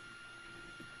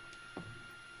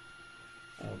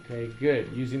 Okay,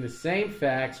 good. Using the same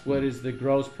facts, what is the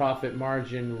gross profit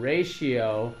margin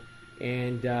ratio?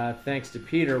 And thanks to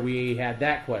Peter, we had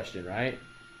that question, right?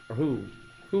 Or who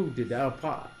did that?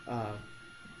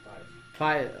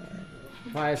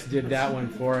 Pius did that one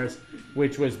for us,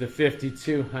 which was the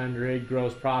 5,200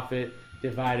 gross profit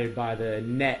divided by the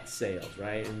net sales,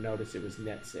 right? And notice it was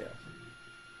net sales.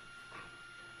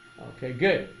 Okay,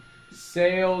 good.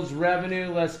 Sales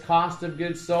revenue less cost of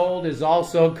goods sold is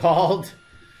also called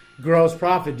gross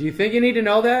profit. Do you think you need to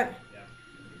know that? Yeah.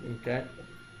 Okay.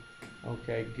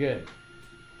 Okay, good.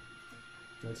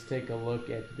 Let's take a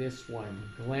look at this one.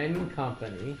 Glenn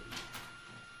Company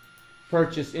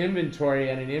purchased inventory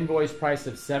at an invoice price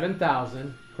of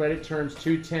 $7,000. Credit terms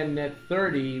 210, net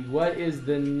 30. What is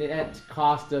the net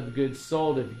cost of goods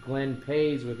sold if Glenn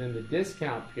pays within the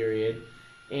discount period?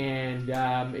 And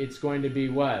it's going to be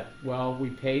what? Well,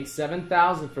 we paid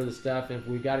 $7,000 for the stuff. If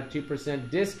we got a 2%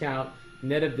 discount,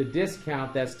 net of the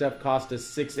discount, that stuff cost us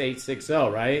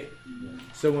 $6,860, right? Yeah.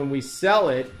 So when we sell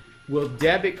it, we'll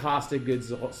debit cost of goods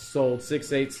sold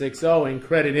 $6,860 and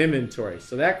credit inventory.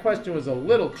 So that question was a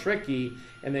little tricky,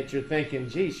 and that you're thinking,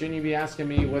 gee, shouldn't you be asking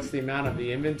me what's the amount of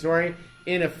the inventory?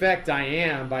 In effect, I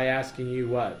am by asking you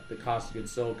what? The cost of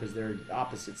goods sold, because they're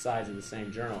opposite sides of the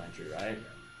same journal entry, right?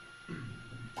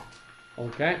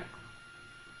 Okay?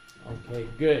 Okay,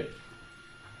 good.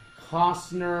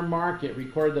 Costner Market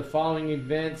recorded the following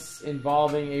events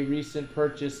involving a recent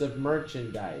purchase of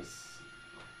merchandise.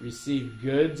 Received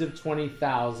goods of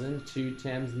 $20,000, 2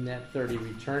 times net 30,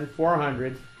 returned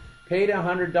 $400, paid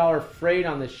 $100 freight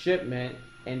on the shipment,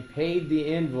 and paid the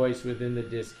invoice within the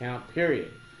discount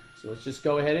period. So let's just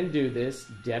go ahead and do this.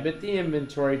 Debit the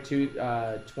inventory to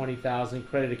 $20,000,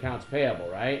 credit accounts payable,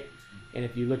 right? And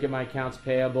if you look at my accounts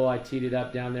payable, I teed it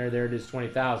up down there. There it is,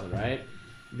 $20,000, right?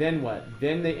 Then what?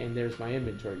 Then and there's my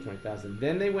inventory, $20,000.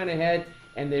 Then they went ahead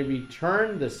and they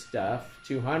returned the stuff,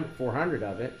 400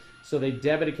 of it. So they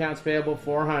debit accounts payable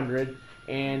 $400,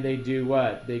 and they do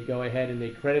what? They go ahead and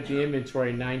they credit the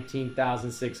inventory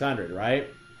 $19,600,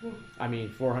 right? I mean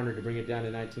 $400 to bring it down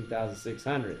to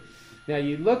 $19,600. Now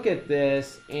you look at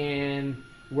this, and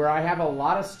where I have a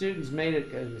lot of students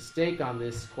made a mistake on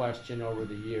this question over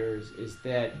the years is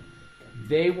that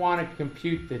they want to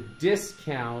compute the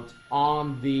discount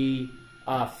on the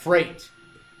freight.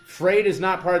 Freight is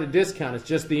not part of the discount. It's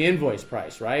just the invoice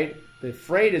price, right? The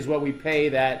freight is what we pay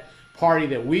that party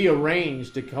that we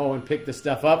arranged to go and pick the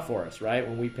stuff up for us, right,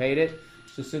 when we paid it.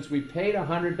 So since we paid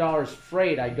 $100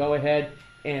 freight, I go ahead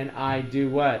and I do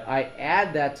what? I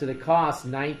add that to the cost,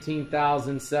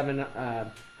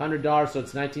 $19,700, so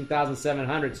it's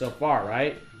 $19,700 so far,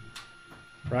 right?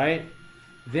 Right?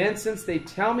 Then since they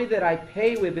tell me that I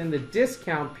pay within the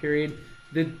discount period,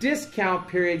 the discount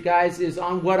period, guys, is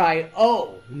on what I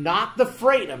owe, not the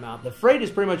freight amount. The freight is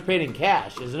pretty much paid in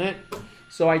cash, isn't it?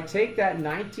 So I take that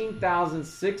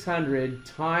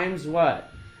 $19,600 times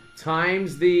what?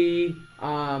 Times the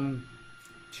 2%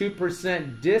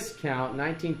 discount,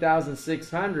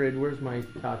 $19,600. Where's my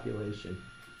calculation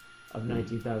of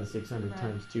 $19,600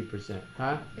 times 2%?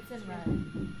 Huh? It's in red.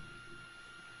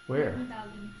 Where?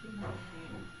 1,200.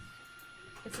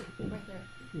 It's right there.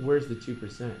 Where's the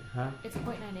 2%? Huh? It's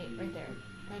 0.98 right there.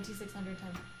 9,600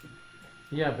 times.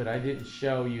 Yeah, but I didn't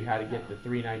show you how to get the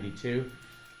 392.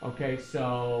 Okay,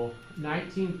 so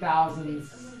 19,000.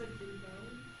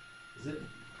 Is it?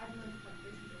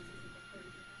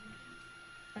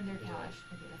 Under cash.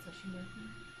 Okay, that's what she did.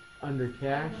 Under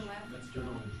cash? That's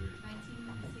journal entry.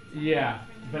 19,600. Yeah,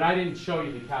 but I didn't show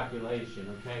you the calculation,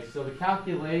 okay? So the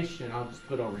calculation, I'll just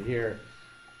put over here,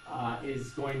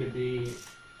 is going to be,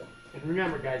 and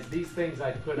remember guys, these things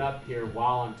I put up here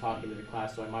while I'm talking to the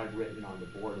class, so I might have written it on the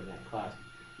board in that class.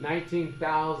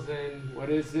 19,000, what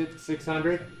is it,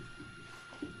 600?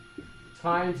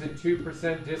 Times a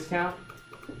 2% discount.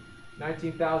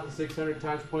 19,600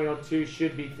 times 0.02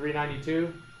 should be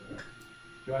 392.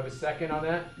 Do I have a second on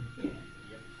that?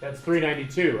 That's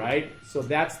 392, right? So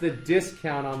that's the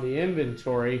discount on the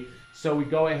inventory. So we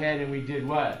go ahead and we did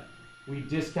what? We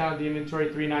discounted the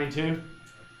inventory 392.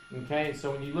 Okay,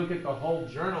 so when you look at the whole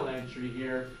journal entry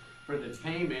here for the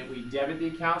payment, we debit the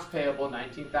accounts payable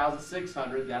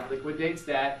 19,600. That liquidates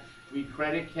that. We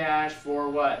credit cash for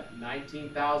what?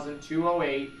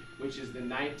 19,208, which is the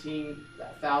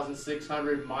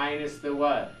 19,600 minus the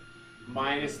what?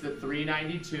 Minus the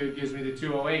 392 gives me the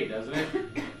 208, doesn't it?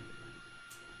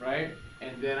 Right?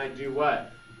 And then I do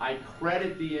what? I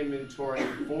credit the inventory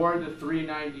for the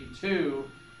 392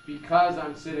 because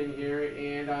I'm sitting here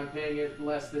and I'm paying it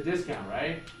less the discount,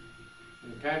 right?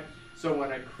 Okay? So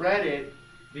when I credit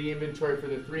the inventory for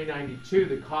the 392,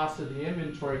 the cost of the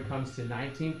inventory comes to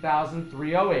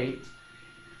 19,308.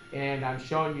 And I'm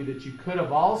showing you that you could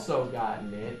have also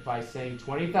gotten it by saying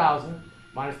 20,000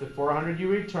 minus the 400 you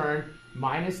return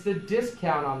minus the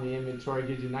discount on the inventory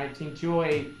gives you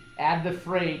 19,208. Add the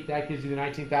freight, that gives you the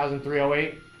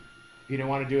 19,308. If you don't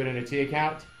want to do it in a T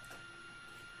account.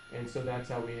 And so that's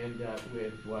how we end up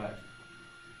with what?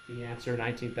 The answer,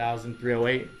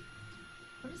 19,308.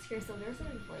 I'm just curious, so there's an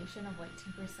inflation of like 2%.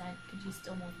 Could you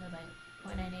still multiply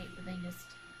by 0.98 but then just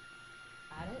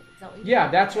add it? Is that what you Yeah,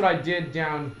 did? that's what I did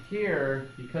down here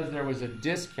because there was a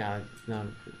discount. No,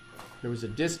 there was a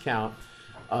discount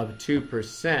of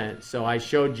 2%. So I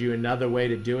showed you another way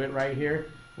to do it right here,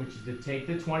 which is to take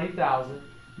the 20,000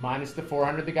 minus the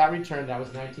 400 that got returned. That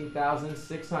was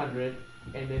 19,600.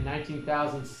 And then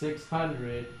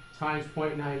 19,600 times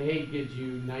 0.98 gives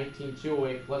you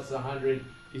 19,208 plus 100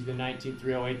 is the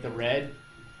 19,308, the red.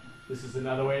 This is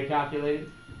another way to calculate it.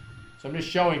 So I'm just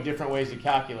showing different ways to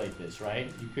calculate this,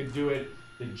 right? You could do it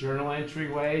the journal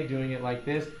entry way, doing it like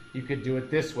this. You could do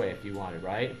it this way if you wanted,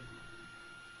 right?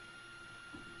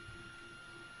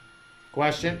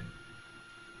 Question?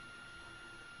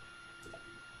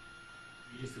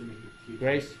 You used to make it cute.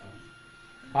 Grace?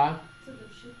 Huh? So the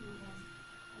shipping cost,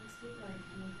 I'm still like,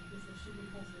 because the shipping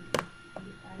cost is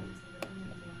adding to the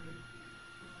inventory.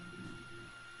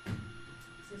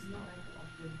 So it's not like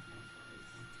often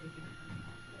it's taken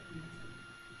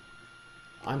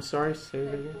out. I'm sorry, say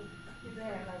that again. Is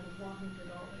there like $100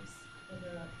 for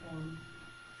the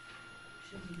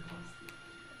shipping cost?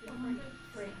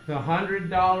 Freight. The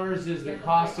 $100 is the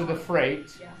cost of the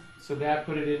freight. Yeah. So that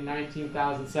put it in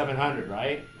 19,700,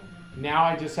 right? Now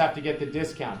I just have to get the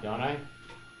discount, don't I?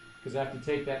 Because I have to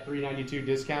take that 392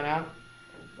 discount out.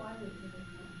 Why would you $100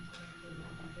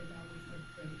 for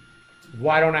freight?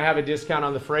 Why don't I have a discount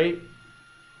on the freight?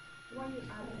 Why you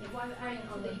adding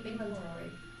on the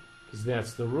inventory? Because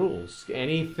that's the rules.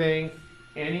 Anything,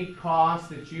 any cost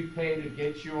that you pay to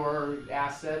get your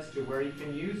assets to where you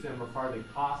can use them are part of the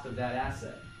cost of that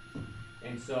asset.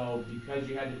 And so because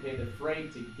you had to pay the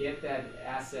freight to get that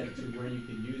asset to where you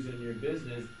can use it in your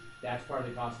business, that's part of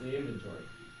the cost of the inventory.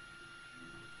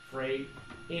 Freight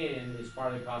in is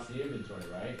part of the cost of the inventory,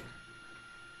 right?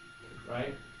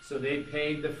 Right? So they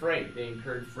paid the freight. They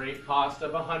incurred freight cost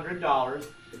of $100,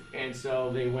 and so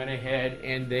they went ahead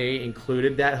and they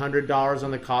included that $100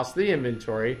 on the cost of the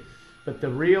inventory. But the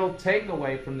real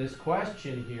takeaway from this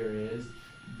question here is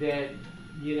that,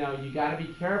 you know, you got to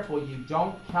be careful. You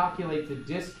don't calculate the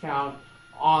discount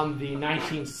on the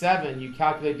 19.7. You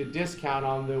calculate the discount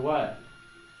on the what?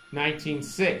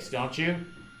 19.6, don't you?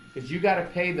 Because you got to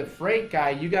pay the freight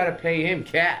guy. You got to pay him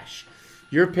cash.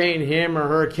 You're paying him or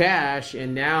her cash,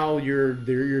 and now your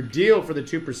deal for the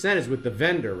 2% is with the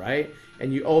vendor, right?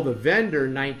 And you owe the vendor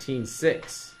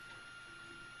 19.6.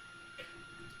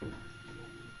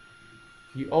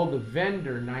 You owe the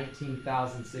vendor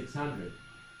 19,600.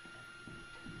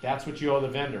 That's what you owe the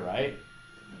vendor, right?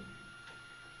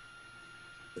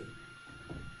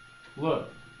 Look,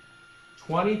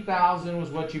 20,000 was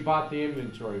what you bought the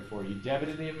inventory for. You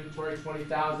debited the inventory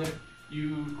 20,000.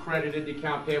 You credited the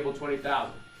account payable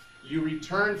 20,000. You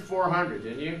returned 400,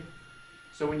 didn't you?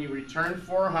 So when you returned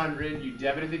 400, you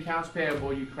debited the accounts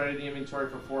payable. You credited the inventory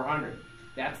for 400.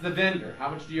 That's the vendor. How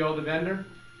much do you owe the vendor?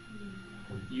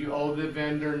 You owe the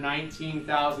vendor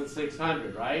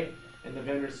 19,600, right? And the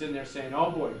vendor's sitting there saying,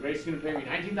 "Oh boy, Grace is going to pay me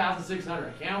 19,600.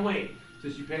 I can't wait. So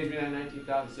she pays me that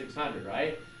 $19,600,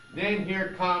 right? Then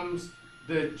here comes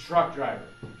the truck driver.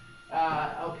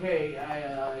 Okay,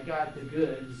 I got the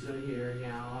goods here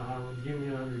now. Give me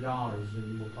 $100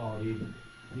 and we'll call it even.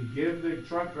 You give the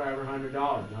truck driver $100,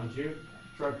 don't you?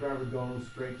 Truck driver goes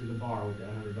straight to the bar with that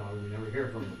 $100. We never hear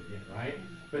from him again, right?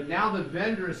 But now the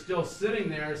vendor is still sitting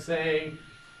there saying,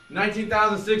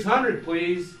 $19,600,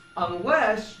 please,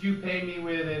 unless you pay me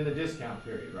within the discount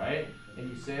period, right? And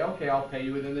you say, okay, I'll pay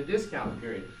you within the discount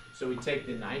period. So we take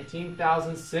the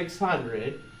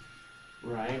 $19,600,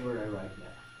 right? Where did I write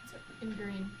that? In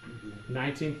green.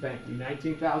 Thank you.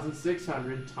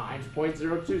 19,600 times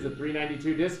 0.02 is a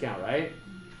 $392 discount, right?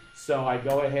 So I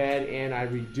go ahead and I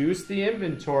reduce the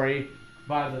inventory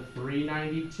by the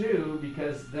 $392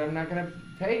 because they're not going to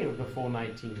pay the full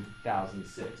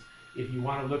 $19,600. If you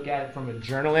want to look at it from a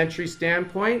journal entry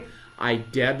standpoint, I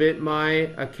debit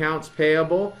my accounts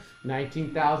payable,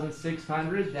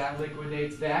 $19,600. That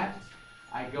liquidates that.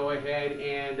 I go ahead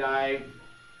and I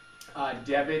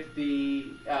debit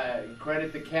the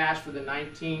credit the cash for the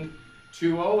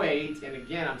 $19,208, and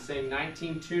again I'm saying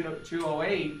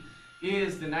 $19,208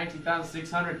 is the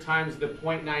 $19,600 times the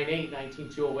 0.98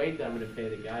 $19,208 that I'm going to pay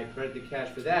the guy. I credit the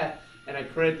cash for that, and I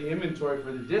credit the inventory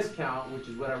for the discount, which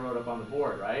is what I wrote up on the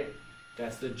board, right?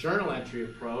 That's the journal entry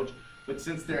approach. But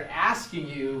since they're asking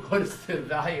you what is the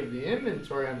value of the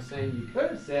inventory, I'm saying you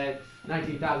could have said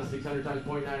 19,600 times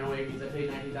 0.908 means I paid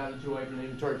 19,208 for the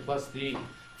inventory plus the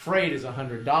freight is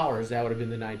 $100. That would have been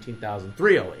the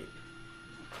 19,308.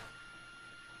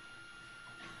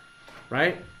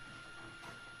 Right?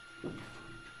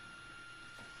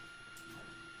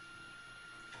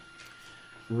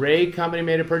 Ray Company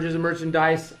made a purchase of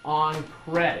merchandise on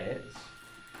credit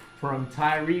from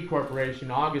Tyree Corporation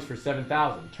in August for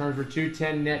 $7,000. Terms were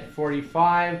 210 net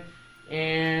 45.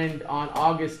 And on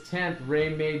August 10th,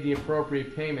 Ray made the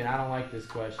appropriate payment. I don't like this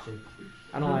question.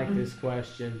 I don't like this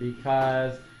question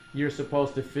because you're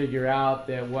supposed to figure out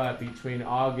that what between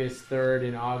August 3rd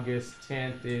and August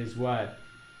 10th is what?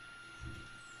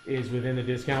 Is within the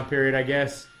discount period, I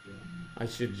guess. I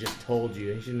should have just told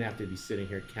you. You shouldn't have to be sitting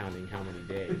here counting how many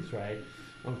days, right?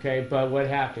 Okay, but what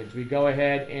happens? We go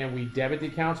ahead and we debit the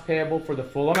accounts payable for the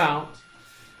full amount.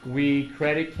 We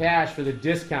credit cash for the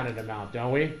discounted amount,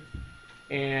 don't we?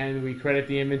 And we credit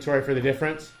the inventory for the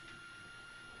difference.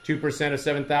 2% of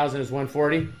 7,000 is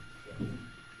 140.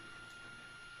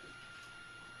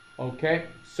 Okay,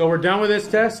 so we're done with this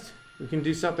test. We can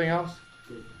do something else.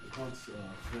 So accounts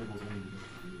payable is only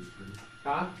deducted.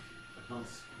 Huh?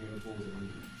 Accounts payable is only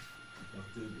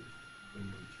deducted when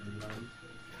you return them,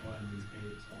 when you pay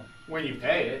it off. When you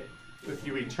pay it. If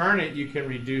you return it, you can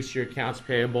reduce your accounts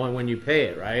payable, and when you pay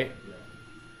it, right? Yeah.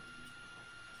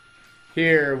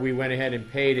 Here, we went ahead and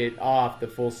paid it off, the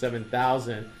full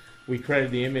 7,000. We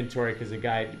credited the inventory because the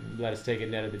guy let us take a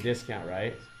net of the discount,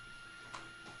 right?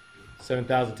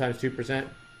 7,000 times 2%.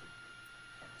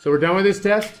 So we're done with this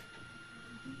test?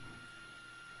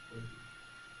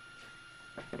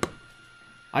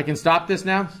 I can stop this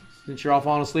now, since you're all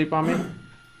falling asleep on me?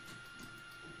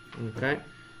 Okay.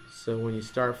 So when you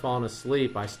start falling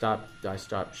asleep, I stop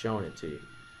showing it to you.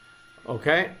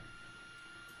 Okay?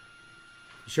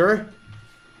 Sure?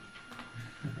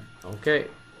 Okay.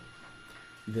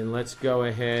 Then let's go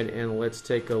ahead and let's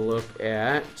take a look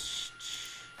at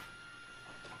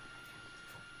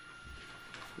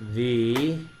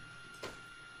the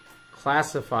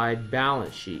classified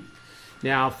balance sheet.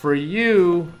 Now for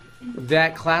you,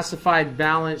 that classified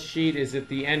balance sheet is at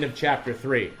the end of chapter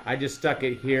 3. I just stuck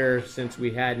it here since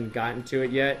we hadn't gotten to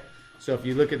it yet. So if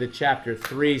you look at the chapter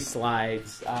 3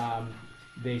 slides,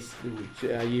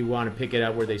 you want to pick it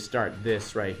up where they start,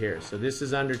 this right here. So this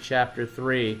is under chapter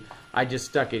 3. I just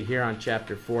stuck it here on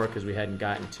chapter 4 because we hadn't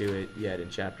gotten to it yet in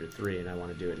chapter 3, and I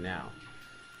want to do it now.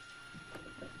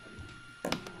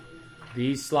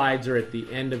 These slides are at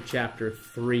the end of chapter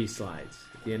 3 slides.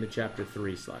 The end of chapter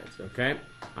 3 slides, okay?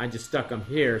 I just stuck them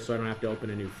here so I don't have to open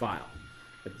a new file.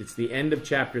 But it's the end of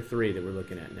chapter 3 that we're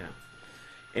looking at now.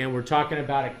 And we're talking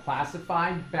about a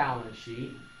classified balance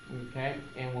sheet, okay?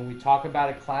 And when we talk about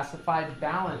a classified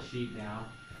balance sheet now,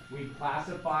 we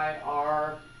classify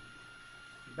our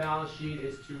balance sheet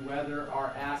as to whether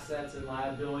our assets and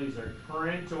liabilities are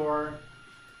current or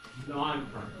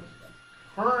non-current.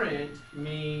 Current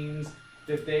means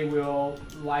that they will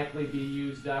likely be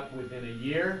used up within a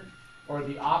year, or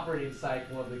the operating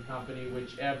cycle of the company,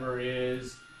 whichever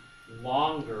is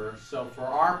longer. So for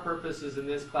our purposes in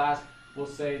this class, we'll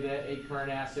say that a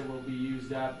current asset will be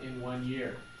used up in 1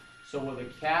 year. So will the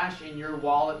cash in your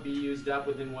wallet be used up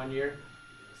within 1 year?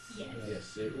 Yes.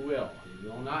 Yes, it will. It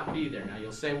will not be there. Now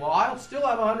you'll say, well, I'll still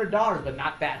have $100, but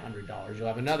not that $100. You'll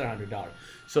have another $100.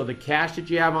 So the cash that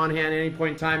you have on hand at any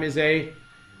point in time is a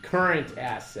current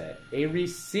asset. A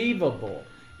receivable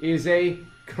is a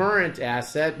current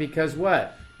asset because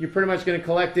what? You're pretty much going to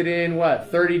collect it in what?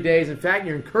 30 days. In fact,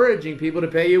 you're encouraging people to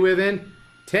pay you within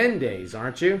 10 days,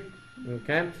 aren't you?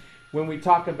 Okay. When we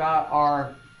talk about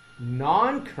our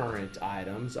non-current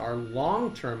items, our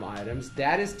long-term items,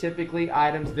 that is typically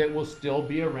items that will still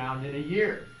be around in a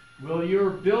year. Will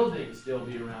your building still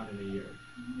be around in a year?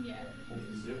 Yes. Yes,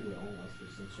 it will, unless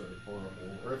there's some sort of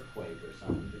horrible earthquake or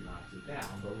something that knocks it down.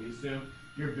 But we assume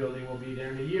your building will be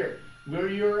there in a year. Will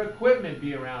your equipment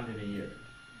be around in a year?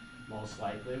 Most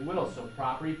likely it will. So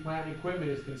property, plant, and equipment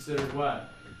is considered what?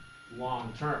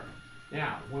 Long-term.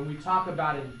 Now, when we talk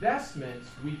about investments,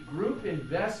 we group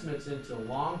investments into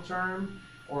long-term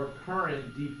or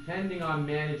current depending on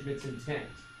management's intent.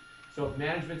 So if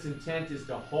management's intent is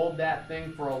to hold that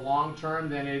thing for a long term,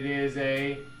 then it is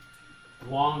a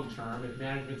long term. If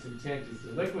management's intent is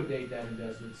to liquidate that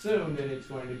investment soon, then it's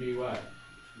going to be what?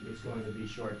 It's going to be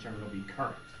short term, it'll be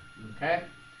current. Okay?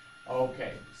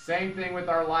 Okay. Same thing with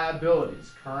our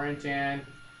liabilities, current and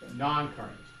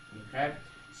non-current. Okay?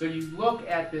 So you look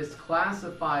at this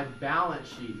classified balance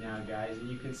sheet now, guys, and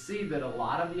you can see that a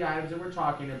lot of the items that we're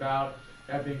talking about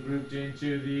have been grouped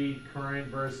into the current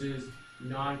versus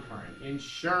non-current.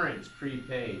 Insurance,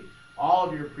 prepaid. All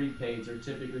of your prepaids are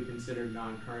typically considered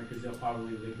non-current because they'll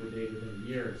probably liquidate within a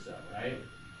year or so, right?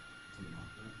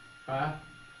 Huh?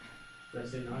 Did I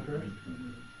say non-current?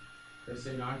 Did I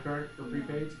say non-current for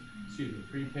prepaids? Excuse me,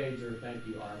 prepaids are, thank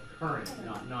you, are current,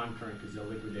 not non-current because they'll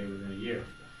liquidate within a year.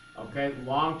 Okay,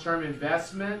 long-term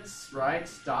investments, right?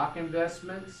 Stock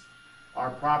investments, our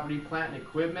property, plant, and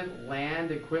equipment, land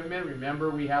equipment. Remember,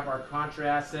 we have our contra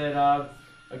asset of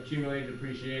accumulated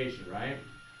depreciation, right?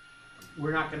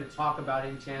 We're not going to talk about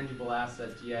intangible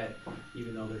assets yet,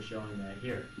 even though they're showing that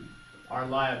here. Our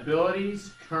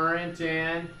liabilities, current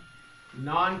and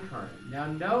non-current. Now,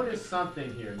 notice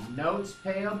something here. Notes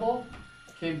payable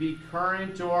can be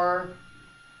current or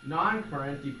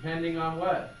non-current depending on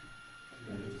what?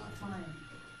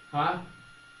 Huh?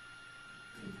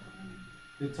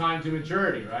 The time to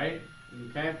maturity, right?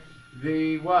 Okay.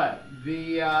 The what?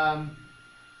 The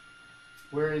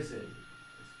where is it?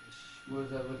 What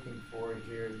was I looking for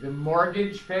here? The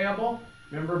mortgage payable.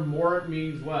 Remember, mort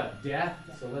means what? Death.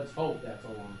 So let's hope that's a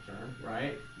long term,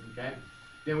 right? Okay.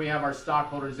 Then we have our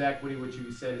stockholders' equity, which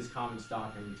we said is common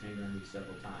stock and retained earnings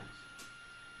several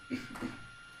times.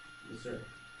 Yes, sir.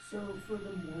 So for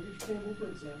the mortgage payable, for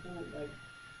example, like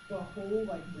the whole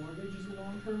mortgage is a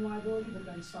long-term liability, but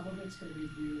then some of it's going to be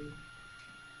due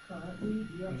currently.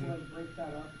 Do you have to break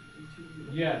that up into?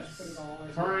 Yes. Put it all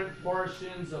as Current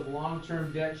portions of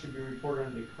long-term debt should be reported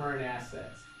under current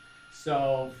assets.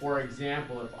 So, for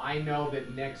example, if I know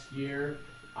that next year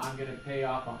I'm going to pay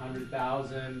off $100,000,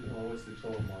 well, what's the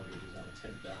total mortgage? Is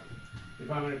on $10,000. If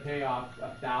I'm going to pay off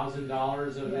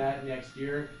 $1,000 of that next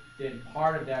year, then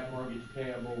part of that mortgage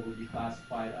payable would be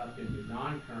classified up into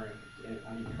non-current,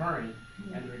 current,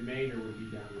 and the remainder would be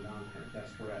down to non-current.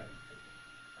 That's correct.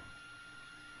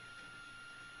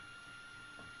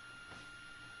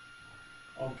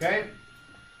 Okay.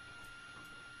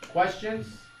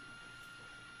 Questions?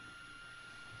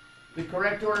 The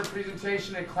correct order of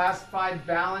presentation and classified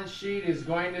balance sheet is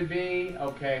going to be,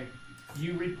 okay,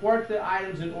 you report the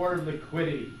items in order of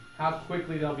liquidity, how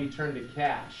quickly they'll be turned to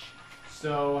cash.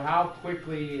 So how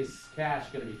quickly is cash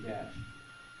going to be cash?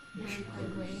 Very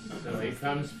quickly. So it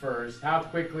comes first. How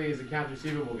quickly is accounts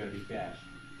receivable going to be cash?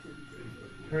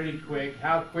 Pretty quick.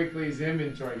 How quickly is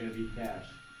inventory going to be cash?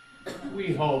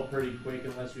 We hope pretty quick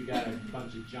unless we got a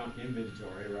bunch of junk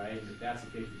inventory, right? And if that's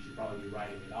the case, we should probably be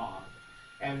writing it off.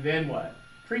 And then what?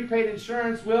 Prepaid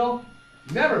insurance will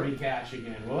never be cash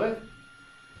again, will it?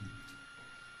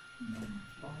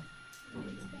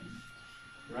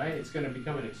 Right? It's going to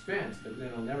become an expense, but then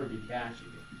it'll never be cash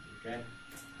again. Okay?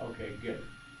 Okay, good.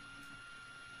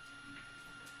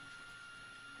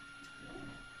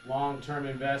 Long-term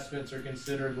investments are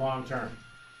considered long-term.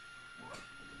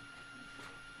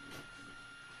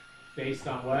 Based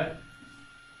on what?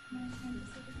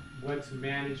 What's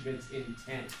management's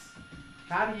intent?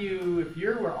 How do you, if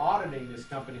you were auditing this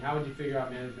company, how would you figure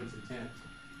out management's intent?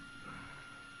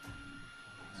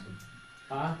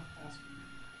 Huh?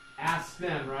 Ask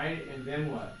them, right? And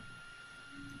then what?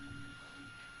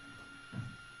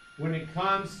 When it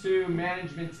comes to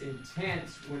management's intent,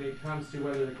 when it comes to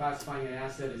whether they're classifying an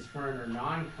asset as current or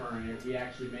non-current, we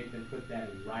actually make them put that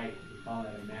in writing. We call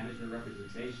that a management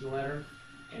representation letter.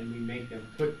 and we make them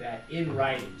put that in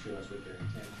writing to us what their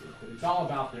intent is. But it's all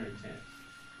about their intent.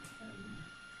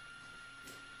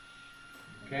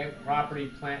 Okay, property,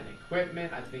 plant, and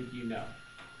equipment, I think you know.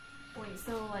 Wait,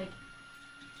 so like,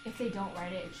 if they don't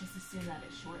write it, it's just assume that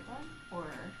it's short then? Or?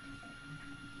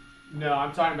 No,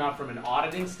 I'm talking about from an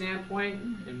auditing standpoint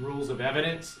and rules of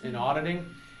evidence in auditing.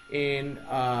 In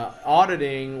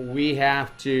auditing, we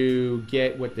have to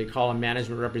get what they call a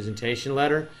management representation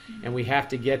letter, and we have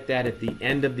to get that at the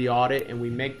end of the audit, and we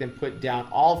make them put down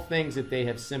all things that they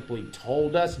have simply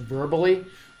told us verbally.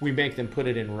 We make them put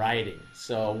it in writing.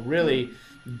 So really,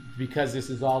 because this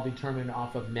is all determined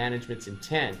off of management's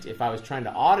intent, if I was trying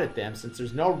to audit them, since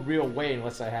there's no real way,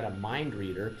 unless I had a mind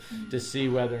reader, to see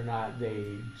whether or not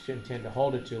they should intend to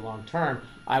hold it to long term,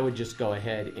 I would just go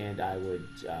ahead and I would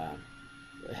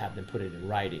have them put it in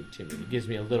writing to me. It gives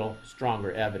me a little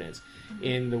stronger evidence.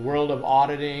 In the world of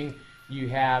auditing, you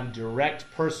have direct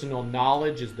personal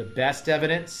knowledge is the best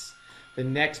evidence. The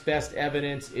next best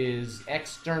evidence is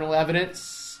external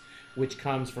evidence, which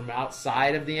comes from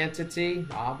outside of the entity,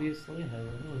 obviously.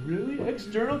 Really?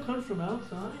 External comes from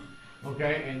outside?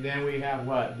 Okay, and then we have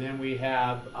what? Then we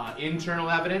have internal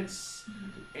evidence.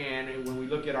 And when we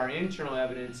look at our internal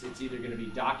evidence, it's either going to be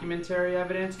documentary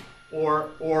evidence or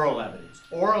oral evidence.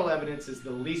 Oral evidence is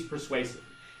the least persuasive.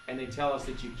 And they tell us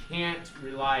that you can't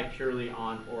rely purely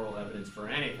on oral evidence for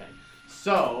anything.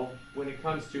 So, when it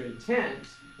comes to intent,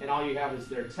 and all you have is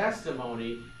their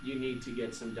testimony, you need to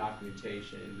get some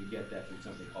documentation, and you get that from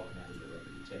something called a management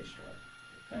representation letter.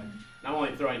 Okay? And I'm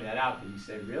only throwing that out because you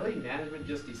say, really? Management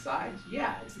just decides?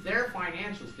 Yeah, it's their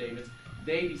financial statements.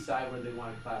 They decide whether they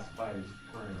want to classify it as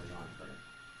current or non-current.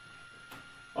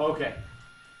 Okay.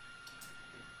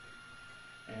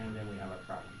 And then we have our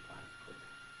property, plant, equipment.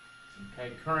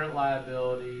 Okay, current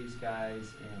liabilities,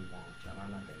 guys, and long-term.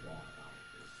 I'm not going to go on about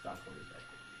this stuff.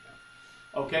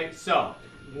 Okay, so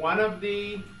one of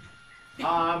the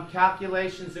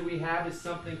calculations that we have is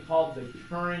something called the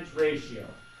current ratio.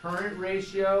 Current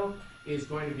ratio is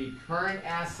going to be current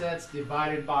assets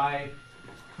divided by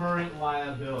current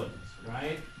liabilities,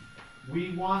 right?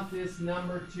 We want this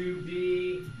number to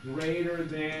be greater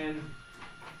than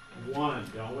 1,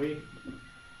 don't we?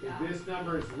 If this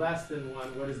number is less than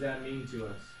 1, what does that mean to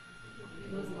us?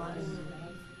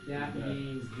 That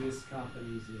means this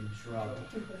company's in trouble.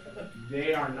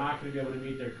 They are not going to be able to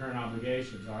meet their current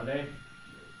obligations, are they?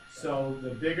 So the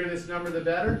bigger this number, the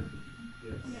better?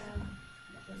 Yes. Yeah.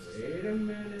 Wait a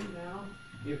minute now.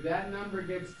 If that number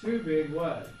gets too big,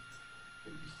 what?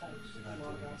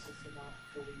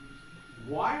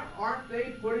 Why aren't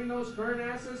they putting those current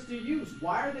assets to use?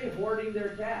 Why are they hoarding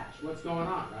their cash? What's going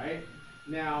on, right?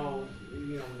 Now,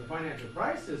 you know, when the financial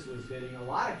crisis was hitting, a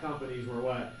lot of companies were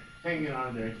what? Hanging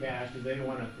on to their cash because they didn't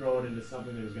want to throw it into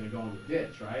something that was going to go in the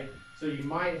ditch, right? So you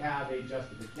might have a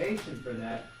justification for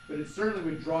that, but it certainly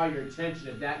would draw your attention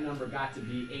if that number got to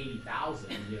be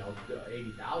 80,000, you know,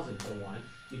 80,000 to 1.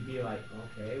 You'd be like,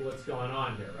 okay, what's going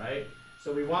on here, right?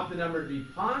 So we want the number to be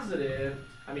positive,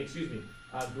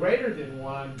 greater than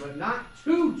 1, but not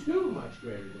too much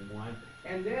greater than 1.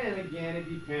 And then, again, it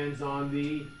depends on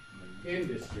the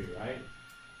industry, right?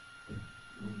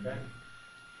 Okay.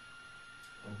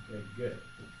 Okay, good.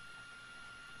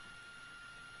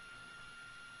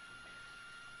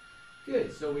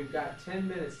 Good, so we've got 10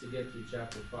 minutes to get through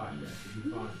chapter 5. That should be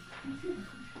fine.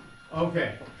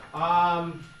 Okay.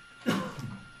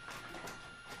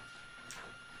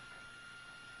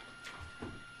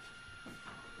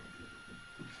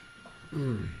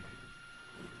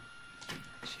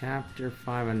 Chapter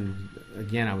 5, and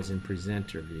again, I was in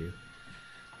presenter view.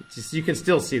 It's just, you can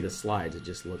still see the slides, it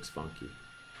just looks funky.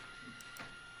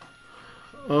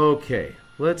 Okay,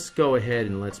 let's go ahead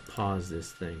and let's pause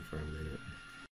this thing for a minute.